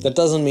that is. That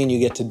doesn't mean you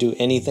get to do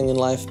anything in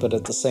life, but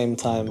at the same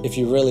time, if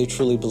you really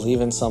truly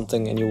believe in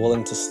something and you're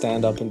willing to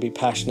stand up and be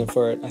passionate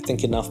for it, I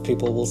think enough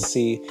people will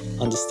see,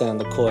 understand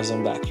the cause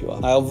and back you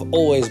up. I've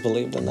always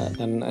believed in that,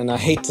 and I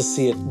hate to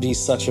see it be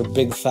such a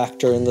big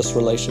factor in this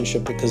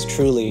relationship, because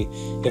truly,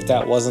 if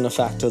that wasn't a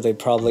factor, they'd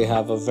probably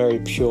have a very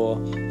pure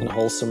and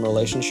wholesome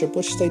relationship,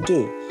 which they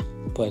do.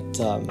 But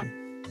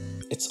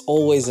it's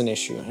always an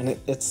issue, and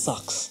it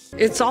sucks.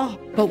 It's all,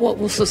 but what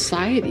will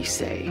society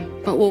say?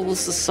 But what will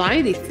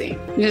society think?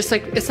 I mean, it's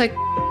like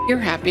your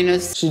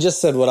happiness. She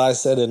just said what I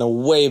said in a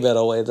way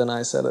better way than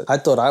I said it. I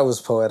thought I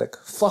was poetic.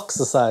 Fuck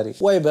society.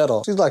 Way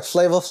better. She's like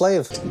Flavor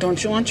Flav.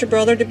 Don't you want your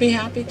brother to be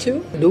happy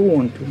too? I do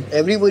want to.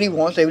 Everybody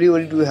wants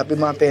everybody to be happy.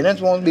 My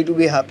parents want me to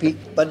be happy,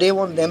 but they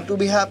want them to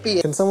be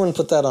happy. Can someone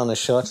put that on a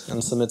shirt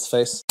and Sumit's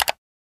face?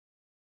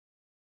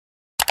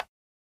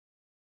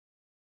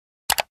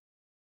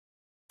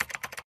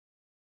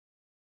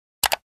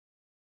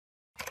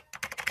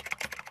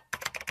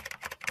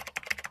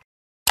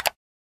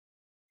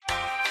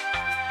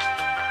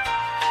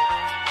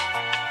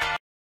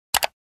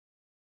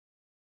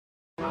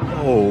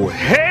 Oh,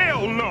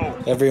 hell no!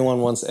 Everyone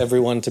wants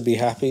everyone to be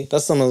happy.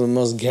 That's some of the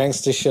most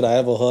gangster shit I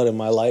ever heard in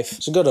my life.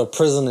 You should go to a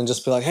prison and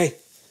just be like, hey,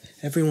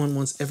 everyone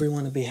wants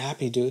everyone to be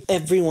happy, dude.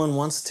 Everyone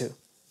wants to.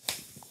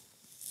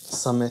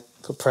 Summit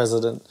for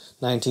president,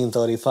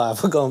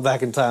 1935. We're going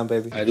back in time,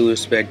 baby. I do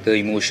respect the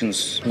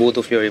emotions, both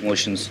of your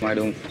emotions. I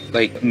don't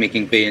like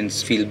making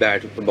parents feel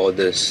bad about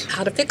this.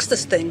 How to fix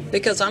this thing,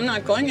 because I'm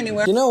not going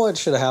anywhere. You know what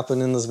should have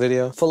happened in this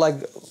video? For like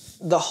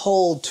the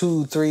whole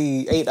 2,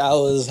 3, 8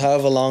 hours,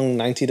 however long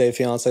 90 Day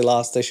Fiance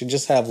lasts, they should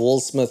just have Will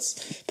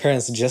Smith's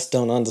Parents Just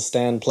Don't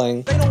Understand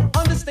playing. They don't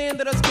understand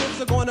that us kids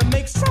are going to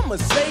make some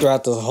mistakes.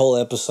 Throughout the whole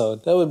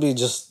episode. That would be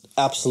just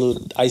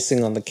absolute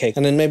icing on the cake.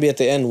 And then maybe at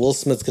the end, Will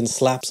Smith can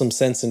slap some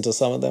sense into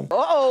some of them.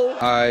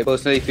 I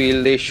personally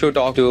feel they should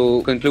talk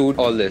to conclude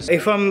all this.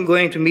 If I'm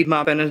going to meet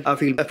my parents, I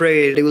feel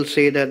afraid they will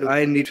say that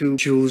I need to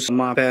choose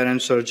my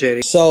parents or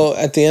Jerry. So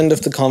at the end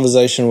of the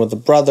conversation with the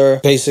brother,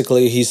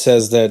 basically he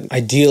says that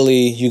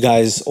ideally you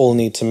guys all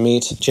need to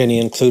meet, Jenny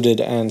included,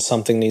 and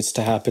something needs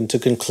to happen to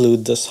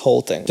conclude this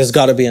whole thing. There's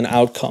got to be an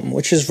outcome,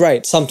 which is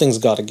right. Something's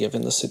got to give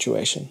in this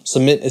situation.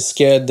 Sumit is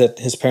scared that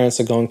his parents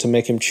are going to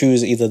make him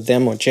choose either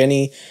them or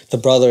Jenny. The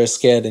brother is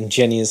scared and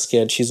Jenny is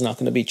scared she's not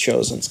going to be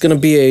chosen. It's going to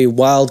be a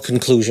wild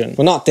conclusion.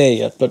 We're not there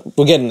yet, but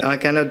we're getting there. I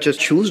cannot just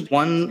choose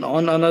one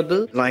on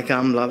another. Like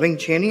I'm loving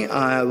Jenny,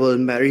 I will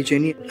marry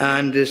Jenny.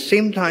 And at the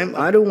same time,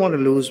 I don't want to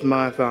lose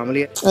my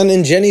family. And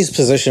in Jenny's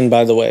position,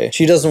 by the way,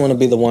 she doesn't want to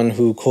be the one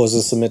who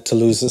causes Sumit to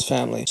lose his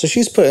family. So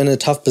she's put in a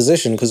tough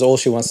position because all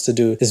she wants to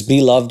do is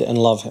be loved and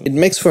love him. It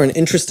makes for an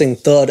interesting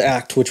third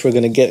act, which we're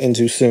going to get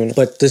into soon.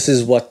 But this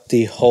is what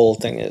the whole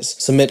thing is.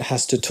 Sumit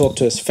has to talk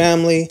to his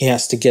family. He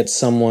has to get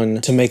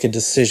someone to make a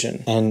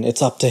decision, and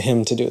it's up to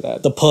him to do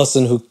that. The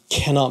person who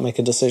cannot make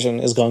a decision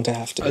is going to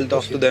have to. I'll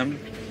talk to them.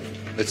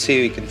 Let's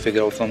see if we can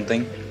figure out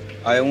something.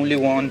 I only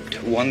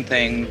want one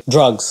thing.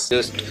 Drugs.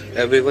 Just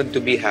everyone to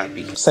be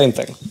happy. Same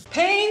thing.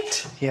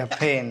 Paint? Yeah,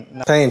 paint.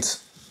 No.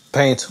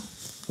 Paint.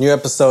 New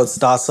episode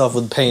starts off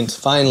with paint.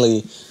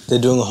 Finally, they're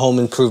doing a home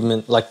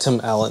improvement like Tim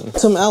Allen.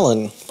 Tim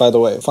Allen, by the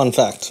way, fun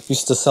fact,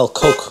 used to sell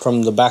Coke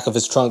from the back of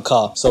his trunk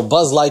car. So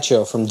Buzz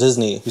Lightyear from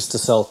Disney used to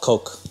sell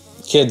Coke.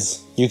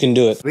 Kids, you can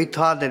do it. We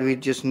thought that we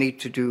just need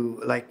to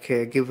do, like,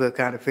 give a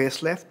kind of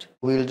facelift.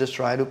 We'll just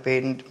try to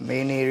paint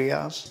main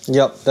areas.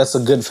 Yep, that's a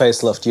good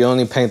facelift. You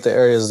only paint the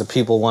areas that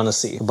people want to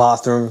see. The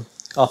bathroom,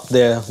 up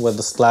there where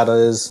the splatter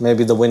is,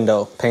 maybe the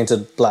window,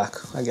 painted black,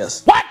 I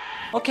guess. What?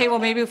 Okay, well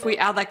maybe if we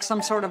add like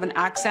some sort of an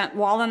accent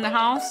wall in the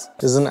house.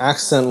 Is an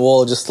accent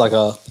wall just like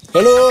a,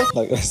 hello?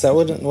 Like, is that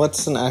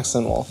what's an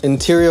accent wall?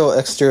 Interior or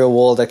exterior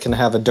wall that can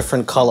have a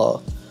different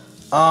color.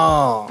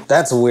 Oh,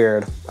 that's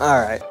weird. All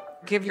right.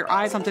 give your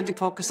eyes something to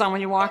focus on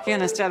when you walk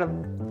in instead of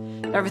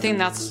everything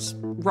that's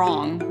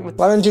wrong.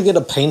 Why don't you get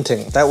a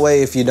painting? That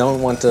way, if you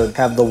don't want to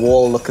have the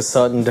wall look a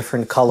certain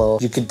different color,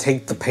 you could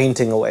take the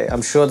painting away.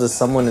 I'm sure there's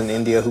someone in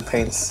India who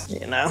paints,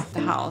 you know? The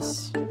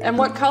house. And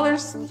what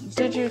colors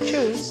did you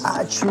choose?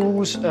 I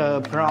choose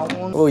brown.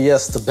 Oh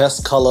yes, the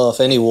best color of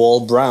any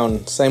wall,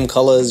 brown. Same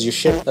color as your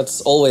shit.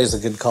 That's always a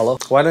good color.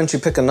 Why don't you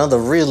pick another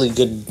really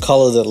good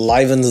color that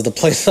livens the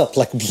place up,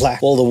 like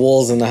black? All the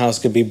walls in the house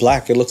could be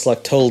black. It looks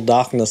like total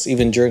darkness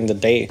even during the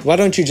day. Why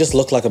don't you just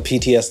look like a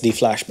PTSD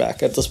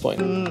flashback at this point?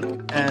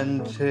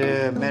 And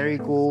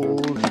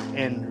marigold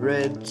and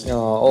red.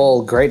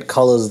 All great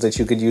colors that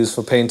you could use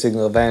for painting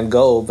a Van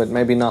Gogh, but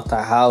maybe not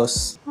the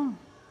house.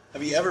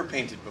 Have you ever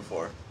painted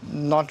before?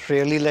 Not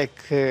really, like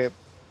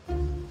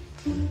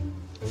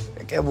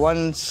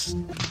once.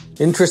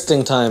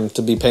 Interesting time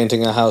to be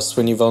painting a house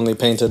when you've only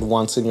painted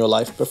once in your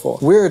life before.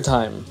 Weird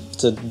time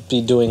to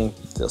be doing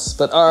this.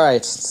 But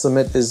alright,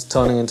 Sumit is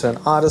turning into an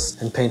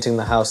artist and painting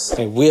the house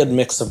a weird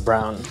mix of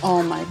brown.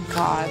 Oh my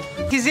God.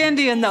 He's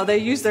Indian though. They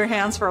use their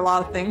hands for a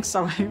lot of things,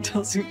 so he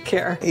doesn't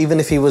care. Even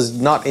if he was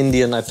not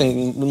Indian, I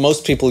think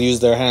most people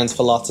use their hands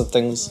for lots of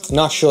things.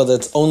 Not sure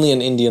that's only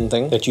an Indian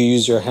thing, that you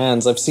use your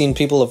hands. I've seen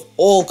people of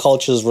all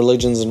cultures,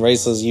 religions, and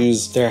races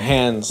use their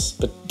hands.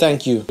 But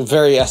thank you.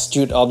 Very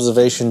astute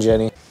observation,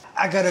 Jenny.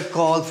 I got a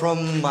call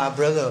from my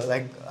brother,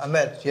 like I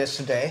met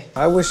yesterday.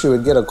 I wish you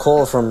would get a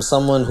call from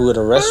someone who would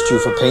arrest you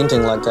for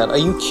painting like that. Are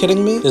you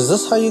kidding me? Is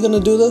this how you're gonna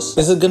do this?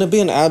 Is it gonna be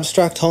an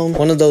abstract home?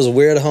 One of those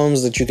weird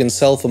homes that you can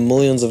sell for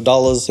millions of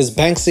dollars? Is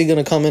Banksy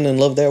gonna come in and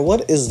live there?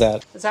 What is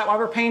that? Is that why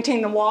we're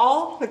painting the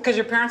wall? Because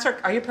your parents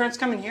are your parents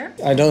coming here?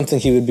 I don't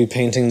think he would be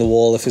painting the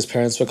wall if his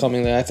parents were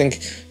coming there. I think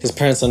his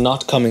parents are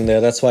not coming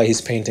there. That's why he's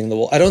painting the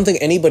wall. I don't think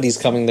anybody's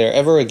coming there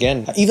ever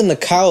again. Even the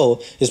cow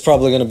is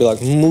probably gonna be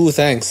like, moo,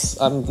 thanks.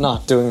 I'm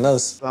not doing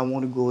this. I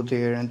want to go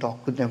there and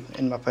talk with them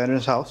in my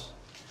parents' house.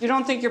 You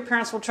don't think your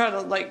parents will try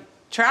to like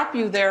trap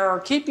you there or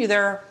keep you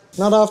there?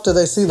 Not after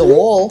they see the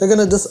wall. They're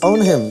gonna disown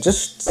him.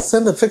 Just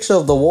send a picture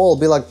of the wall.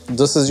 Be like,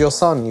 this is your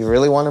son. You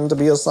really want him to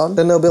be your son?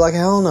 Then they'll be like,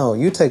 hell no,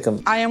 you take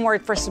him. I am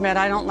worried for Sumit.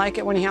 I don't like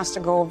it when he has to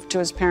go to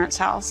his parents'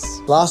 house.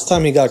 Last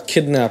time he got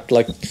kidnapped,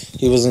 like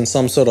he was in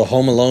some sort of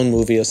Home Alone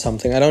movie or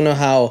something. I don't know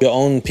how your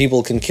own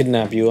people can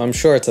kidnap you. I'm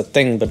sure it's a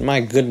thing, but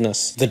my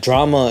goodness. The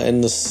drama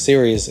in this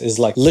series is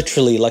like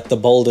literally like The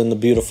Bold and the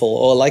Beautiful,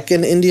 or like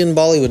an Indian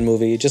Bollywood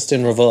movie, just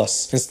in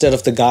reverse. Instead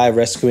of the guy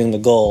rescuing the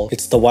girl,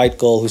 it's the white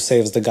girl who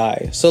saves the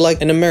guy. So like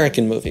an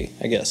American movie,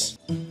 I guess.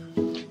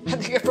 I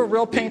think if a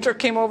real painter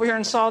came over here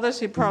and saw this,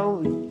 he'd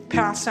probably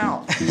pass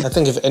out. I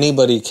think if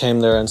anybody came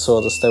there and saw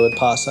this, they would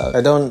pass out.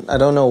 I don't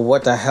know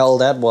what the hell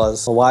that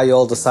was, or why you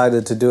all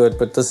decided to do it,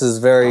 but this is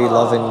very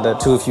loving that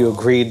two of you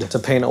agreed to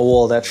paint a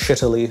wall that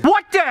shittily.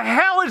 What the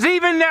hell is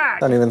even that? I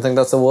don't even think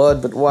that's a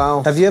word, but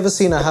wow. Have you ever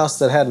seen a house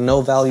that had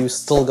no value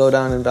still go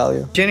down in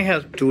value? Jenny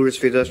has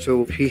tourist visa,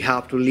 so he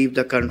have to leave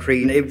the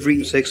country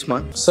every 6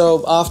 months.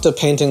 So after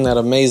painting that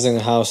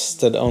amazing house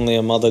that only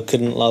a mother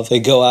couldn't love, they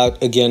go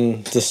out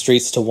again the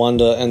streets to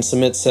wander, and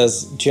Sumit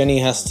says Jenny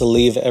has to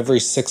leave every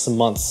 6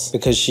 months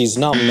because she's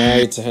not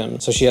married to him,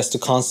 so she has to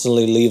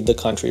constantly leave the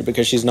country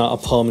because she's not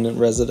a permanent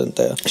resident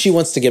there. She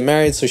wants to get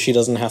married so she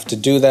doesn't have to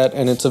do that,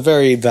 and it's a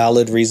very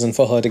valid reason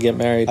for her to get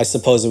married. I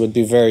suppose it would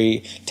be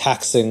very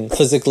taxing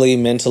physically,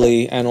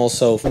 mentally, and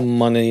also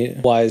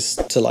money-wise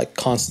to like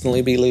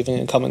constantly be leaving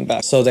and coming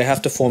back. So they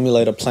have to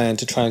formulate a plan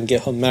to try and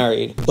get her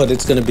married, but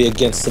it's going to be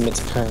against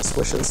Sumit's parents'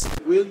 wishes.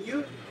 Will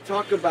you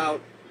talk about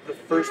the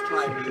first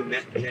time you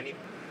met Jenny?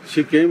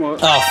 She came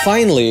out.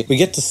 Finally, we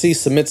get to see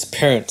Sumit's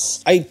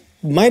parents. I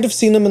might have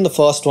seen them in the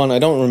first one, I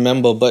don't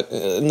remember, but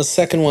in the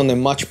second one, they're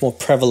much more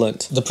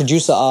prevalent. The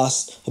producer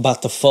asked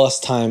about the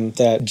first time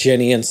that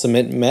Jenny and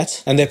Sumit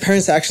met, and their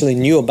parents actually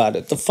knew about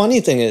it. The funny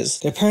thing is,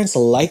 their parents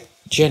liked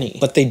Jenny,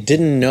 but they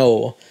didn't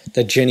know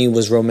that Jenny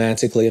was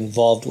romantically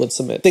involved with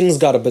Sumit. Things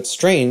got a bit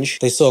strange.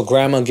 They saw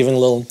grandma giving a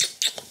little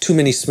too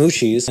many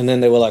smoochies, and then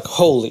they were like,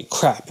 holy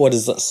crap, what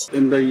is this?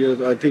 In the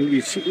year, I think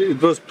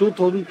it was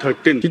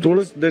 2013. She told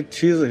us that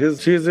she's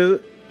his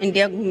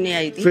India घूमने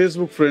आई थी.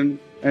 Facebook friend,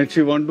 and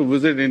she wanted to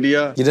visit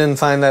India. You didn't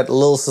find that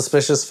little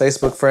suspicious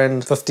Facebook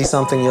friend,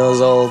 50-something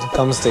years old,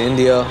 comes to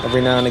India.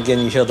 Every now and again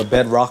you hear the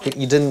bed rocking.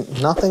 You didn't,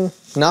 nothing?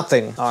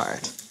 Nothing. All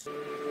right.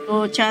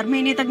 तो 4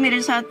 महीने तक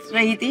मेरे साथ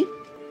रही थी.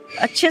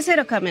 अच्छे से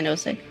रखा मैंने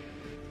उसे.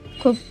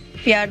 खूब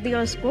प्यार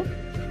दिया उसको.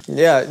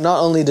 Yeah, not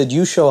only did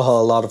you show her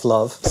a lot of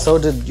love, so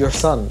did your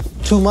son.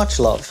 Too much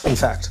love, in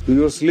fact. We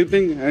were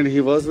sleeping and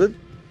he was with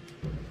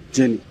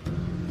Jenny.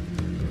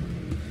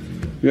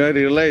 I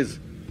realized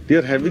they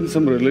are having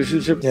some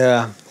relationship.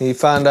 Yeah, he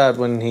found out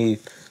when he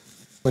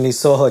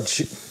saw her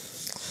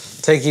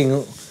taking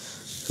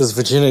his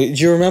virginity.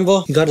 Do you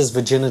remember? He got his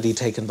virginity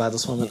taken by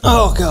this woman.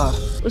 Oh God.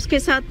 उसके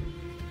साथ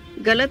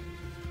गलत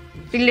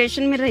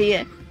relation में रही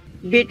है.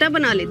 बेटा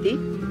बना लेती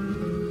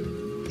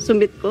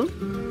सुमित को.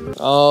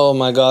 Oh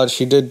my God,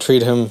 she did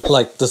treat him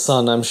like the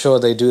son. I'm sure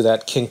they do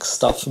that kink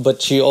stuff,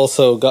 but she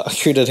also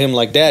treated him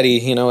like daddy,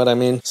 you know what I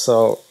mean?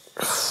 So,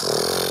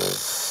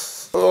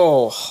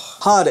 oh,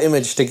 hard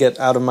image to get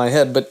out of my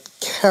head, but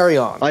carry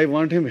on. I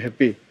want him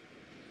happy,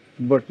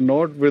 but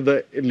not with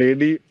a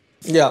lady.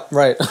 Yeah,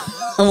 right.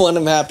 I want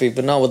him happy,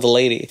 but not with a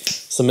lady.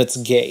 Sumit's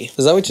gay.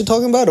 Is that what you're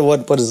talking about, or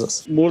what is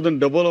this? More than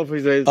double of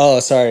his age. Oh,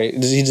 sorry.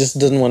 He just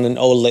didn't want an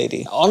old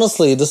lady.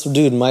 Honestly, this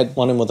dude might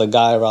want him with a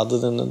guy rather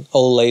than an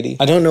old lady.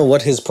 I don't know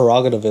what his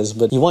prerogative is,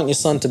 but you want your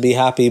son to be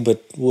happy,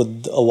 but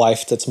with a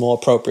wife that's more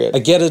appropriate. I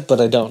get it,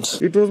 but I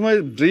don't. It was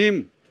my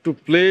dream to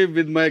play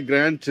with my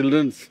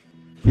grandchildren.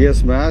 He has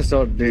smashed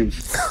our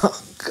dreams.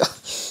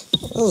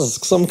 This is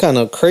some kind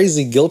of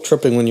crazy guilt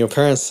tripping when your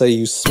parents say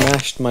you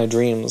smashed my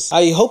dreams.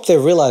 I hope they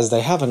realize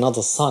they have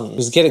another son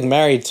who's getting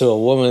married to a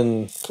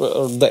woman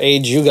the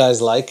age you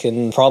guys like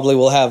and probably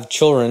will have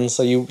children,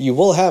 so you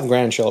will have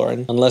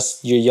grandchildren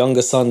unless your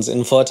younger son's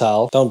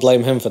infertile. Don't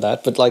blame him for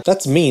that, but like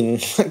that's mean.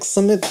 Like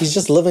Sumit, he's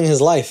just living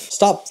his life.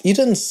 Stop. He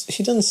didn't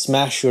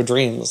smash your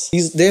dreams.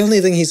 The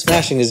only thing he's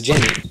smashing is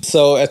Jenny.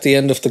 So at the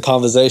end of the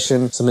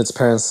conversation, Sumit's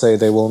parents say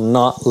they will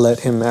not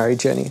let him marry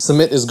Jenny.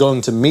 Sumit is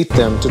going to meet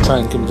them to try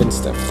and convince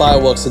them.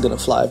 Fireworks are gonna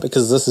fly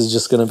because this is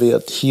just gonna be a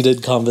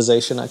heated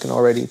conversation, I can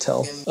already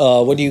tell.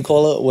 What do you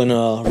call it when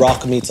a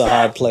rock meets a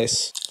hard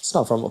place? It's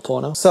not from a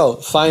porno. So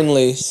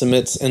finally,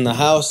 Sumit's in the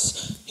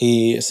house.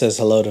 He says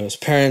hello to his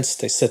parents.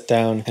 They sit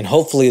down and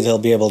hopefully they'll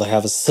be able to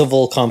have a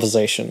civil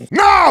conversation.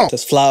 No!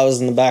 There's flowers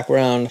in the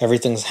background.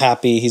 Everything's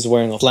happy. He's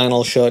wearing a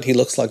flannel shirt. He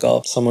looks like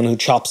someone who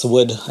chops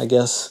wood, I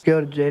guess.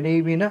 Your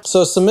Jenny, Veena?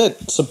 So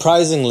Sumit,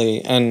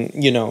 surprisingly, and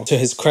you know, to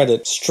his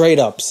credit, straight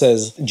up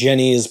says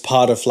Jenny is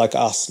part of like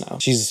us now.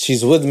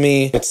 She's with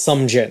me. It's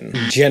some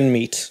Jen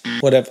meat,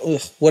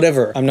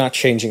 whatever. I'm not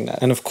changing that.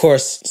 And of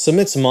course,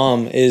 Sumit's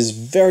mom is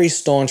very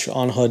staunch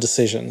on her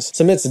decisions.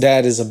 Sumit's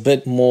dad is a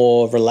bit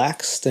more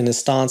relaxed in his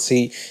stance.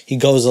 He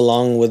goes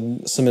along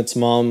with Sumit's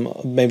mom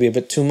maybe a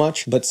bit too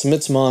much, but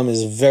Sumit's mom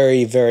is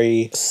very,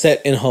 very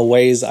set in her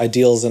ways,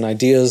 ideals and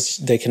ideas.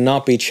 They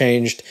cannot be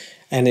changed.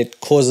 And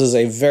it causes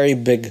a very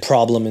big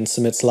problem in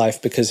Sumit's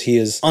life because he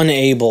is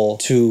unable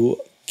to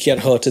get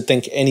her to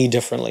think any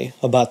differently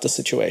about the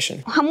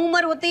situation. हम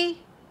उम्र होती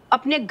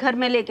अपने घर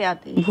में लेके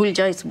आते भूल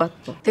जा इस बात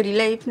को तेरी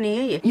लाइफ नहीं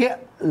है ये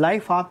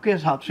लाइफ आपके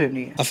हिसाब से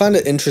नहीं है. I find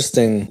it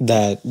interesting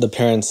that the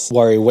parents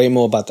worry way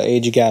more about the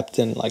age gap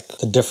than like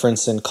the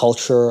difference in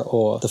culture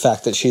or the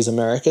fact that she's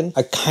American.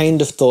 I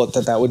kind of thought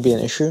that would be an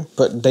issue,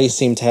 but they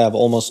seem to have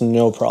almost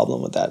no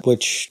problem with that,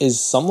 which is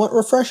somewhat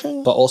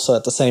refreshing, but also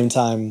at the same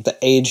time, the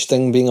age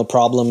thing being a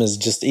problem is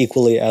just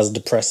equally as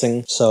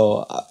depressing.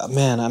 So,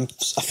 man, I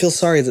feel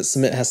sorry that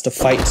Sumit has to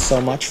fight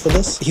so much for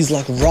this. He's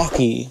like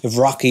Rocky. If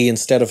Rocky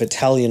instead of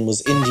Italian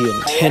was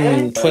Indian,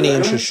 10, 20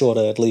 inches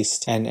shorter at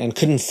least, and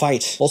couldn't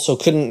fight. Also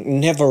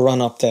never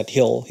run up that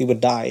hill. He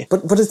would die.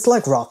 But it's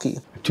like Rocky.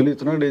 Actually,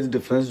 इतना age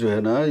difference जो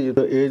है ना, ये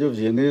the age of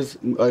Jenny is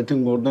I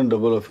think more than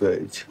double of your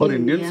age. और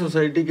Indian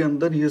society के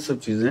अंदर ये सब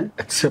चीजें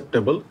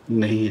acceptable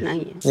नहीं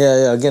है.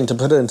 Yeah. Again, to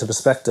put it into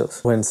perspective,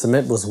 when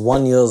Sumit was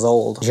 1 year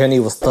old, Jenny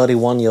was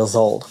 31 years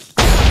old.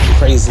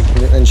 Crazy.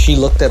 And she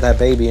looked at that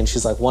baby and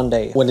she's like, one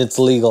day when it's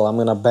legal, I'm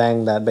gonna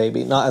bang that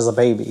baby. Not as a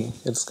baby.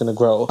 It's gonna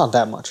grow. Not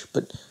that much,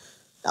 but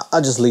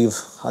I'll just leave.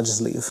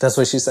 That's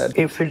what she said.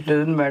 If it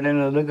doesn't matter in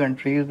other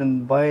countries,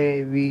 then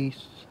why we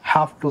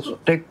have to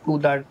stick to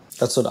that?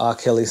 That's what R.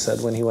 Kelly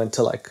said when he went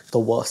to like the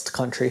worst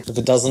country. If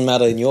it doesn't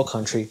matter in your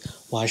country,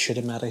 why should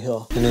it matter here?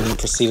 And then he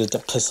proceeded to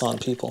piss on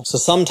people. So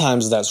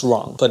sometimes that's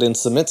wrong, but in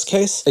Sumit's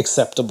case,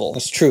 acceptable.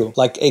 It's true.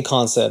 Like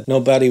Akon said,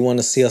 nobody want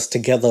to see us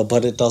together,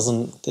 but it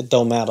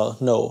don't matter.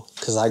 No,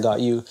 because I got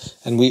you.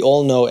 And we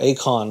all know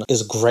Akon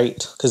is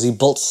great because he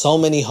built so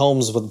many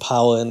homes with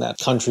power in that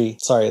country.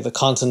 Sorry, the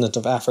continent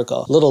of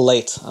Africa. A little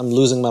late. I'm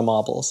losing my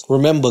marbles.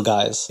 Remember,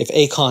 guys, if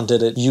Akon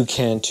did it, you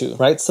can too.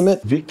 Right,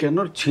 Sumit? We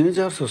cannot change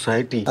our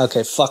society.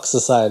 Okay, fuck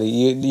society.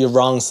 You're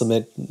wrong,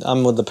 Sumit.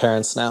 I'm with the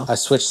parents now. I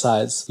switch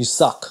sides. You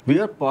suck. We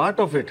are part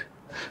of it.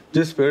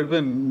 जिस पेड़ पे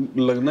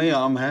लगना ही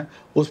आम है,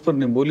 उस पर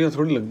निम्बोलियाँ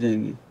थोड़ी लग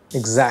जाएंगी.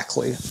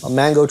 Exactly. A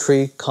mango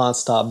tree can't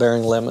stop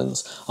bearing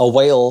lemons. A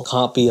whale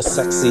can't be as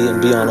sexy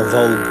and be on a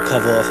Vogue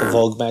cover of a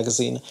Vogue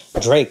magazine.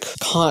 Drake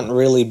can't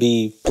really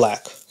be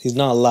black. He's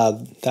not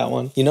allowed that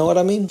one. You know what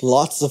I mean?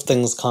 Lots of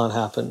things can't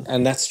happen.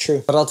 And that's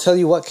true. But I'll tell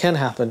you what can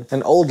happen.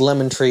 An old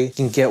lemon tree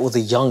can get with a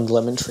young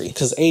lemon tree.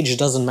 Because age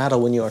doesn't matter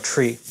when you're a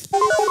tree.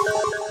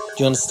 Do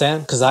you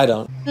understand? Because I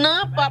don't. ना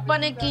पापा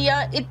ने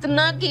किया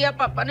इतना किया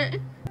पापा ने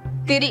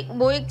तेरी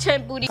वो इच्छा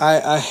पूरी.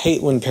 I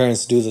hate when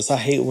parents do this. I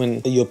hate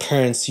when your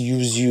parents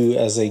use you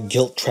as a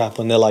guilt trap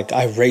when they're like,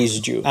 I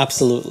raised you.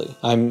 Absolutely.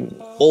 I'm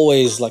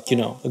always like,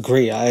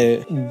 agree.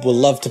 I would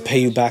love to pay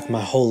you back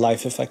my whole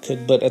life if I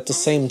could. But at the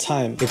same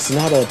time, it's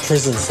not a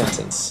prison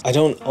sentence. I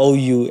don't owe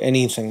you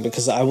anything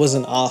because I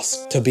wasn't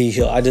asked to be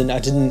here. I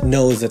didn't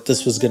know that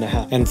this was going to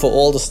happen. And for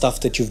all the stuff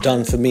that you've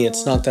done for me,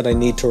 it's not that I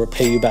need to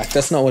repay you back.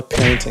 That's not what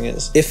parenting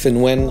is. If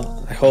and when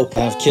I hope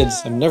I have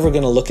kids, I'm never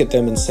going to look at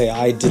them and say,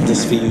 I did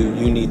this for you.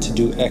 You need to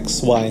do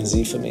X, Y, and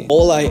Z for me.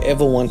 All I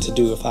ever want to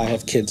do if I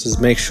have kids is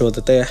make sure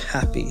that they are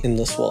happy in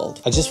this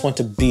world. I just want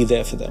to be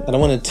there for them. I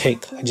don't want to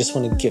take. I just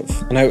want to give.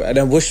 And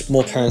I wish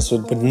more parents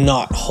would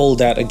not hold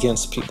that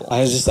against people.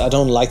 I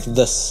don't like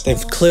this.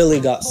 They've clearly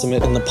got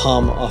Sumit in the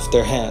palm of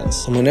their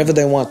hands. And whenever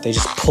they want, they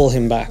just pull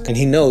him back. And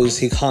he knows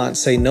he can't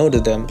say no to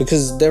them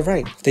because they're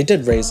right. They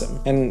did raise him.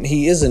 And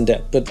he is in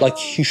debt. But like,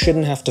 he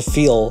shouldn't have to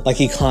feel like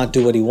he can't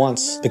do what he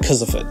wants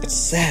because of it. It's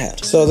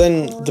sad. So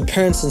then the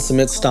parents and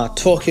Sumit start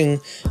talking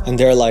and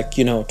they're like,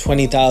 you know,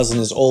 20,000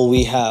 is all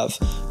we have.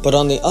 But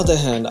on the other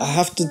hand, I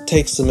have to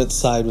take Sumit's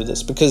side with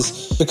this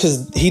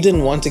because he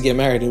didn't want to get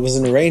married. It was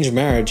an arranged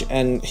marriage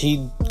and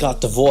he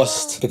got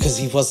divorced because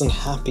he wasn't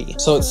happy.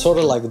 So it's sort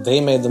of like they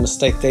made the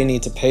mistake, they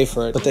need to pay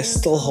for it, but they're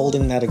still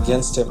holding that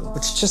against him,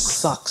 which just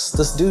sucks.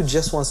 This dude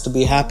just wants to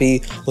be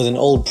happy with an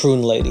old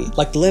prune lady.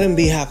 Like, let him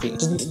be happy.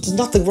 There's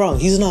nothing wrong.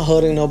 He's not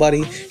hurting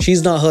nobody.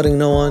 She's not hurting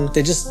no one.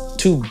 They're just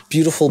two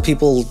beautiful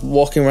people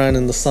walking around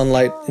in the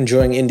sunlight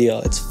enjoying India.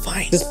 It's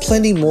fine. There's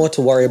plenty more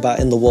to worry about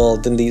in the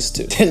world than these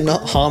two. They're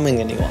not harming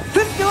anyone.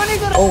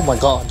 Oh my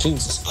god,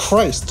 Jesus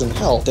Christ in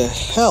hell. The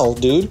hell,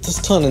 dude?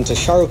 This turned into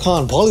Shah Rukh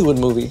Khan Bollywood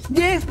movie.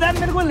 ये stand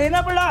मेरे को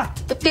लेना पड़ा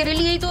तो तेरे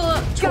लिए ही तो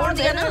छोड़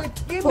दिया ना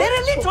मेरे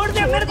लिए छोड़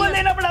दिया मेरे को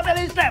लेना पड़ा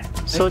पहले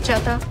स्टैंड सोचा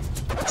था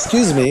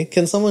Excuse me,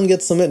 can someone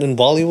get Sumit in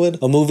Bollywood?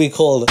 A movie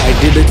called I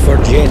Did It For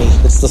Jenny.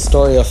 It's the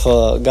story of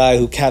a guy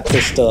who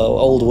catfished an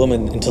old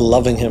woman into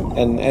loving him.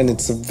 And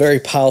it's a very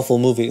powerful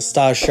movie. It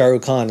stars Shah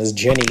Rukh Khan as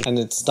Jenny. And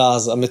it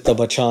stars Amitabh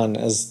Bachchan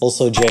as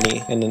also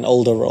Jenny in an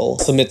older role.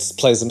 Sumit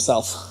plays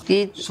himself.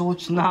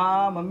 सोचना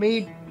mummy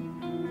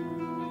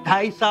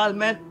 2.5 साल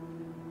में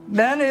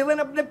मैंने even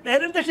अपने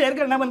parents से share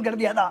करना बंद कर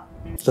दिया था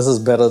This is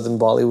better than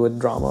Bollywood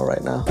drama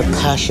right now. The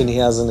passion he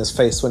has in his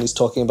face when he's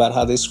talking about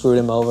how they screwed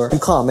him over. You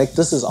can't make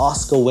this is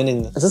Oscar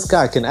winning. This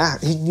guy can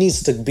act. He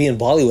needs to be in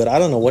Bollywood. I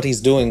don't know what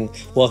he's doing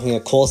working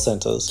at call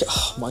centers.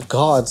 Oh my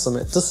God,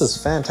 Sumit, this is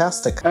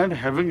fantastic. And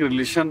having a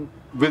relation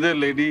with a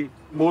lady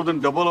more than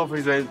double of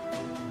his age,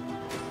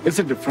 it's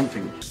a different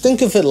thing.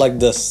 Think of it like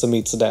this,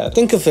 Sumit's dad.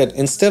 Think of it,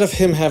 instead of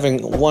him having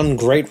one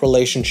great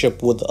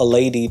relationship with a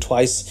lady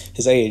twice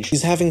his age,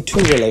 he's having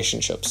 2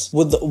 relationships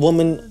with a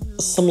woman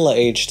similar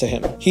age to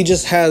him. He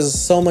just has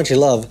so much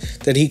love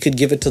that he could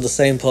give it to the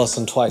same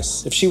person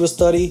twice. If she was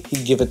 30,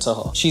 he'd give it to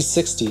her. She's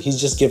 60, he's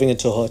just giving it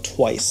to her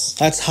twice.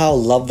 That's how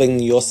loving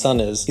your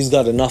son is. He's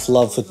got enough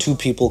love for 2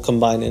 people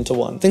combined into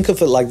one. Think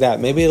of it like that.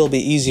 Maybe it'll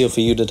be easier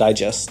for you to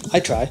digest.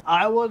 I try.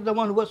 I was the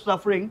one who was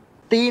suffering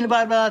 3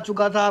 बार बता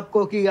चुका था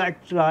आपको कि I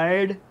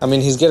tried. I mean,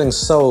 he's getting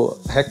so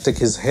hectic,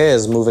 his hair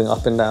is moving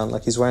up and down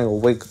like he's wearing a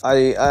wig.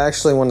 I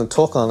actually want to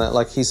talk on that.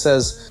 Like, he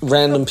says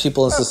random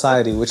people in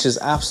society, which is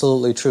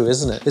absolutely true,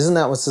 isn't it? Isn't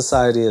that what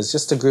society is?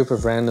 Just a group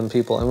of random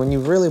people. And when you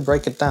really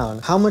break it down,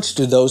 how much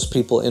do those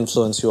people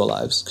influence your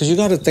lives? Because you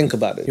got to think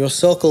about it. Your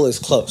circle is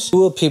close.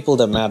 Who are people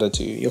that matter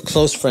to you? Your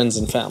close friends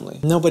and family.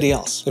 Nobody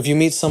else. If you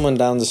meet someone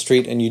down the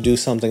street and you do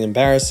something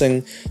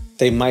embarrassing,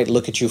 they might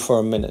look at you for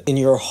a minute. In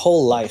your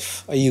whole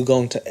life, are you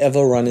going to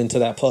ever run into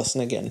that person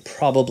again?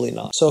 Probably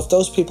not. So if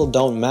those people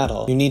don't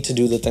matter, you need to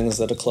do the things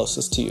that are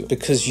closest to you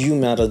because you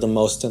matter the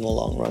most in the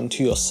long run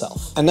to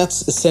yourself. And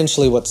that's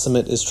essentially what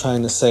Sumit is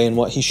trying to say and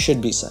what he should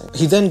be saying.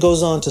 He then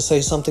goes on to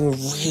say something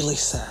really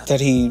sad,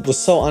 that he was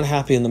so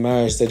unhappy in the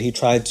marriage that he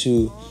tried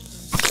to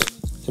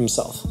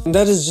himself. And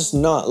that is just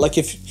not, like,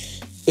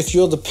 if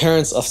you're the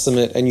parents of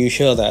Sumit and you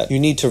hear that, you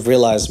need to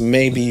realize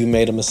maybe you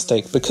made a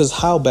mistake, because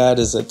how bad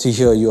is it to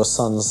hear your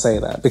son say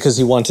that? Because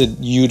he wanted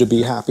you to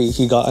be happy,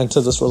 he got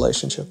into this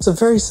relationship. It's a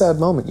very sad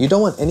moment. You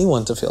don't want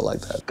anyone to feel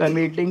like that.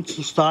 Committing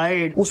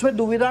suicide. उसमें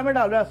दुविधा में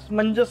डाल रहा है,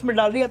 मंजस में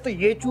डाल दिया तो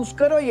ये चूज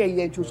करो या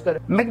ये चूज करो.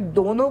 मैं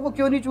दोनों को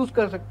क्यों नहीं चूज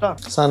कर सकता?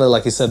 Sounded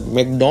like he said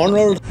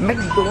McDonald. मैं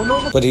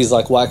दोनों को. But he's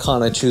like, why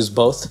can't I choose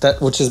both?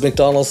 That which is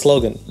McDonald's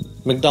slogan.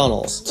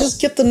 McDonald's.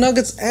 Just get the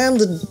nuggets and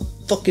the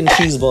fucking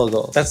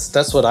cheeseburger.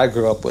 That's what I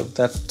grew up with.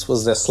 That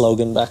was their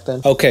slogan back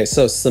then. Okay,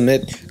 so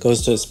Sumit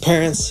goes to his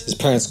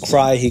parents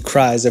cry, he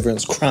cries,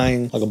 everyone's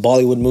crying, like a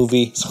Bollywood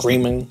movie,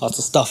 screaming, lots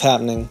of stuff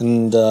happening,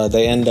 and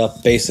they end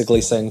up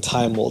basically saying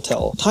time will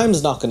tell.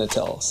 Time's not gonna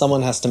tell.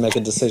 Someone has to make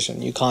a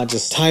decision. You can't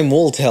just, time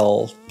will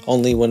tell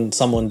only when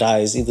someone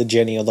dies, either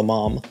Jenny or the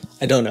mom.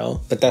 I don't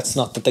know, but that's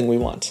not the thing we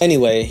want.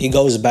 Anyway, he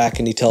goes back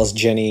and he tells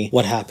Jenny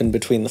what happened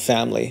between the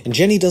family. And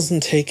Jenny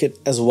doesn't take it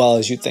as well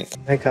as you think.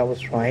 Like, I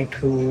was trying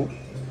to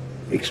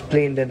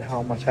explain them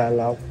how much I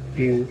love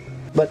you,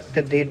 but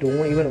that they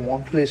don't even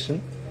want to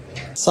listen.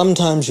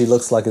 Sometimes she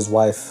looks like his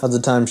wife, other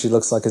times she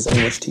looks like his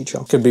English teacher.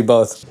 Could be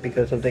both.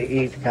 Because of the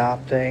age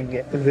gap thing,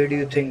 where do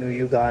you think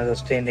you guys are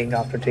standing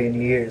after 10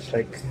 years?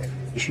 Like,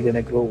 is she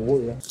gonna grow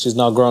old? She's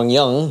not growing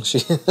young.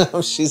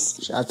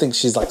 I think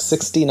she's like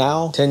 60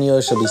 now. 10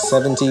 years she'll be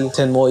 70.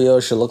 10 more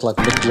years she'll look like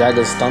Mick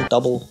Jagger's stunt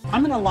double.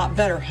 I'm in a lot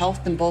better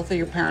health than both of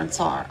your parents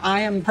are.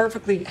 I am a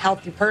perfectly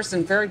healthy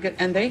person, very good,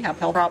 and they have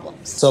health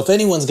problems. So if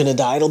anyone's gonna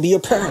die, it'll be your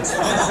parents.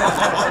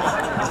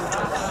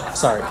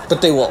 Sorry,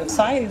 but they will.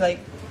 Society, like,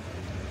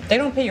 They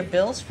don't pay your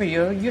bills for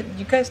you. You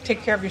guys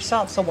take care of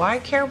yourself. So why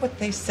care what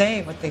they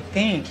say, what they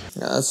think?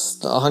 Yeah, that's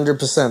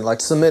 100%. Like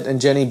Sumit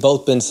and Jenny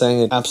both been saying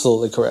it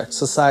absolutely correct.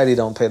 Society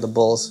don't pay the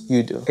bills,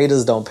 you do.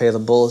 Haters don't pay the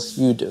bills,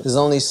 you do. There's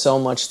only so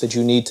much that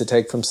you need to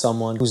take from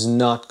someone who's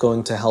not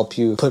going to help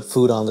you put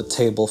food on the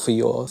table for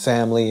your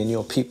family and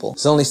your people.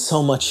 There's only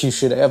so much you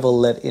should ever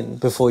let in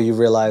before you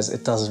realize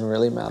it doesn't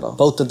really matter.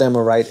 Both of them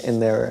are right in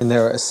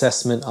their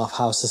assessment of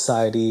how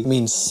society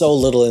means so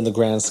little in the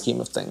grand scheme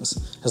of things.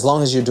 As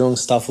long as you're doing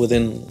stuff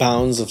within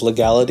bounds of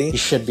legality, you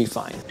should be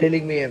fine.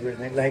 Telling me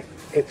everything. Like,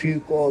 if you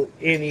call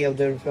any of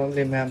their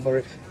family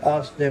member,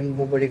 ask them,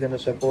 nobody gonna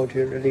support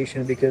your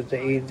relation because the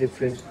age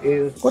difference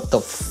is... What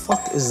the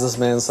fuck is this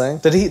man saying?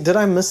 Did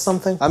I miss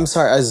something? I'm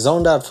sorry, I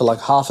zoned out for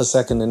like half a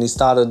second and he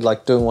started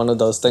like doing one of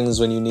those things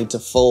when you need to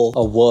fill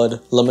a word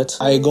limit.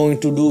 I'm going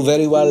to do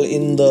very well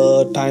in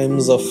the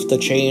times of the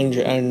change,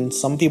 and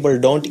some people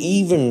don't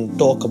even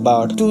talk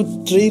about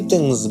 2-3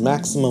 things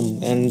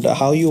maximum, and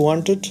how you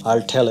want it,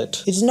 I'll tell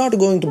it. It's not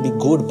going to be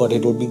good, but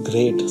it will be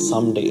great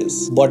some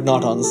days, but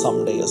not on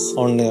some days,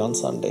 only on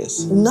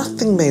Sundays.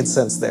 Nothing made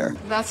sense there.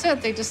 That's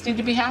it. They just need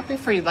to be happy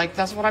for you. Like,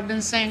 that's what I've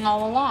been saying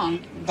all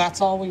along.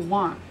 That's all we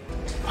want.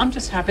 I'm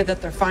just happy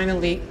that they're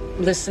finally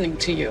listening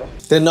to you.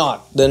 They're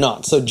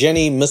not. So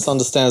Jenny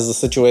misunderstands the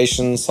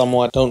situation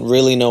somewhat, don't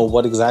really know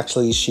what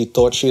exactly she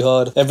thought she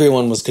heard.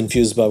 Everyone was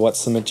confused by what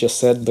Sumit just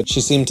said, but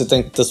she seemed to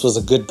think this was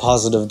a good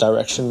positive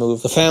direction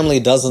move. The family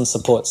doesn't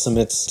support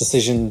Sumit's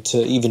decision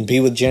to even be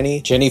with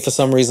Jenny. Jenny for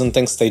some reason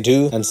thinks they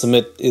do, and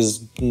Sumit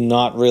is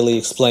not really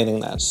explaining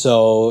that.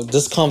 So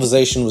this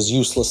conversation was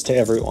useless to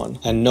everyone,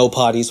 and no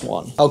parties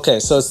won. Okay,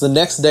 so it's the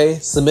next day.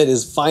 Sumit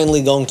is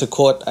finally going to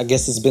court. I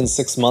guess it's been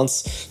 6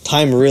 months.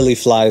 Time really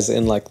flies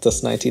in like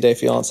this 90-day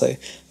fiance.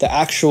 The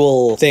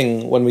actual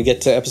thing when we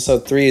get to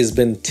episode 3 has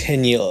been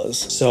 10 years.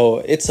 So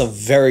it's a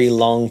very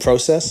long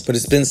process, but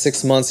it's been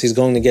 6 months. He's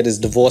going to get his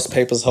divorce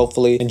papers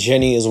hopefully, and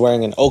Jenny is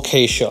wearing an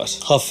okay shirt.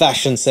 Her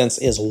fashion sense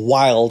is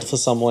wild for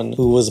someone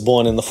who was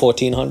born in the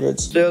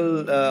 1400s.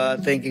 Still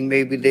thinking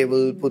maybe they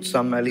will put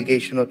some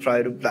allegation or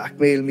try to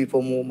blackmail me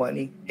for more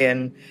money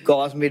and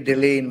cause me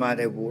delay in my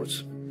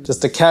divorce.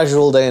 Just a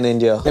casual day in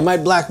India. They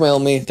might blackmail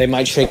me. They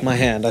might shake my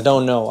hand. I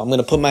don't know. I'm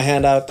gonna put my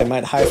hand out. They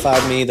might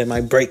high-five me. They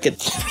might break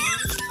it.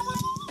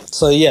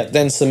 So yeah,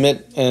 then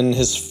Sumit and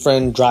his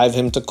friend drive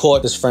him to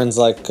court. His friend's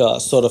like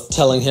sort of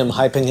telling him,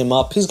 hyping him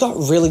up. He's got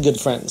really good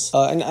friends.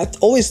 And I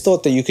always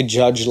thought that you could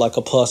judge like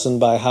a person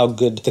by how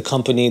good the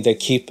company they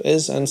keep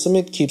is. And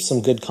Sumit keeps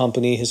some good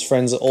company. His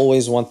friends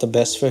always want the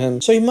best for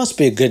him. So he must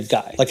be a good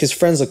guy. Like his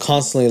friends are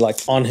constantly like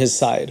on his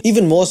side.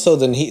 Even more so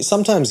than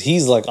sometimes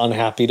he's like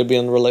unhappy to be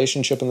in a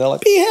relationship and they're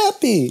like, be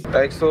happy.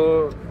 Like,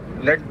 so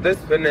let this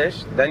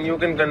finish, then you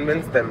can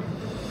convince them.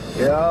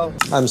 Yeah.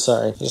 I'm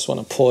sorry, I just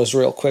want to pause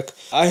real quick.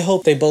 I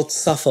hope they both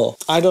suffer.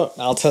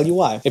 I'll tell you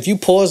why. If you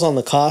pause on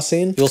the car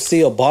scene, you'll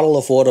see a bottle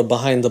of water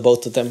behind the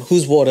both of them.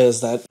 Whose water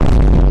is that?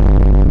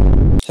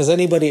 Has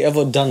anybody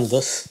ever done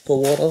this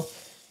for water?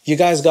 You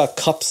guys got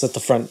cups at the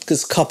front,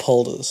 because cup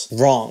holders.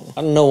 Wrong.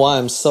 I don't know why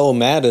I'm so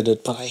mad at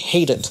it, but I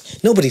hate it.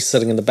 Nobody's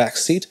sitting in the back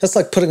seat. That's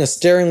like putting a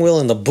steering wheel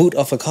in the boot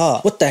of a car.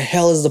 What the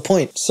hell is the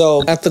point?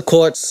 So, at the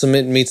court,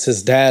 Sumit meets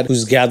his dad,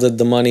 who's gathered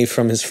the money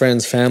from his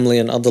friend's family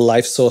and other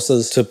life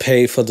sources to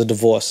pay for the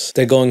divorce.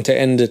 They're going to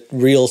end it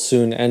real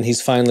soon, and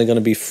he's finally going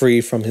to be free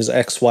from his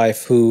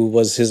ex-wife, who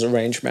was his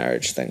arranged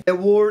marriage thing.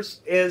 Divorce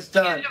is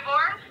done.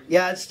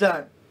 Yeah, it's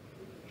done.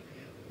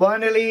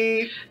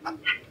 Finally,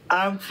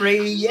 I'm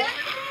free. Yeah.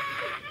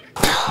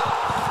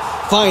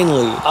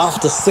 Finally,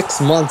 after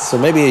 6 months or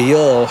maybe a year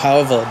or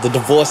however, the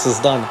divorce is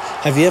done.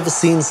 Have you ever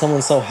seen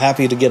someone so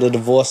happy to get a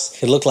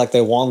divorce? It looked like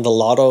they won the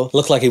lotto. It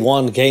looked like he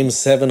won Game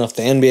 7 of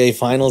the NBA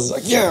Finals. He's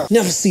like, yeah,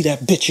 never see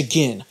that bitch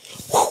again.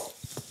 Whew.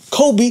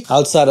 Kobe.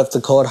 Outside of the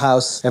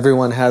courthouse,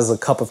 everyone has a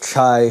cup of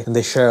chai and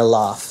they share a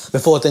laugh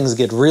before things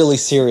get really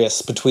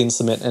serious between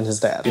Sumit and his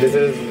dad. This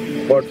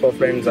is what for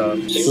friends are.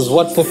 This is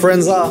what for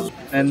friends are.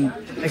 And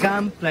like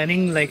I'm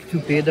planning like to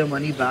pay the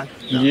money back.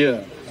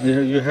 Yeah.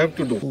 You have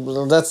to do.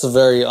 Well, that's a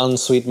very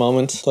unsweet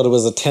moment. Thought it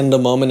was a tender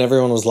moment.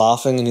 Everyone was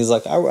laughing and he's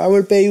like, I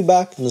will pay you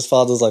back. And his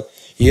father's like,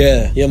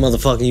 yeah,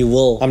 motherfucker, you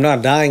will. I'm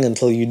not dying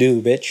until you do,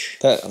 bitch.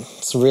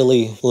 That's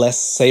really less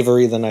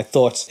savory than I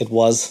thought it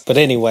was. But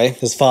anyway,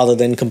 his father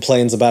then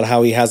complains about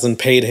how he hasn't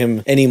paid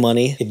him any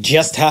money. It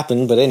just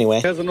happened, but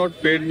anyway. He has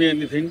not paid me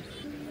anything,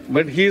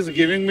 but he is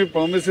giving me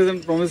promises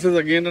and promises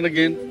again and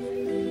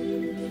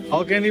again.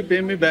 How can he pay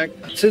me back?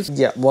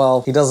 Yeah,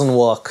 well, he doesn't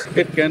work.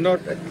 It cannot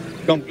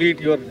complete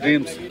your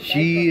dreams.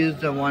 She is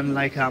the one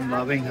like I'm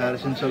loving her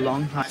since a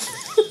long time.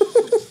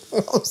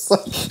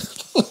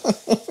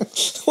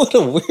 What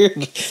a weird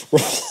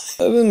reply.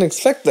 I didn't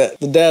expect that.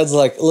 The dad's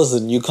like,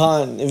 listen, you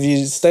can't, if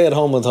you stay at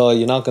home with her,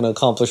 you're not going to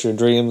accomplish your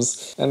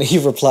dreams. And he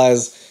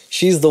replies,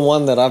 she's the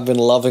one that I've been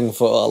loving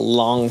for a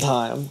long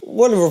time.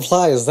 What a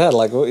reply is that?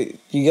 Like,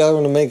 you guys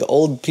want to make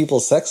old people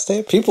sex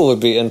tape? People would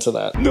be into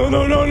that. No.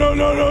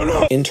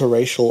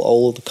 Interracial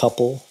old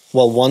couple.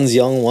 Well, one's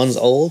young, one's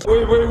old.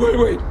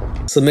 Wait.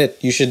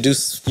 Sumit, you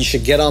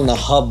should get on the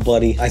hub,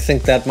 buddy. I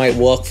think that might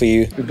work for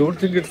you. You don't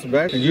think it's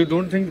bad? You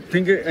don't think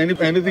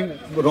anything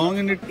wrong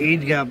in it?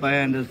 Age gap, I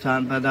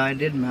understand, but I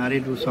did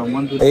marry to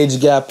someone. Age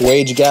gap,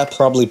 wage gap,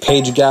 probably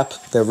page gap.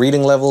 Their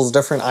reading level is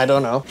different. I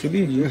don't know.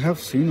 Actually, you have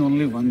seen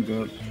only one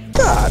girl.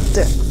 God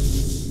damn.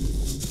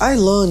 I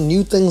learned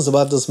new things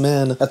about this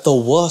man at the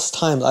worst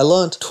times. I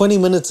learned 20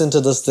 minutes into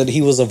this that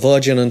he was a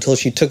virgin until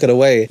she took it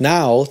away.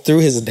 Now, through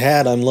his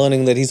dad, I'm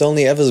learning that he's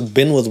only ever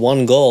been with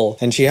one girl,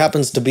 and she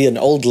happens to be an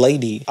old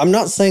lady. I'm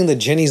not saying that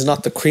Jenny's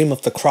not the cream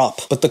of the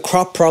crop, but the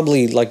crop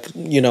probably, like,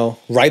 you know,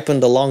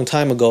 ripened a long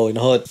time ago in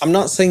her. I'm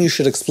not saying you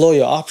should explore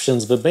your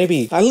options, but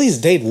maybe at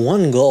least date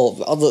one girl,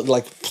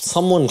 like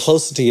someone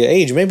closer to your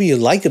age. Maybe you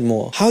like it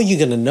more. How are you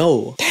gonna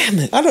know? Damn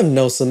it. I don't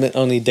know Sumit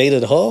only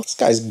dated her. This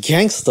guy's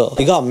gangster.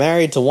 He got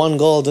married to one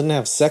girl, didn't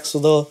have sex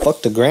with her,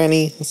 fucked a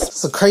granny.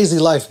 It's a crazy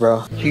life,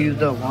 bro. She's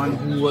the one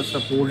who was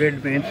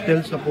supported me and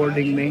still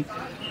supporting me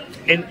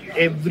in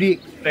every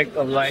aspect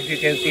of life. You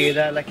can say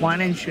that, like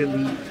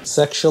financially,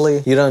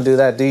 sexually. You don't do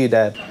that, do you,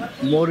 Dad?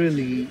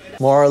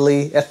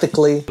 Morally,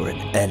 ethically. Or in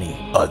any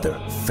other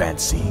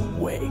fancy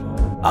way.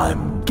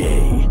 I'm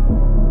gay.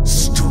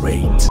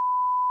 Straight.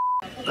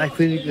 Like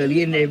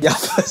physically and everything.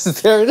 Yeah,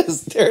 there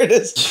it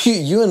is.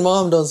 You and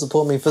Mom don't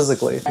support me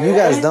physically. You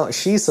guys don't.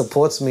 She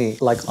supports me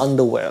like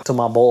underwear to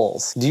my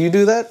balls. Do you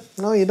do that?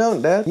 No, you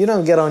don't, Dad. You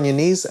don't get on your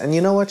knees. And you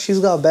know what? She's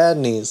got bad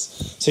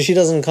knees. So she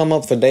doesn't come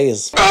up for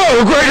days.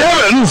 Oh, great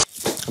heavens!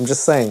 I'm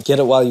just saying, get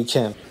it while you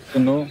can.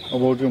 You know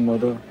about your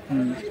mother.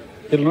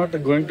 You're not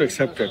going to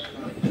accept it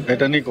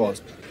at any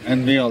cost.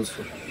 And me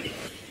also.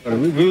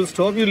 We will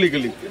stop you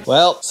legally.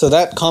 Well, so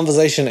that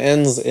conversation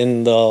ends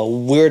in the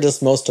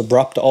weirdest, most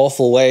abrupt,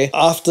 awful way.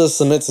 After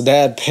Sumit's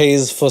dad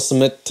pays for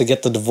Sumit to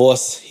get the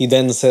divorce, he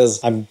then says,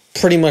 I'm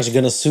pretty much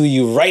gonna sue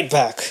you right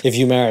back if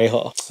you marry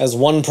her. As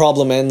one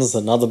problem ends,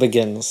 another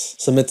begins.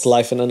 Sumit's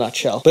life in a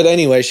nutshell. But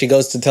anyway, she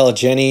goes to tell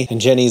Jenny,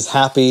 and Jenny's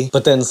happy,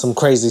 but then some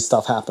crazy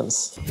stuff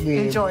happens. We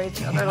enjoyed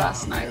each other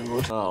last night.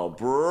 Oh,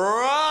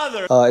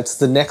 brother! It's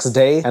the next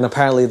day, and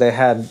apparently they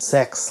had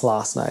sex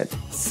last night.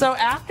 So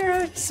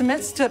after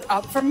Sumit stood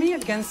up for me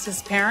against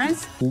his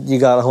parents, You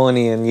got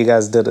horny and you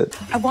guys did it.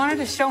 I wanted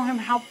to show him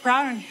how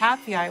proud and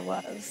happy I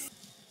was.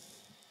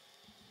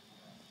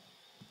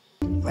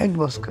 It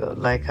was good.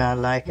 Like, I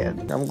like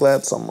it. I'm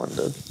glad someone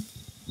did.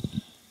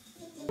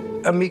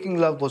 Making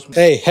love was...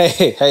 Hey.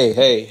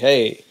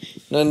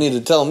 No need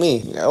to tell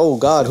me. Oh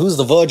God, who's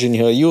the virgin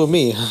here? You or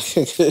me?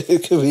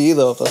 It could be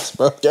either of us,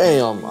 bro.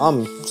 Damn,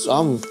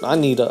 I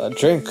need a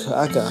drink.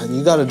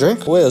 You got a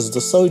drink? Where's the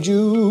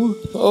soju?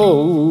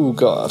 Oh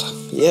God.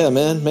 Yeah,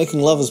 man, making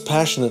love is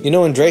passionate. You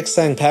know when Drake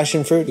sang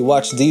Passion Fruit? You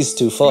watch these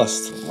two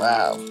first.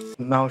 Wow.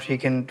 Now she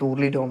can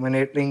totally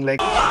dominate me like...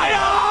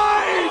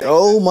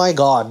 Oh my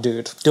God,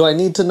 dude. Do I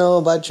need to know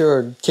about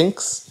your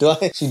kinks?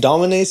 She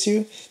dominates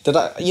you?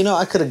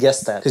 I could have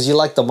guessed that. Because you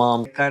like the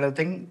mom. Kind of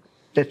thing.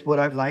 That's what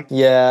I like.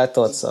 Yeah, I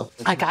thought so.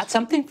 I got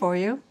something for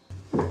you.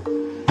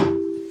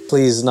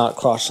 Please, not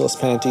crotchless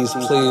panties.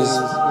 Please.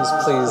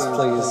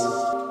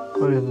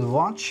 What is the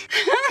watch?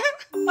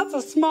 That's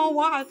a small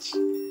watch.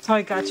 So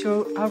I got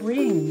you a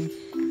ring.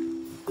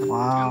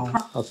 Wow.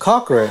 A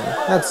cock ring?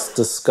 That's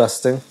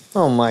disgusting.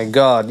 Oh my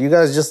God, you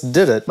guys just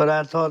did it. But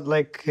I thought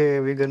like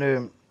we're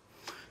gonna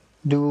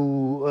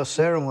do a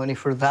ceremony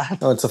for that.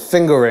 Oh, it's a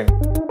finger ring.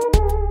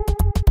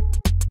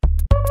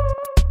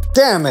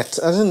 Damn it!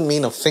 I didn't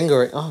mean a finger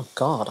ring. Oh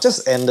God.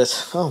 Just end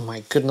it. Oh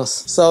my goodness.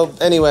 So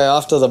anyway,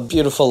 after the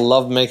beautiful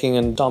lovemaking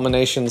and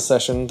domination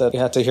session that we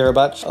had to hear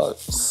about,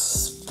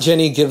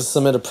 Jenny gives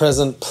Sumit a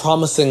present,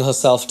 promising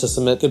herself to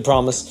Sumit, good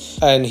promise,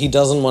 and he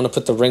doesn't want to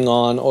put the ring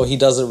on, or he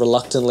does it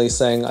reluctantly,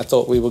 saying, I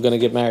thought we were going to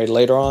get married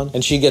later on,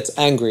 and she gets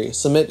angry.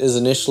 Sumit is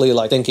initially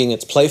like thinking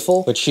it's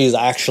playful, but she's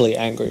actually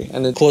angry,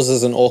 and it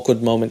causes an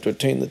awkward moment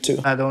between the two.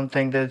 I don't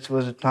think that it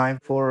was a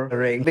time for a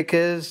ring,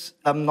 because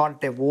I'm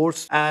not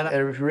divorced, and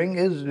a ring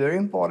is very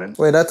important.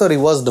 Wait, I thought he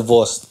was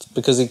divorced,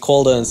 because he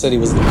called her and said he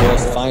was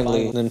divorced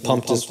finally, and then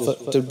pumped his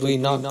foot. Did we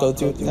not go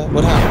through that?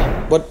 What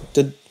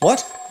happened?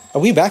 What? Are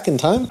we back in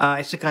time?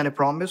 It's a kind of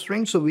promise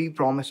ring, so we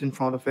promise in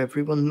front of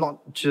everyone,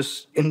 not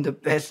just in the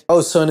bed.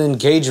 Oh, so an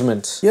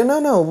engagement. Yeah,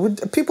 no.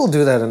 People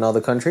do that in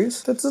other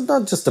countries. That's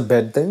not just a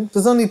bed thing.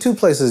 There's only two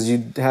places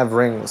you have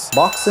rings.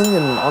 Boxing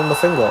and on the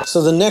finger.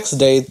 So the next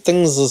day,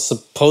 things are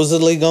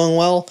supposedly going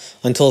well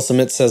until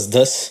Sumit says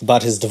this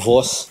about his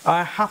divorce.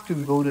 I have to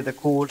go to the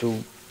court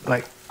to,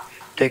 like,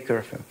 take care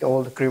of him.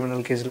 All the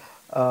criminal cases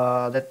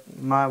that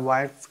my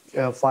wife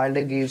filed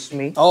against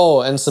me.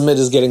 Oh, and Sumit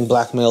is getting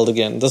blackmailed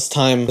again. This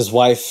time, his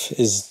wife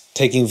is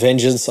taking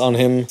vengeance on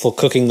him for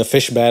cooking the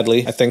fish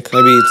badly, I think.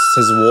 Maybe it's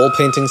his wall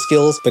painting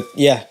skills. But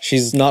yeah,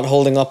 she's not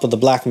holding up with the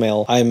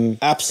blackmail. I'm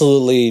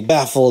absolutely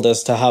baffled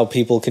as to how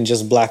people can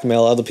just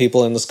blackmail other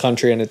people in this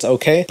country and it's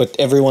okay. But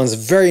everyone's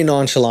very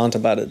nonchalant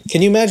about it.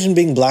 Can you imagine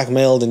being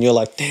blackmailed and you're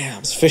like, damn,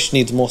 this fish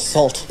needs more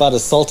salt. About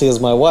as salty as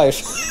my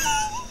wife.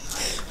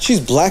 She's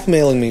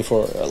blackmailing me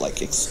for,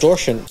 like,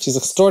 extortion. She's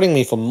extorting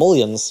me for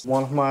millions.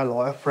 One of my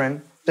lawyer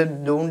friends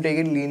said don't take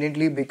it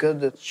leniently because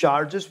the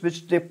charges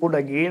which they put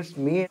against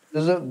me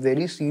is a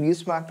very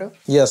serious matter.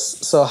 Yes,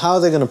 so how are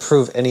they going to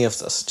prove any of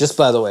this? Just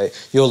by the way,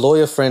 your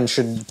lawyer friend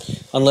should,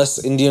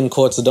 unless Indian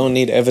courts don't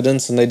need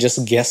evidence and they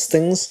just guess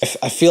things,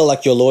 I feel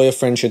like your lawyer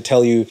friend should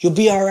tell you, you'll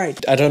be alright.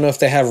 I don't know if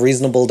they have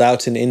reasonable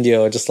doubt in India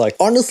or just like,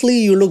 honestly,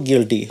 you look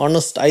guilty.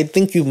 Honest, I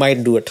think you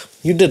might do it.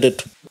 You did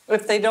it.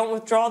 If they don't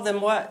withdraw,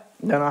 then what?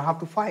 Then I have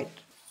to fight.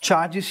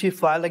 Charges she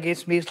filed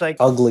against me is like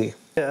ugly.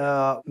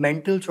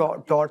 Mental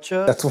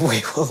torture. That's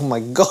way, oh my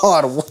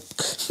god, what?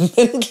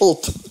 Mental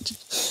torture.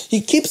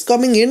 He keeps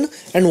coming in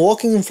and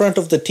walking in front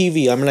of the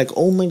TV. I'm like,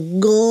 oh my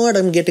god,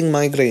 I'm getting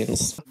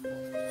migraines.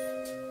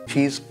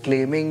 She's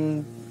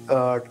claiming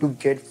to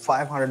get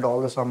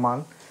 $500 a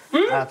month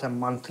as a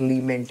monthly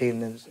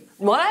maintenance.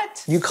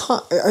 What? You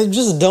can't, I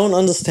just don't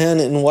understand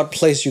in what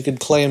place you could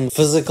claim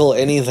physical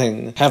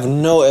anything, have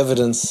no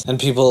evidence, and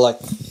people are like,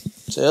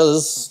 yeah,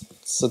 it's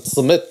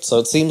Sumit, so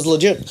it seems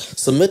legit.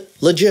 Sumit,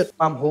 legit.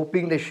 I'm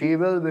hoping that she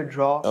will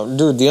withdraw. Oh,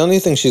 dude, the only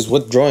thing she's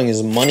withdrawing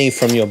is money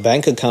from your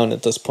bank account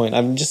at this point.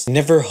 I've just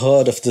never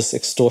heard of this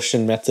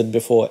extortion method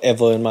before,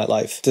 ever in my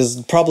life.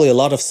 There's probably a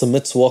lot of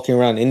Sumits walking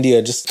around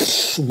India,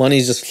 just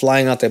money's just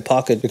flying out their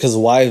pocket because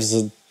wives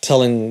are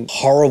telling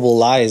horrible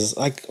lies.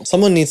 Like,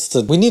 someone needs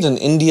to, we need an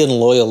Indian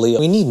lawyer, Leo.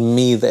 We need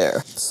me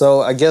there. So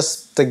I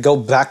guess they go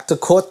back to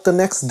court the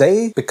next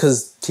day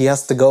because he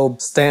has to go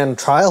stand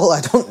trial.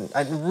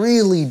 I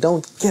really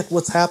don't get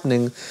what's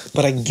happening,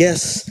 but I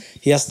guess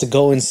he has to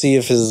go and see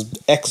if his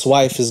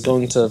ex-wife is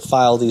going to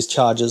file these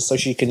charges so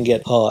she can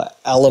get her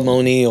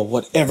alimony or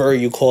whatever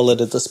you call it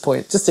at this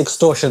point. Just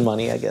extortion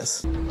money, I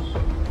guess.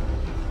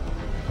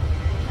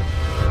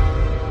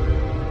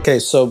 Okay,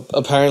 so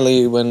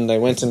apparently when they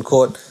went in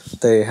court,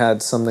 they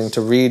had something to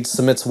read.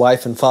 Sumit's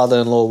wife and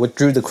father-in-law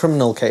withdrew the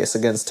criminal case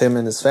against him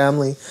and his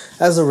family.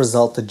 As a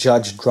result, the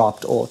judge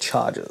dropped all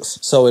charges.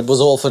 So it was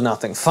all for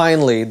nothing.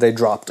 Finally, they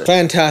dropped it.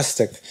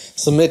 Fantastic.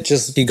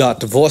 Sumit he got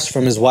divorced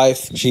from his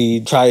wife. She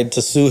tried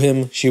to sue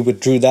him. She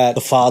withdrew that.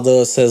 The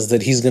father says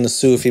that he's going to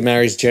sue if he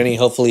marries Jenny.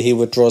 Hopefully he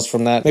withdraws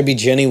from that. Maybe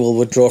Jenny will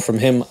withdraw from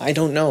him. I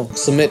don't know.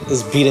 Sumit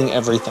is beating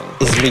everything.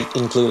 His meat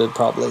included,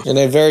 probably. In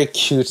a very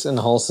cute and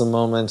wholesome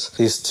moment,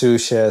 these two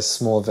share a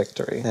small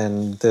victory.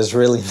 And there's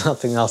really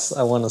nothing else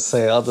I want to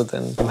say other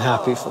than I'm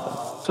happy for them.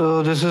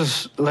 So this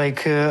is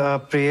like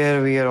a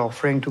prayer we are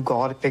offering to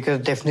God because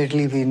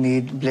definitely we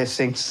need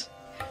blessings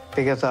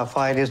because our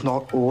fight is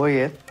not over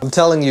yet. I'm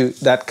telling you,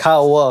 that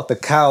cow, the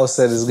cow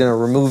said is going to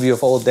remove you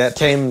of all debt.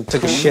 Came,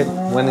 took a shit,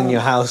 went in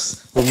your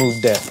house,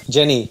 removed debt.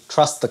 Jenny,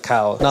 trust the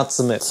cow, not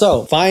Sumit.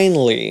 So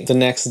finally, the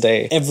next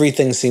day,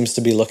 everything seems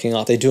to be looking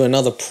up. They do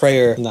another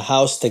prayer in the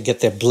house, they get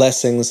their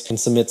blessings, and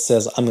Sumit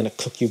says, I'm going to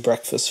cook you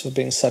breakfast for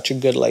being such a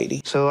good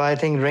lady. So I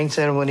think ring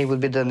ceremony will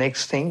be the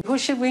next thing. Who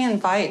should we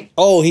invite?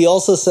 Oh, he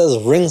also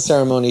says ring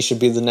ceremony should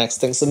be the next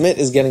thing. Sumit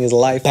is getting his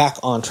life back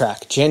on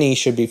track. Jenny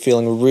should be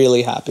feeling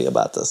really happy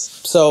about this.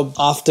 So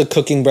after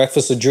cooking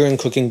breakfast or during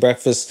cooking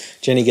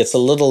breakfast, Jenny gets a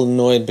little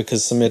annoyed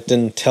because Sumit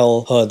didn't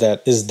tell her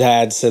that his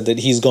dad said that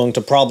he's going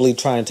to probably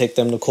try and take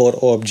them to court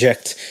or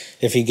object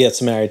if he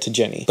gets married to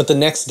Jenny. But the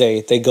next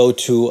day, they go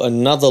to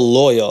another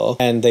lawyer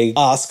and they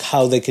ask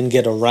how they can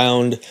get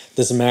around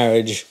this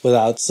marriage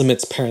without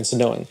Sumit's parents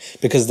knowing,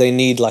 because they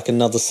need like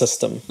another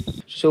system.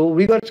 So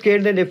we got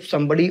scared that if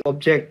somebody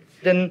objects,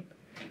 then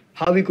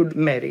how we could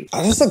marry.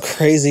 That's a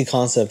crazy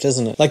concept,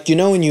 isn't it? Like, you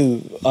know when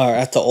you are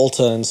at the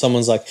altar and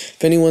someone's like,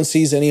 if anyone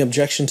sees any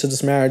objection to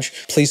this marriage,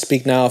 please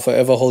speak now,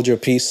 forever hold your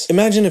peace.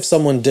 Imagine if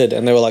someone did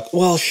and they were like,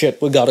 well,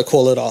 shit, we gotta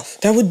call it off.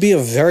 That would be a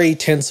very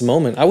tense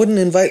moment. I wouldn't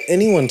invite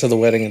anyone to the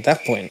wedding at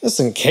that point. Just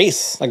in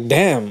case. Like,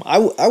 damn,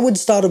 I would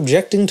start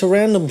objecting to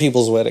random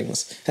people's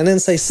weddings and then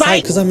say,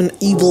 psych, because I'm an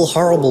evil,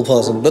 horrible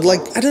person. But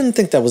like, I didn't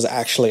think that was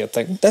actually a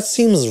thing. That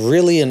seems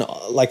really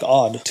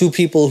odd. Two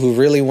people who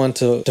really want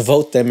to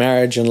devote their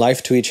marriage and life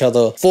to each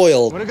other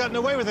foiled. Would have gotten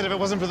away with it if it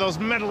wasn't for those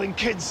meddling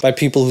kids. By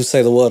people who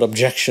say the word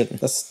objection.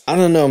 That's, I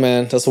don't know,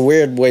 man. That's a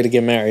weird way to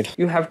get married.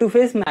 You have to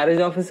face marriage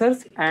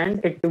officers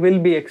and it will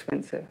be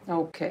expensive.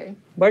 Okay.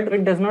 But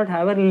it does not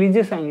have a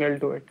religious angle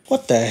to it.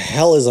 What the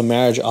hell is a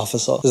marriage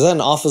officer? Is that an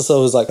officer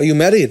who's like, are you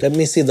married? Let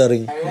me see the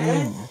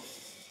ring.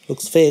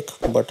 Looks fake,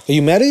 but are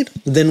you married?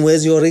 Then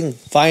where's your ring?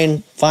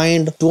 Fine,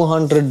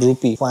 200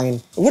 rupee.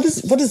 Fine. What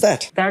is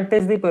that? That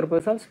is the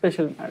purpose of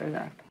Special Marriage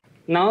Act.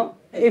 Now,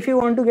 if you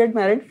want to get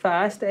married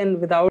fast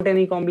and without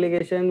any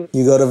complication,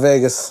 you go to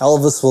Vegas.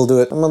 Elvis will do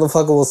it. A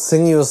motherfucker will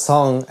sing you a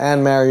song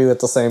and marry you at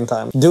the same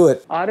time. Do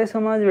it. Arya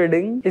Samaj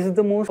wedding is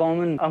the most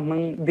common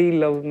among the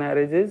love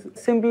marriages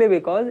simply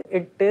because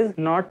it is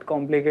not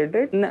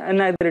complicated,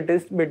 neither it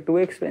is a bit too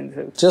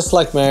expensive. Just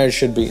like marriage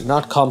should be,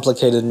 not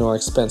complicated nor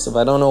expensive.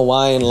 I don't know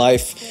why in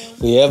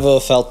life we ever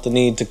felt the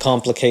need to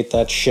complicate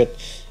that shit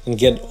and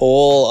get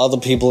all other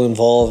people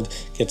involved,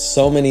 get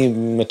so many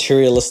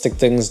materialistic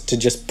things to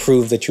just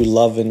prove that you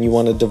love and you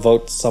want to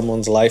devote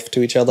someone's life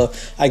to each other.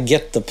 I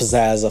get the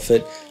pizzazz of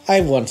it.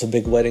 I want a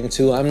big wedding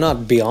too. I'm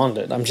not beyond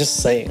it. I'm just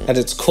saying. At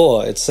its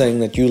core, it's saying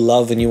that you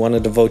love and you want to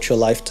devote your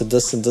life to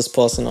this and this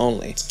person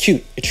only. It's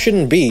cute. It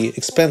shouldn't be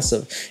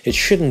expensive. It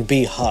shouldn't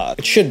be hard.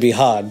 It should be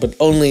hard, but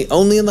only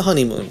in the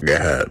honeymoon.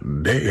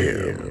 God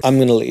damn. I'm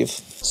gonna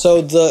leave.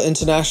 So the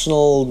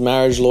international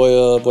marriage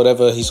lawyer,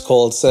 whatever he's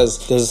called,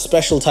 says there's a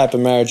special type of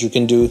marriage you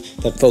can do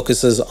that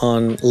focuses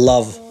on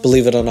love,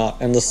 believe it or not,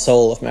 and the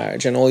soul of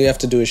marriage. And all you have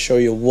to do is show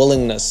your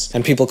willingness,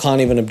 and people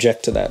can't even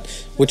object to that,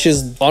 which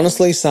is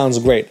honestly sounds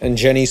great. And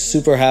Jenny's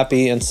super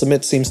happy, and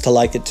Sumit seems to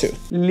like it too.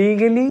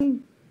 Legally,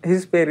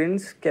 his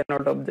parents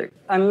cannot object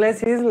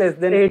unless he is less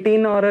than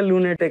 18 or a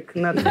lunatic.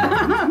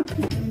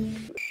 Nothing.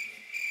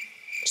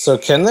 So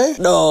can they?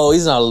 No,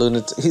 he's not a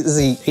lunatic. Is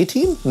he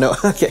 18? No,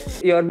 okay.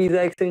 Your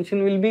visa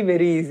extension will be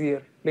very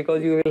easier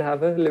because you will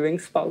have a living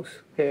spouse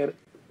here.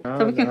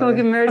 So we can go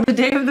get married the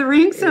day of the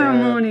ring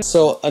ceremony.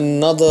 So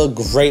another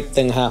great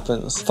thing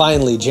happens.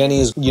 Finally, Jenny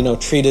is,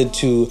 treated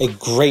to a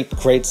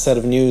great set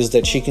of news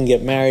that she can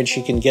get married,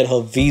 she can get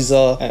her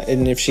visa,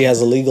 and if she has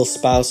a legal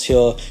spouse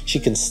here, she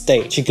can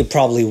stay. She could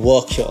probably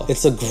work here.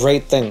 It's a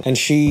great thing. And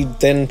she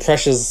then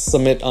pressures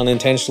Sumit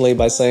unintentionally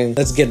by saying,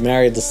 let's get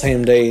married the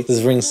same day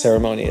this ring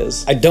ceremony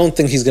is. I don't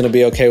think he's going to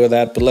be okay with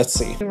that, but let's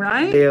see.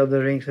 Right? Day of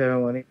the ring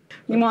ceremony.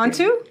 You want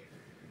to?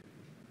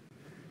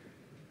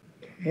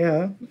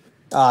 Yeah.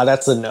 Ah,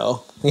 that's a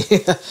no. Do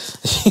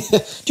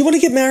you want to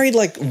get married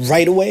like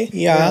right away?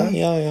 Yeah,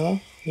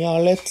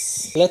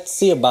 let's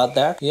see about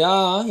that.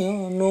 Yeah,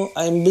 no,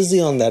 I'm busy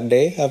on that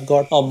day. I've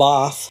got a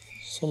bath.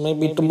 So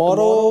maybe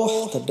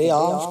tomorrow, the day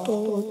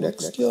after,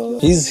 next year.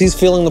 He's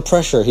feeling the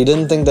pressure. He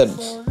didn't think that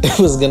it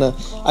was gonna...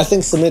 I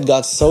think Sumit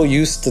got so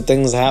used to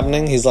things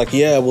happening. He's like,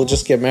 yeah, we'll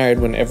just get married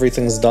when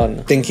everything's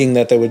done. Thinking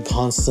that there would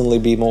constantly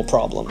be more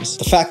problems.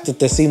 The fact that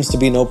there seems to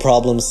be no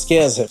problems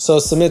scares him. So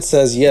Sumit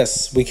says,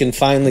 yes, we can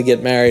finally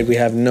get married. We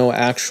have no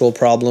actual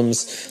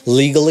problems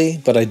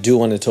legally, but I do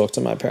want to talk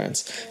to my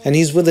parents. And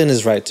he's within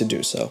his right to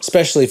do so.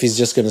 Especially if he's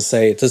just gonna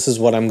say, this is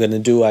what I'm gonna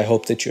do. I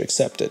hope that you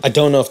accept it. I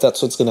don't know if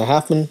that's what's gonna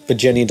happen, but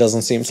Jenny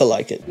doesn't seem to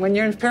like it. When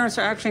your parents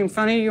are actually in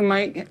front of you, you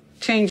might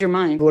change your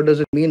mind. What does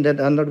it mean that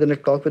I'm not going to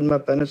talk with my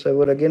parents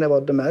ever again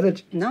about the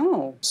marriage?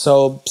 No.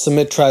 So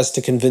Sumit tries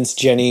to convince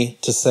Jenny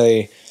to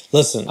say,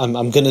 listen,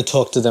 I'm going to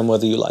talk to them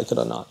whether you like it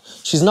or not.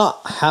 She's not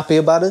happy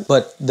about it,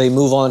 but they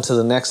move on to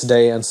the next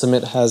day and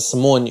Sumit has some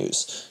more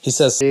news. He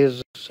says,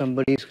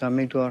 somebody's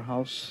coming to our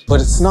house. But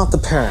it's not the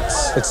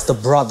parents, it's the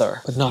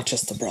brother, but not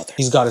just the brother.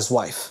 He's got his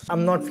wife.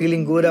 I'm not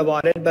feeling good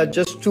about it, but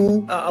just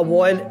to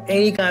avoid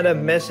any kind of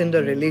mess in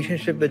the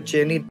relationship with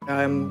Jenny,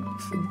 I'm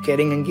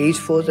getting engaged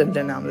first and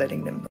then I'm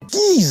letting them know.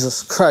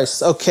 Jesus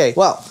Christ. Okay,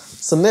 well,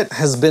 Sumit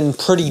has been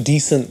pretty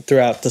decent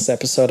throughout this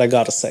episode, I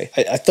gotta say.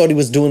 I thought he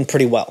was doing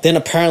pretty well. Then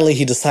apparently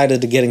he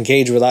decided to get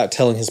engaged without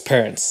telling his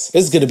parents.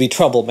 It's gonna be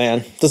trouble,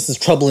 man. This is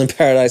trouble in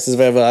paradise if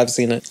ever I've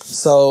seen it.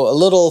 So a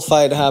little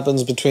fight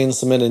happens between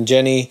Sumit and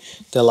Jenny.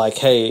 They're like,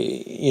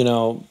 hey,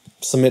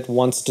 Sumit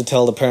wants to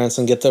tell the parents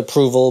and get the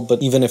approval,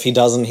 but even if he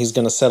doesn't, he's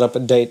going to set up a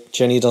date.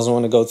 Jenny doesn't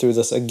want to go through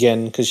this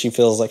again because she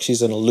feels like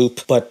she's in a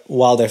loop. But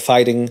while they're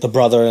fighting, the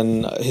brother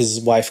and his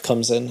wife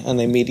comes in and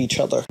they meet each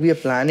other. We are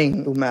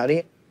planning to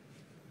marry.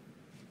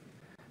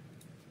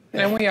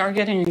 And we are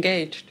getting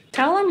engaged.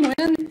 Tell him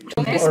when.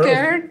 Don't be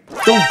scared.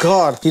 Oh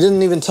God, he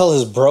didn't even tell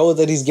his bro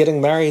that he's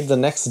getting married the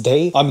next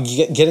day. I'm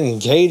getting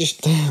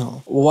engaged?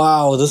 Damn.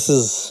 Wow, this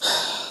is...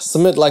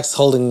 Sumit likes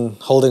holding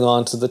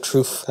on to the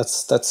truth.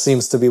 That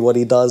seems to be what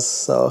he does.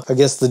 So I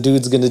guess the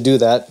dude's gonna do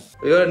that.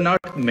 You're not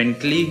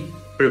mentally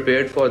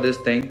prepared for this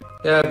thing.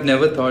 Yeah, I've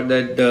never thought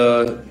that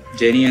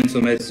Jenny and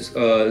Sumit's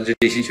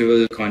relationship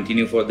will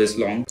continue for this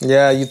long.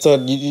 Yeah, you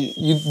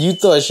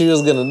thought she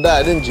was gonna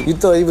die, didn't you? You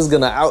thought he was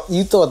gonna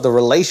you thought the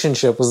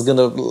relationship was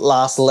gonna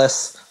last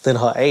less than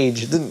her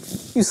age,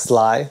 didn't you?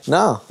 Sly.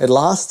 No, it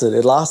lasted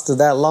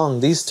that long.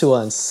 These two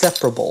are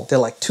inseparable. They're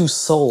like two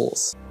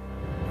souls.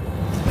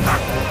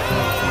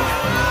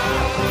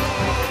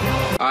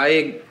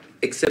 I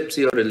accept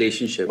your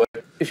relationship,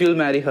 but if you'll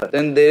marry her,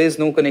 then there is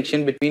no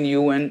connection between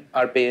you and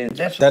our parents.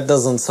 That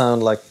doesn't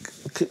sound like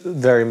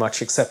very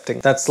much accepting.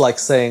 That's like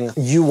saying,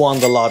 you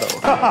won the lotto,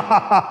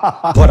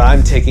 but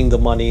I'm taking the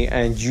money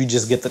and you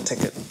just get the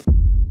ticket.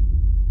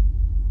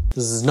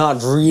 This is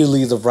not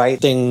really the right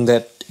thing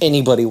that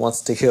anybody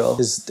wants to hear,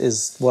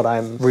 is what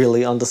I'm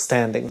really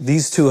understanding.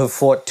 These two have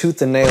fought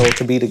tooth and nail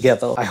to be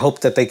together. I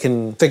hope that they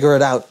can figure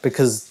it out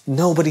because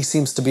nobody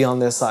seems to be on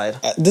their side.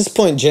 At this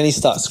point, Jenny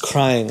starts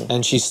crying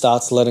and she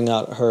starts letting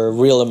out her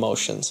real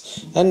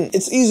emotions. And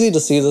it's easy to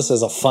see this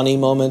as a funny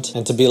moment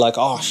and to be like,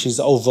 oh, she's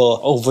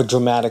over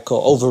dramatic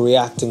or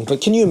overreacting. But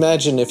can you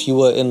imagine if you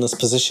were in this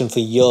position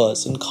for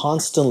years and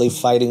constantly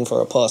fighting for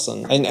a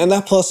person and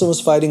that person was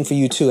fighting for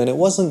you too, and it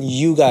wasn't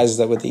you guys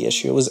that were the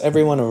issue, it was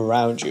everyone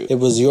around you. It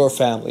was your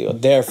family or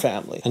their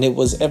family, and it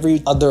was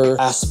every other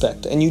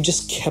aspect, and you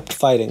just kept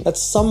fighting. At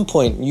some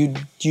point, you'd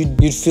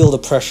feel the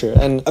pressure,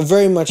 and I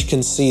very much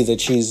can see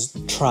that she's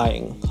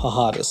trying her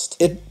hardest.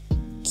 It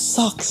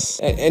sucks.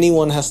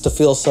 Anyone has to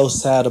feel so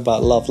sad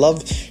about love.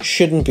 Love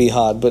shouldn't be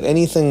hard, but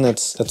anything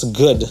that's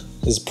good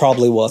is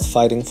probably worth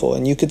fighting for.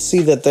 And you could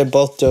see that they're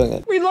both doing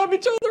it. We love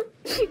each other.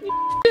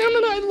 Damn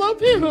it, I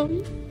love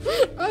him.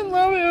 I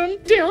love him.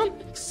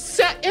 Damn,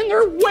 set in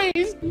their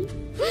ways.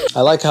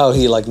 I like how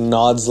he like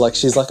nods, like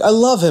she's like, I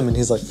love him, and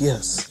he's like,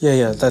 yes,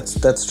 yeah,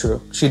 that's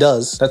true. She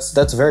does.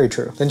 That's very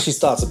true. Then she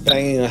starts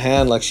banging her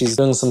hand like she's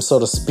doing some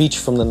sort of speech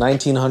from the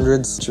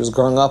 1900s. She was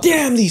growing up.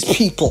 Damn these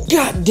people!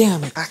 God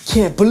damn it! I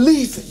can't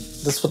believe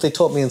it! That's what they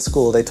taught me in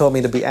school. They taught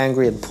me to be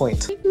angry and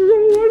point.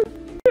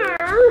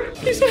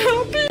 He's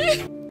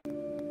happy.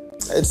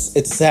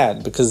 It's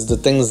sad because the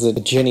things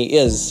that Jenny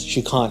is,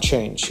 she can't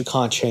change. She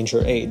can't change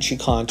her age. She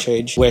can't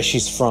change where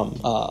she's from.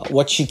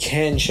 What she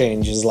can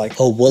change is like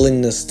her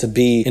willingness to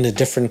be in a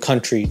different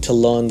country, to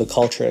learn the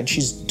culture, and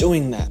she's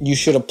doing that. You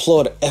should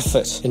applaud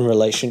effort in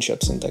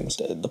relationships and things.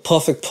 The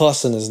perfect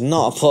person is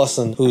not a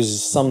person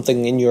who's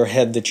something in your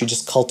head that you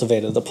just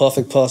cultivated. The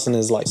perfect person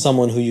is like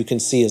someone who you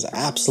can see is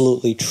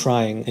absolutely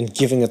trying and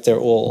giving it their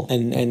all.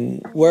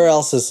 And where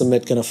else is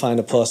Sumit gonna find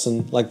a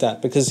person like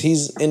that? Because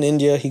he's in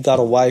India, he got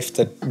a wife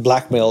that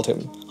blackmailed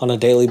him on a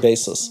daily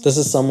basis. This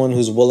is someone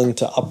who's willing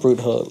to uproot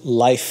her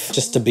life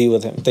just to be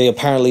with him. They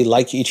apparently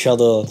like each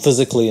other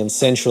physically and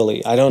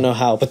sensually. I don't know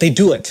how, but they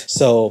do it.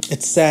 So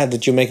it's sad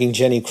that you're making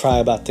Jenny cry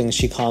about things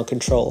she can't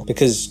control,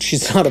 because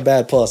she's not a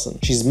bad person.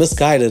 She's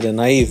misguided and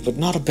naive, but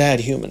not a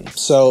bad human.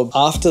 So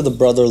after the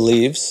brother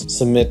leaves,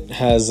 Sumit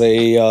has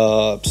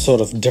a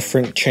sort of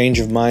different change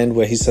of mind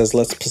where he says,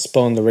 let's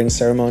postpone the ring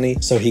ceremony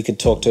so he could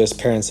talk to his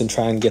parents and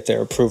try and get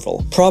their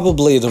approval.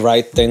 Probably the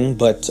right thing,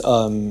 but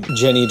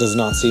Jenny does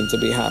not seem to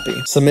be happy.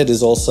 Sumit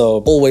is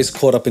also always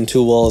caught up in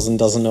two worlds and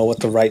doesn't know what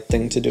the right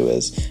thing to do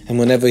is. And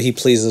whenever he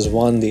pleases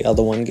one, the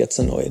other one gets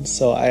annoyed.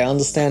 So I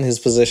understand his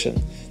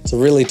position. It's a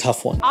really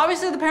tough one.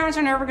 Obviously, the parents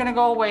are never going to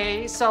go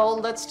away, so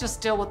let's just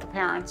deal with the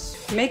parents.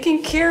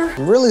 Making Kier.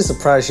 I'm really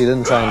surprised she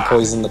didn't try and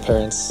poison the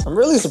parents. I'm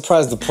really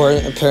surprised the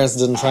parents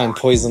didn't try and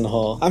poison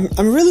her.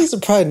 I'm really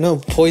surprised no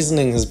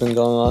poisoning has been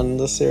going on in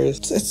this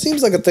series. It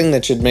seems like a thing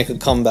that should make a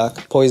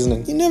comeback.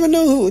 Poisoning. You never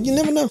know who. You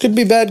never know. Could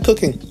be bad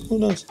cooking. Who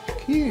knows?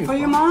 Cute. For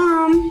your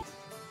mom.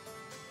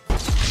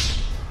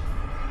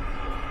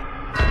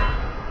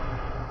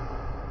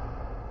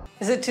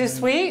 Is it too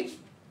sweet?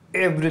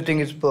 Everything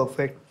is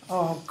perfect.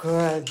 Oh,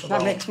 good.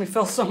 That makes me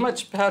feel so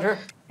much better.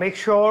 Make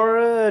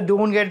sure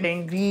don't get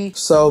angry.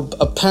 So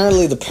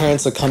apparently the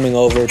parents are coming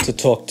over to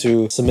talk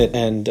to Sumit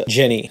and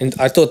Jenny. And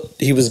I thought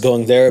he was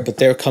going there, but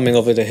they're coming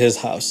over to his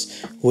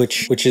house,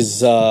 which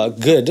is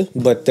good,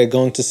 but they're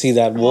going to see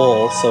that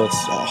wall, so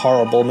it's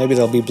horrible. Maybe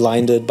they'll be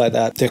blinded by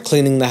that. They're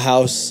cleaning the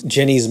house.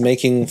 Jenny's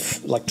making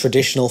like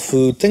traditional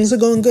food. Things are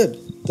going good.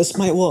 This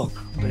might work.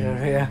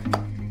 Yeah.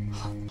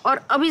 और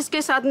अब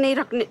इसके साथ नहीं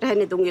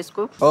रहने दूंगी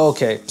इसको.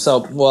 Okay, so,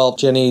 well,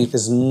 Jenny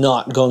is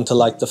not going to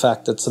like the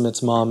fact that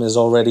Sumit's mom is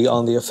already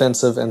on the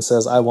offensive and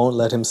says, I won't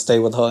let him stay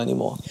with her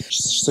anymore.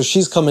 So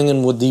she's coming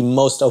in with the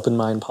most open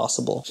mind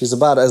possible. She's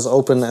about as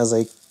open as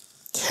I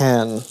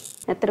can.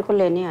 मैं तेरे को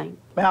लेने आई.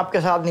 मैं आपके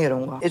साथ नहीं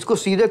रहूंगा. इसको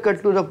सीधे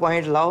कट टू द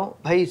पॉइंट लाओ.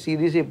 भाई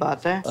सीधी सी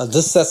बात है.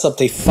 This sets up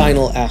the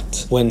final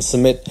act when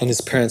Sumit and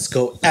his parents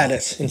go at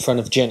it in front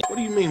of Jenny. What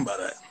do you mean by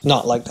that?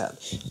 Not like that.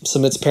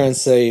 Sumit's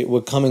parents say,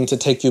 we're coming to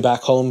take you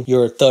back home.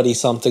 You're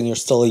 30-something. You're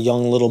still a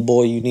young little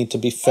boy. You need to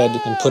be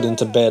fed and put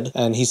into bed.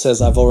 And he says,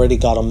 I've already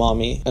got a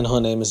mommy, and her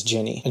name is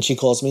Jenny. And she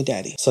calls me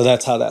daddy. So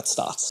that's how that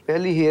starts.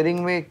 पहली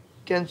hearing में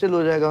cancel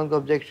हो जाएगा उनका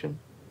objection.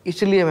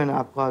 इसलिए मैंने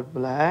आपको आज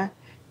बुलाया है.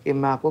 You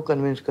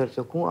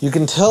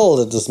can tell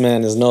that this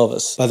man is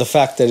nervous by the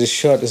fact that his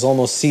shirt is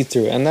almost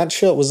see-through, and that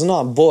shirt was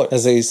not bought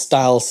as a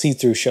style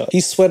see-through shirt. He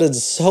sweated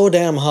so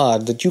damn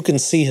hard that you can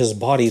see his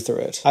body through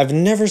it. I've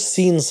never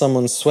seen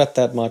someone sweat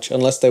that much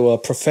unless they were a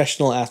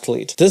professional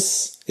athlete.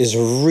 This is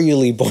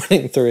really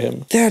burning through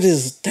him. That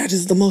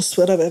is the most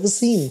sweat I've ever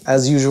seen.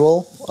 As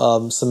usual,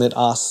 Sumit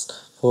asked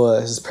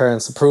for his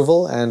parents'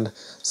 approval, and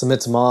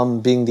Sumit's mom,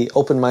 being the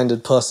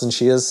open-minded person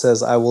she is,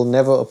 says, I will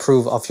never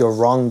approve of your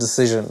wrong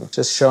decision,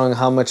 just showing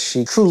how much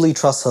she truly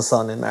trusts her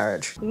son in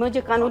marriage.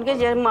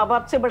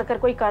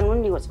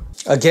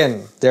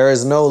 Again, there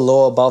is no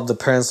law above the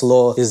parents'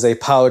 law is a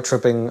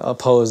power-tripping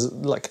oppose.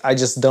 Like, I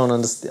just don't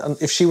understand.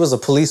 If she was a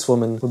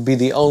policewoman, it would be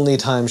the only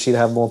time she'd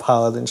have more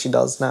power than she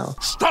does now.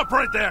 Stop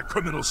right there,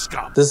 criminal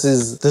scum!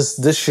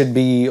 This should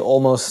be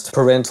almost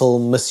parental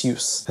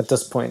misuse at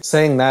this point.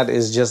 Saying that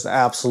is just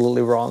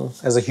absolutely wrong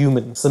as a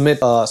human. Sumit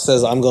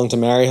says, I'm going to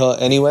marry her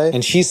anyway.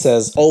 And she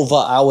says, over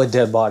our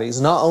dead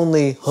bodies. Not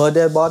only her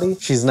dead body,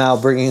 she's now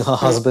bringing her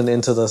husband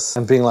into this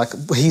and being like,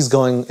 he's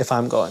going if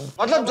I'm going.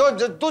 Oh,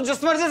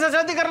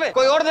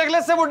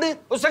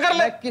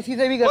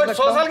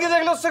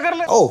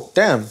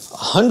 damn.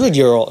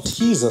 100-year-old.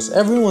 Jesus,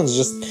 everyone's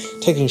just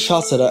taking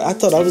shots at her. I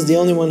thought I was the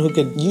only one who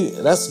could...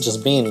 That's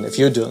just mean if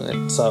you're doing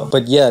it. So,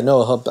 but yeah,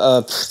 no,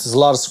 there's a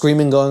lot of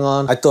screaming going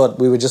on. I thought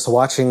we were just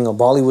watching a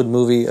Bollywood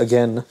movie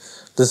again.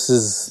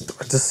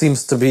 This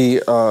seems to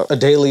be a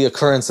daily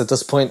occurrence at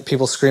this point.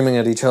 People screaming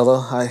at each other.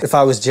 If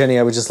I was Jenny,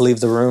 I would just leave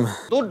the room.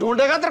 तू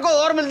ढूंढेगा तेरे को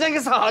और मिल जाएंगे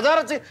 1000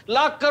 अच्छे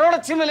लाख करोड़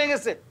अच्छे मिलेंगे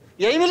इससे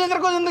यही मिले तेरे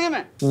को जिंदगी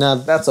में Nah,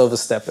 that's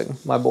overstepping,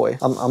 my boy.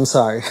 I'm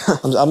sorry.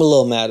 I'm a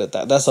little mad at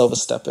that. That's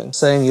overstepping.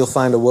 Saying you'll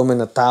find a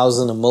woman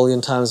 1,000,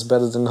 1,000,000 times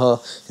better than her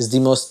is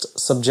the most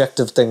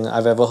subjective thing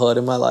I've ever heard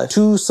in my life.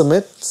 To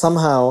Sumit,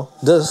 somehow,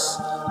 this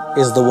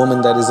is the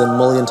woman that is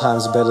 1,000,000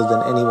 times better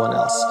than anyone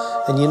else.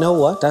 And you know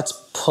what? That's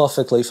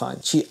perfectly fine.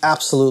 She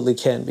absolutely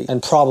can be,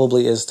 and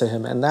probably is to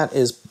him, and that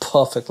is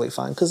perfectly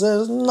fine, because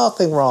there's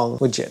nothing wrong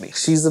with Jenny.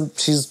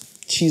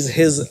 She's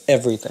his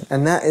everything,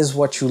 and that is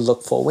what you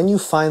look for. When you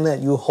find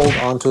that, you hold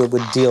on to it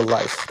with dear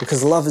life,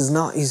 because love is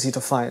not easy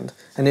to find,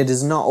 and it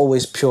is not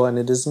always pure, and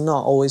it is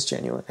not always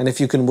genuine. And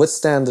if you can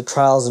withstand the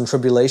trials and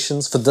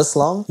tribulations for this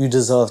long, you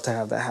deserve to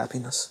have that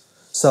happiness.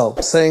 So,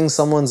 saying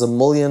someone's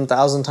 1,000,000,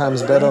 1,000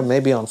 times better,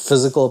 maybe on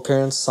physical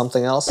appearance,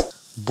 something else,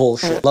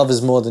 bullshit. Love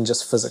is more than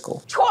just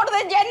physical. छोड़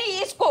दे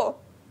jenny इसको.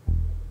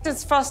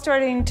 It's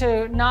frustrating to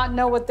not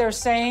know what they're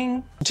saying.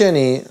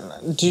 Jenny,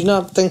 do you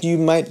not think you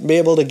might be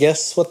able to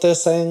guess what they're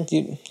saying?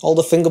 All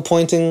the finger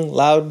pointing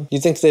loud, you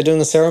think they're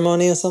doing a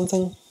ceremony or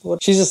something?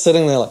 What? She's just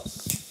sitting there like,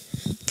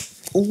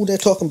 oh,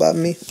 they're talking about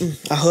me.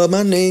 I heard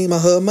my name,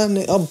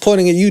 I'm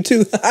pointing at you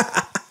too.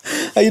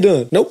 How you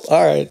doing? Nope,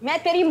 all right. मैं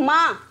तेरी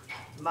माँ.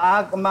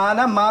 माँ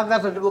ना माँ का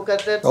वो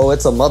कहते हैं. Oh,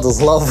 it's a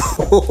mother's love.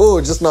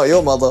 Just not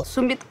your mother.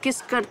 Sumit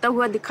किस करता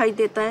हुआ दिखाई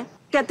देता है.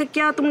 कहते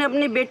क्या तुमने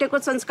अपने बेटे को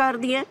संस्कार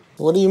दिए?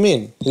 What do you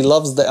mean? He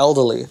loves the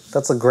elderly.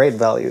 That's a great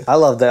value. I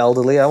love the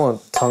elderly. I won't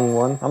tongue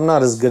one. I'm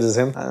not as good as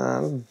him.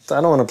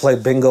 I don't want to play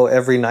bingo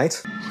every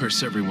night.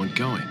 Where's everyone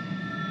going?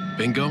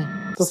 Bingo?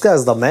 This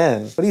guy's the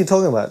man. What are you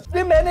talking about?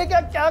 मैंने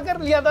क्या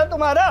कर लिया था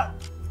तुम्हारा?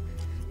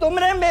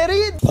 तुमने मेरी.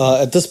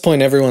 At this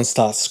point, everyone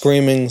starts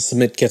screaming.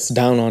 Sumit gets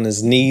down on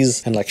his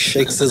knees and like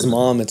shakes his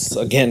mom. It's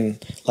again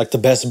like the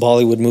best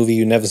Bollywood movie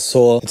you never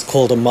saw. It's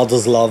called A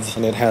Mother's Love,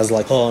 and it has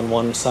like her on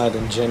one side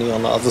and Jenny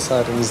on the other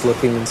side, and he's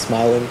looking and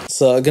smiling. It's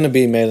gonna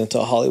be made into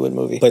a Hollywood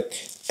movie. But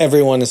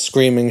everyone is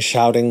screaming,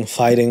 shouting,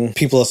 fighting.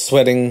 People are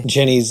sweating.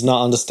 Jenny's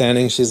not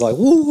understanding. She's like,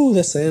 woo,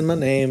 they're saying my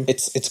name.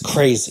 It's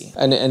crazy.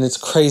 And it's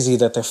crazy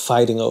that they're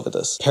fighting over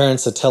this.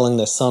 Parents are telling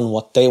their son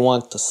what they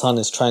want. The son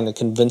is trying to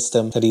convince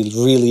them that he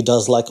really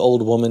does like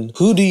old women.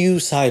 Who do you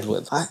side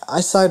with?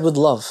 I side with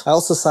love. I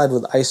also side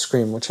with ice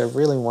cream, which I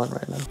really want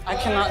right now. I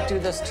cannot do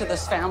this to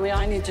this family.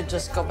 I need to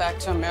just go back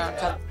to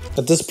America.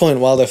 At this point,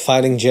 while they're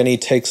fighting, Jenny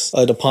takes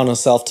it upon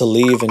herself to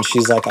leave, and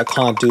she's like, I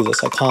can't do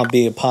this. I can't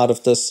be a part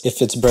of this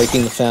if it's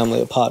breaking the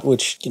family apart,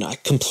 which, I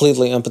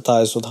completely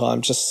empathize with her.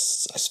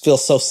 I feel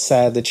so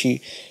sad that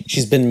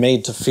she's been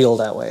made to feel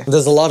that way.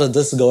 There's a lot of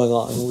this going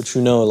on, which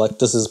like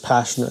this is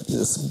passionate.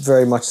 It's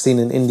very much seen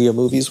in India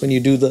movies when you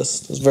do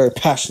this. It's very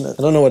passionate.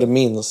 I don't know what it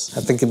means.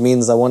 I think it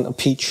means I want a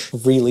peach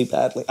really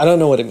badly. I don't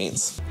know what it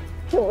means.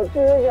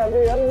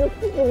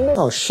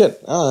 Oh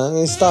shit,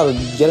 he started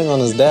getting on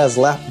his dad's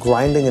lap,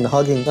 grinding and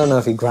hugging. I don't know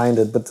if he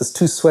grinded, but there's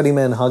two sweaty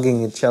men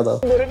hugging each other.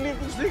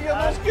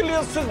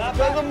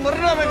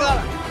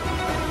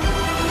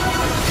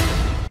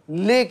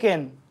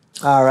 लेकिन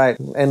All right,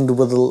 end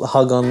with a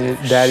hug on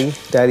daddy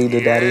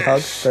to daddy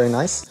hug. Very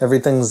nice.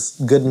 Everything's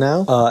good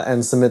now.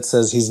 And Sumit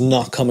says he's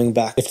not coming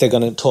back if they're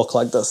going to talk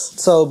like this.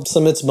 So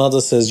Sumit's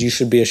mother says you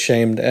should be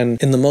ashamed.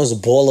 And in the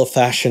most baller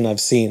fashion I've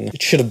seen,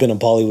 it should have been a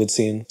Bollywood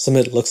scene.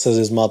 Sumit looks at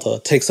his mother,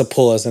 takes a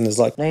pause and is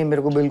like, नहीं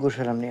मेरे को बिल्कुल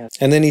शर्म नहीं आती.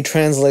 And then he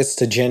translates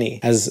to Jenny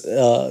as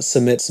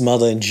Sumit's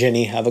mother and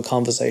Jenny have a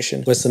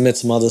conversation where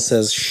Sumit's mother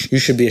says you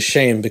should be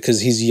ashamed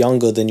because he's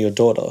younger than your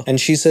daughter. And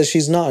she says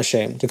she's not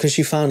ashamed because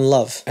she found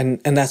love. And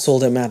that's all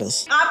that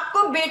matters.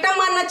 आपको बेटा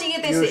मानना चाहिए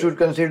थे. You should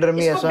consider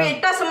me as a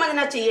बेटा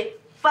समझना चाहिए.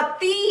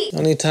 पति.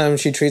 Only time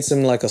she treats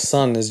him like a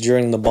son is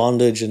during the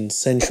bondage and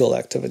sensual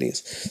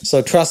activities.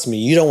 So trust me,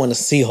 you don't want to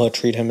see her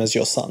treat him as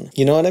your son.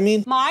 You know what I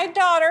mean? My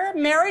daughter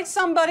married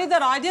somebody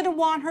that I didn't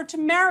want her to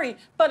marry,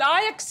 but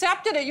I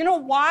accepted it. You know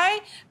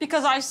why?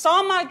 Because I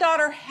saw my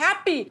daughter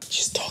happy.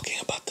 She's talking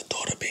about the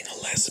daughter being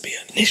a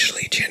lesbian.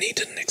 Initially, Jenny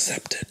didn't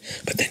accept it,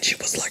 but then she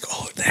was like,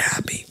 oh, they're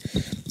happy.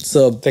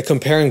 So they're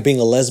comparing being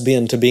a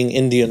lesbian to being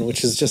Indian,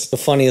 which is just the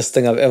funniest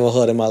thing I've ever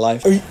heard in my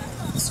life.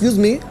 Excuse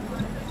me?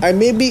 I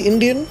may be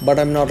Indian, but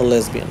I'm not a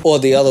lesbian. Or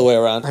the other way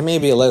around. I may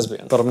be a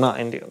lesbian, but I'm not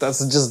Indian.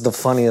 That's just the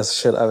funniest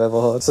shit I've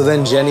ever heard. So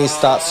then Jenny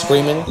starts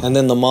screaming, and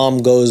then the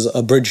mom goes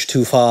a bridge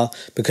too far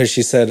because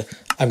she said,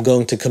 I'm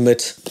going to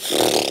commit.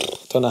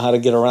 Don't know how to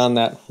get around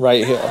that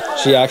right here.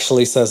 She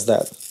actually says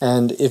that.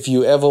 And if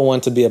you ever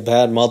want to be a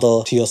bad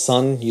mother to your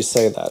son, you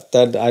say that.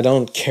 That I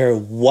don't care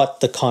what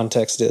the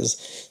context is.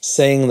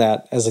 Saying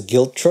that as a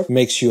guilt trip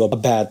makes you a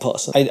bad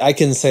person. I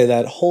can say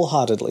that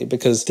wholeheartedly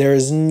because there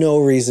is no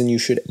reason you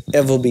should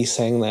ever be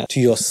saying that to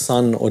your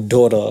son or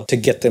daughter to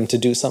get them to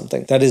do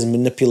something. That is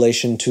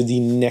manipulation to the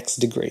next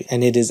degree.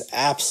 And it is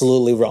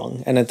absolutely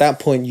wrong. And at that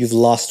point, you've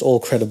lost all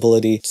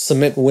credibility.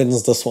 Sumit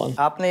wins this one.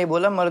 आपने ये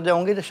बोला मर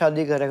जाऊंगी तो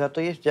शादी करेगा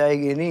तो ये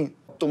जाएगी नहीं.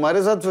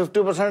 तुम्हारे साथ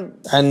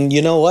 50%. And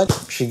you know what?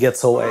 She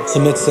gets away.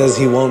 Sumit says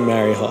he won't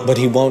marry her, but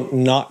he won't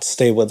not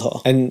stay with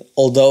her. And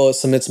although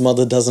Sumit's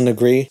mother doesn't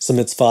agree,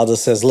 Sumit's father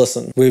says,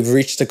 listen, we've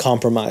reached a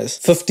compromise.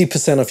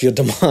 50% of your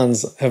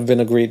demands have been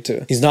agreed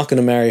to. He's not going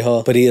to marry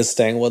her, but he is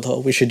staying with her.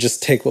 We should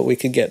just take what we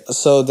could get.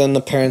 So then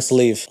the parents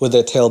leave with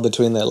their tail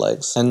between their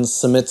legs. And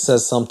Sumit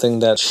says something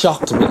that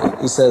shocked me.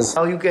 He says,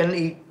 now you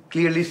can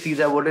clearly see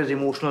that what his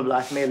emotional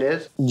blackmail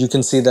is. You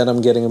can see that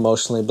I'm getting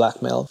emotionally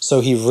blackmailed. So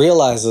he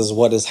realizes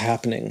what is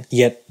happening,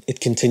 yet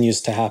it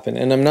continues to happen.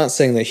 And I'm not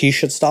saying that he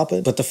should stop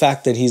it, but the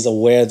fact that he's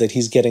aware that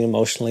he's getting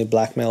emotionally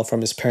blackmailed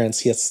from his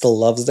parents, yet still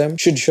loves them,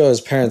 should show his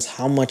parents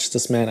how much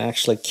this man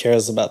actually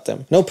cares about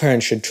them. No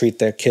parent should treat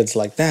their kids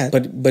like that,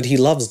 but he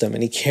loves them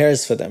and he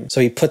cares for them.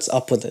 So he puts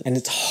up with it. And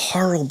it's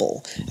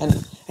horrible.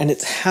 And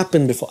it's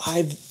happened before.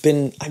 I've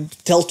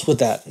dealt with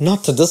that.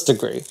 Not to this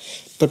degree,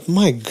 but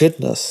my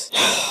goodness.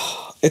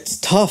 It's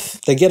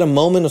tough. They get a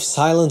moment of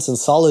silence and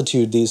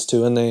solitude, these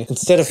two, and they,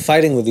 instead of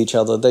fighting with each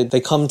other, they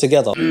come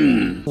together.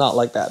 Not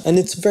like that. And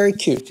it's very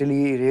cute.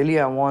 Actually, really,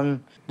 I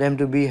want them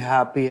to be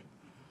happy.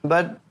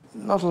 But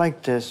not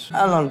like this.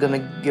 I'm not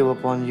gonna give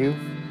up on you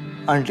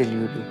until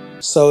you do.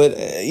 So,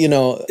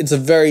 it's a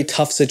very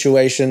tough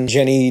situation.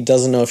 Jenny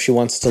doesn't know if she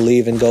wants to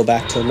leave and go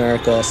back to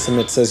America.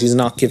 Sumit says he's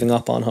not giving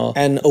up on her.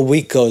 And a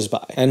week goes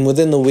by. And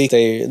within the week,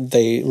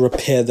 they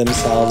repair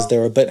themselves.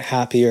 They're a bit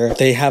happier.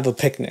 They have a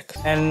picnic.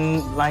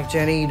 And like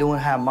Jenny, you don't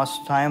have much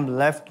time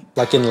left.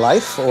 Like in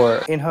life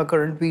or? In her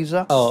current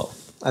visa. Oh,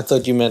 I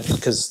thought you meant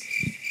because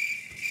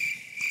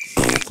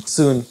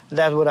soon.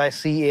 That's what I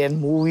see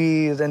in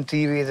movies and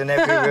TVs and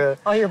everywhere.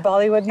 All your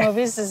Bollywood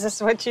movies, is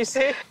this what you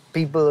see?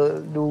 People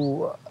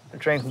do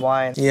drink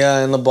wine.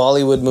 Yeah, in the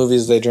Bollywood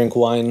movies, they drink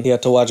wine. You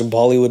have to watch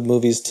Bollywood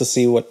movies to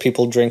see what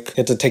people drink. You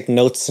have to take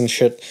notes and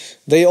shit.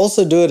 They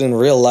also do it in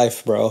real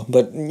life, bro.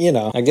 But,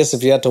 I guess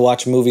if you had to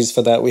watch movies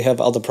for that, we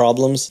have other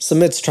problems.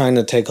 Sumit's trying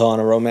to take on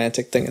a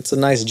romantic thing. It's a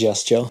nice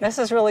gesture. This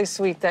is really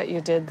sweet that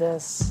you did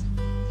this.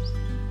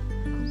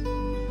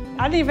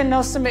 I didn't even know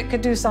Sumit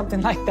could do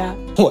something like that.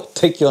 What,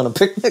 take you on a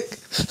picnic?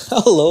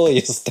 How low are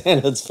your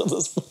standards for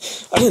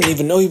this? I didn't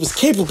even know he was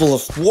capable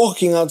of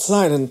walking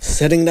outside and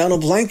setting down a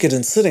blanket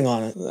and sitting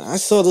on it. I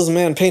saw this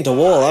man paint a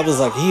wall. I was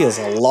like, he is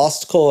a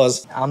lost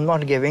cause. I'm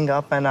not giving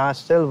up and I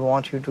still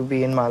want you to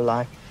be in my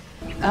life.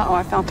 Uh-oh,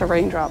 I found a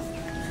raindrop.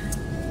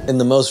 In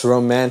the most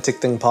romantic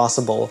thing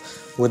possible,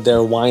 with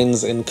their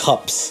wines in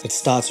cups, it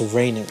starts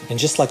raining. And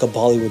just like a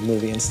Bollywood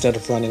movie, instead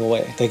of running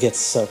away, they get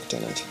soaked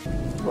in it.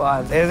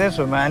 Wow, is this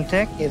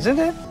romantic, isn't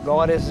it?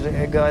 God is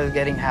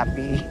getting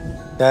happy.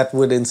 That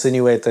would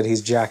insinuate that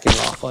he's jacking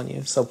off on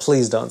you, so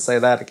please don't say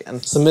that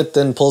again. Sumit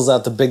then pulls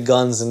out the big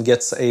guns and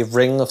gets a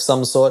ring of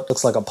some sort.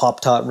 Looks like a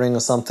Pop-Tart ring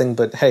or something,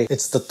 but hey,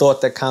 it's the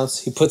thought that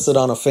counts. He puts it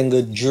on her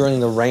finger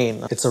during the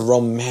rain. It's a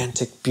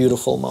romantic,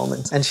 beautiful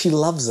moment, and she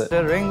loves it.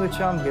 The ring which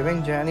I'm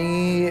giving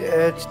Jenny,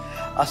 it's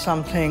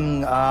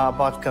something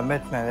about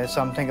commitment. It's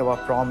something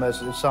about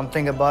promise. It's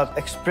something about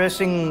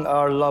expressing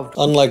our love.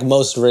 Unlike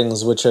most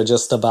rings, which are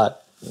just about,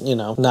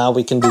 now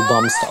we can do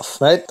bum stuff,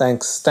 right?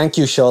 Thank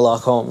you,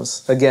 Sherlock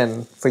Holmes,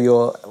 again, for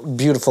your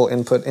beautiful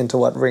input into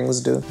what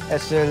rings do.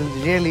 It's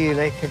really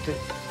like,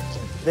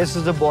 this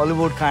is the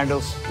Bollywood kind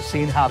of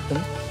scene happen.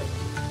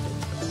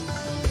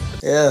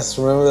 Yes,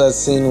 remember that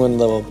scene when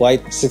the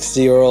white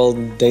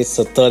 60-year-old dates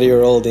a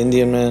 30-year-old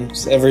Indian man?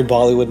 It's every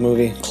Bollywood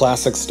movie.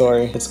 Classic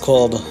story. It's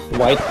called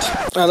White.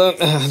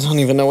 I don't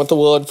even know what the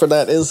word for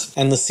that is.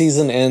 And the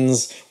season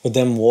ends with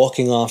them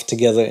walking off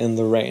together in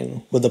the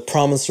rain, with a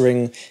promise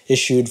ring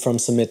issued from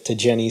Sumit to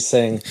Jenny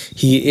saying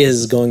he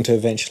is going to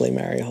eventually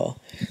marry her.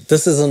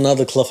 This is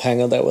another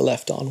cliffhanger that we're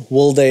left on.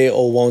 Will they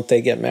or won't they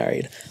get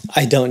married?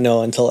 I don't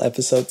know until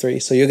episode 3,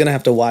 so you're going to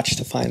have to watch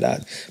to find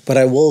out. But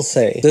I will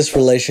say, this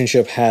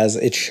relationship has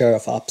its share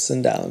of ups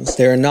and downs.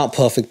 They are not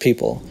perfect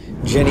people.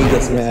 Jenny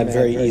gets mad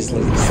very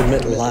easily.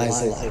 Sumit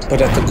lies a lot.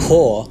 But at the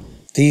core,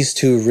 these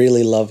two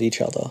really love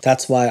each other.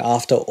 That's why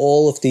after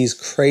all of these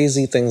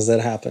crazy things that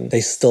happen, they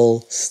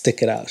still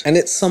stick it out. And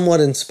it's somewhat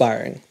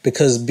inspiring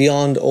because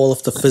beyond all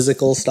of the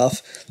physical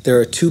stuff, there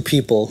are two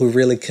people who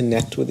really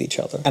connect with each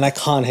other. And I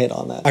can't hate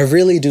on that. I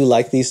really do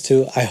like these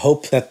two. I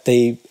hope that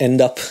they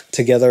end up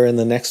together in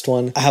the next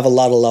one. I have a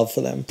lot of love for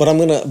them.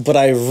 But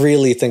I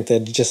really think they're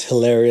just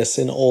hilarious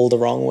in all the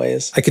wrong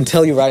ways. I can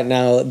tell you right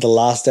now, the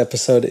last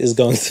episode is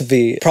going to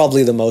be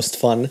probably the most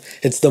fun.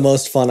 It's the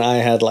most fun I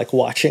had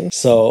watching.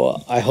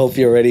 So I hope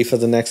you're ready for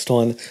the next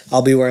one.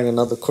 I'll be wearing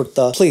another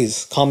kurta.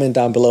 Please comment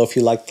down below if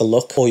you like the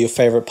look or your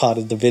favorite part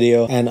of the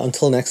video. And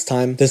until next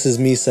time, this is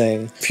me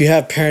saying, if you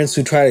have parents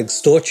who try to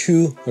extort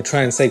you or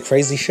try and say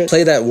crazy shit,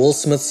 play that Will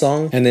Smith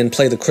song and then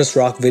play the Chris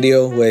Rock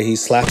video where he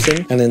slaps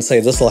him and then say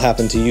this will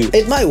happen to you.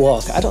 It might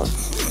work.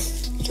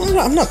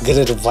 I'm not good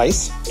at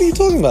advice. What are you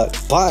talking about?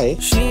 Bye.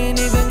 She ain't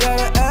even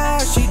gotta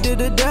ask. She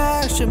did a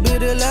dash and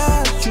bit a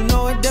lash. You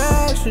know a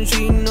dash and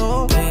she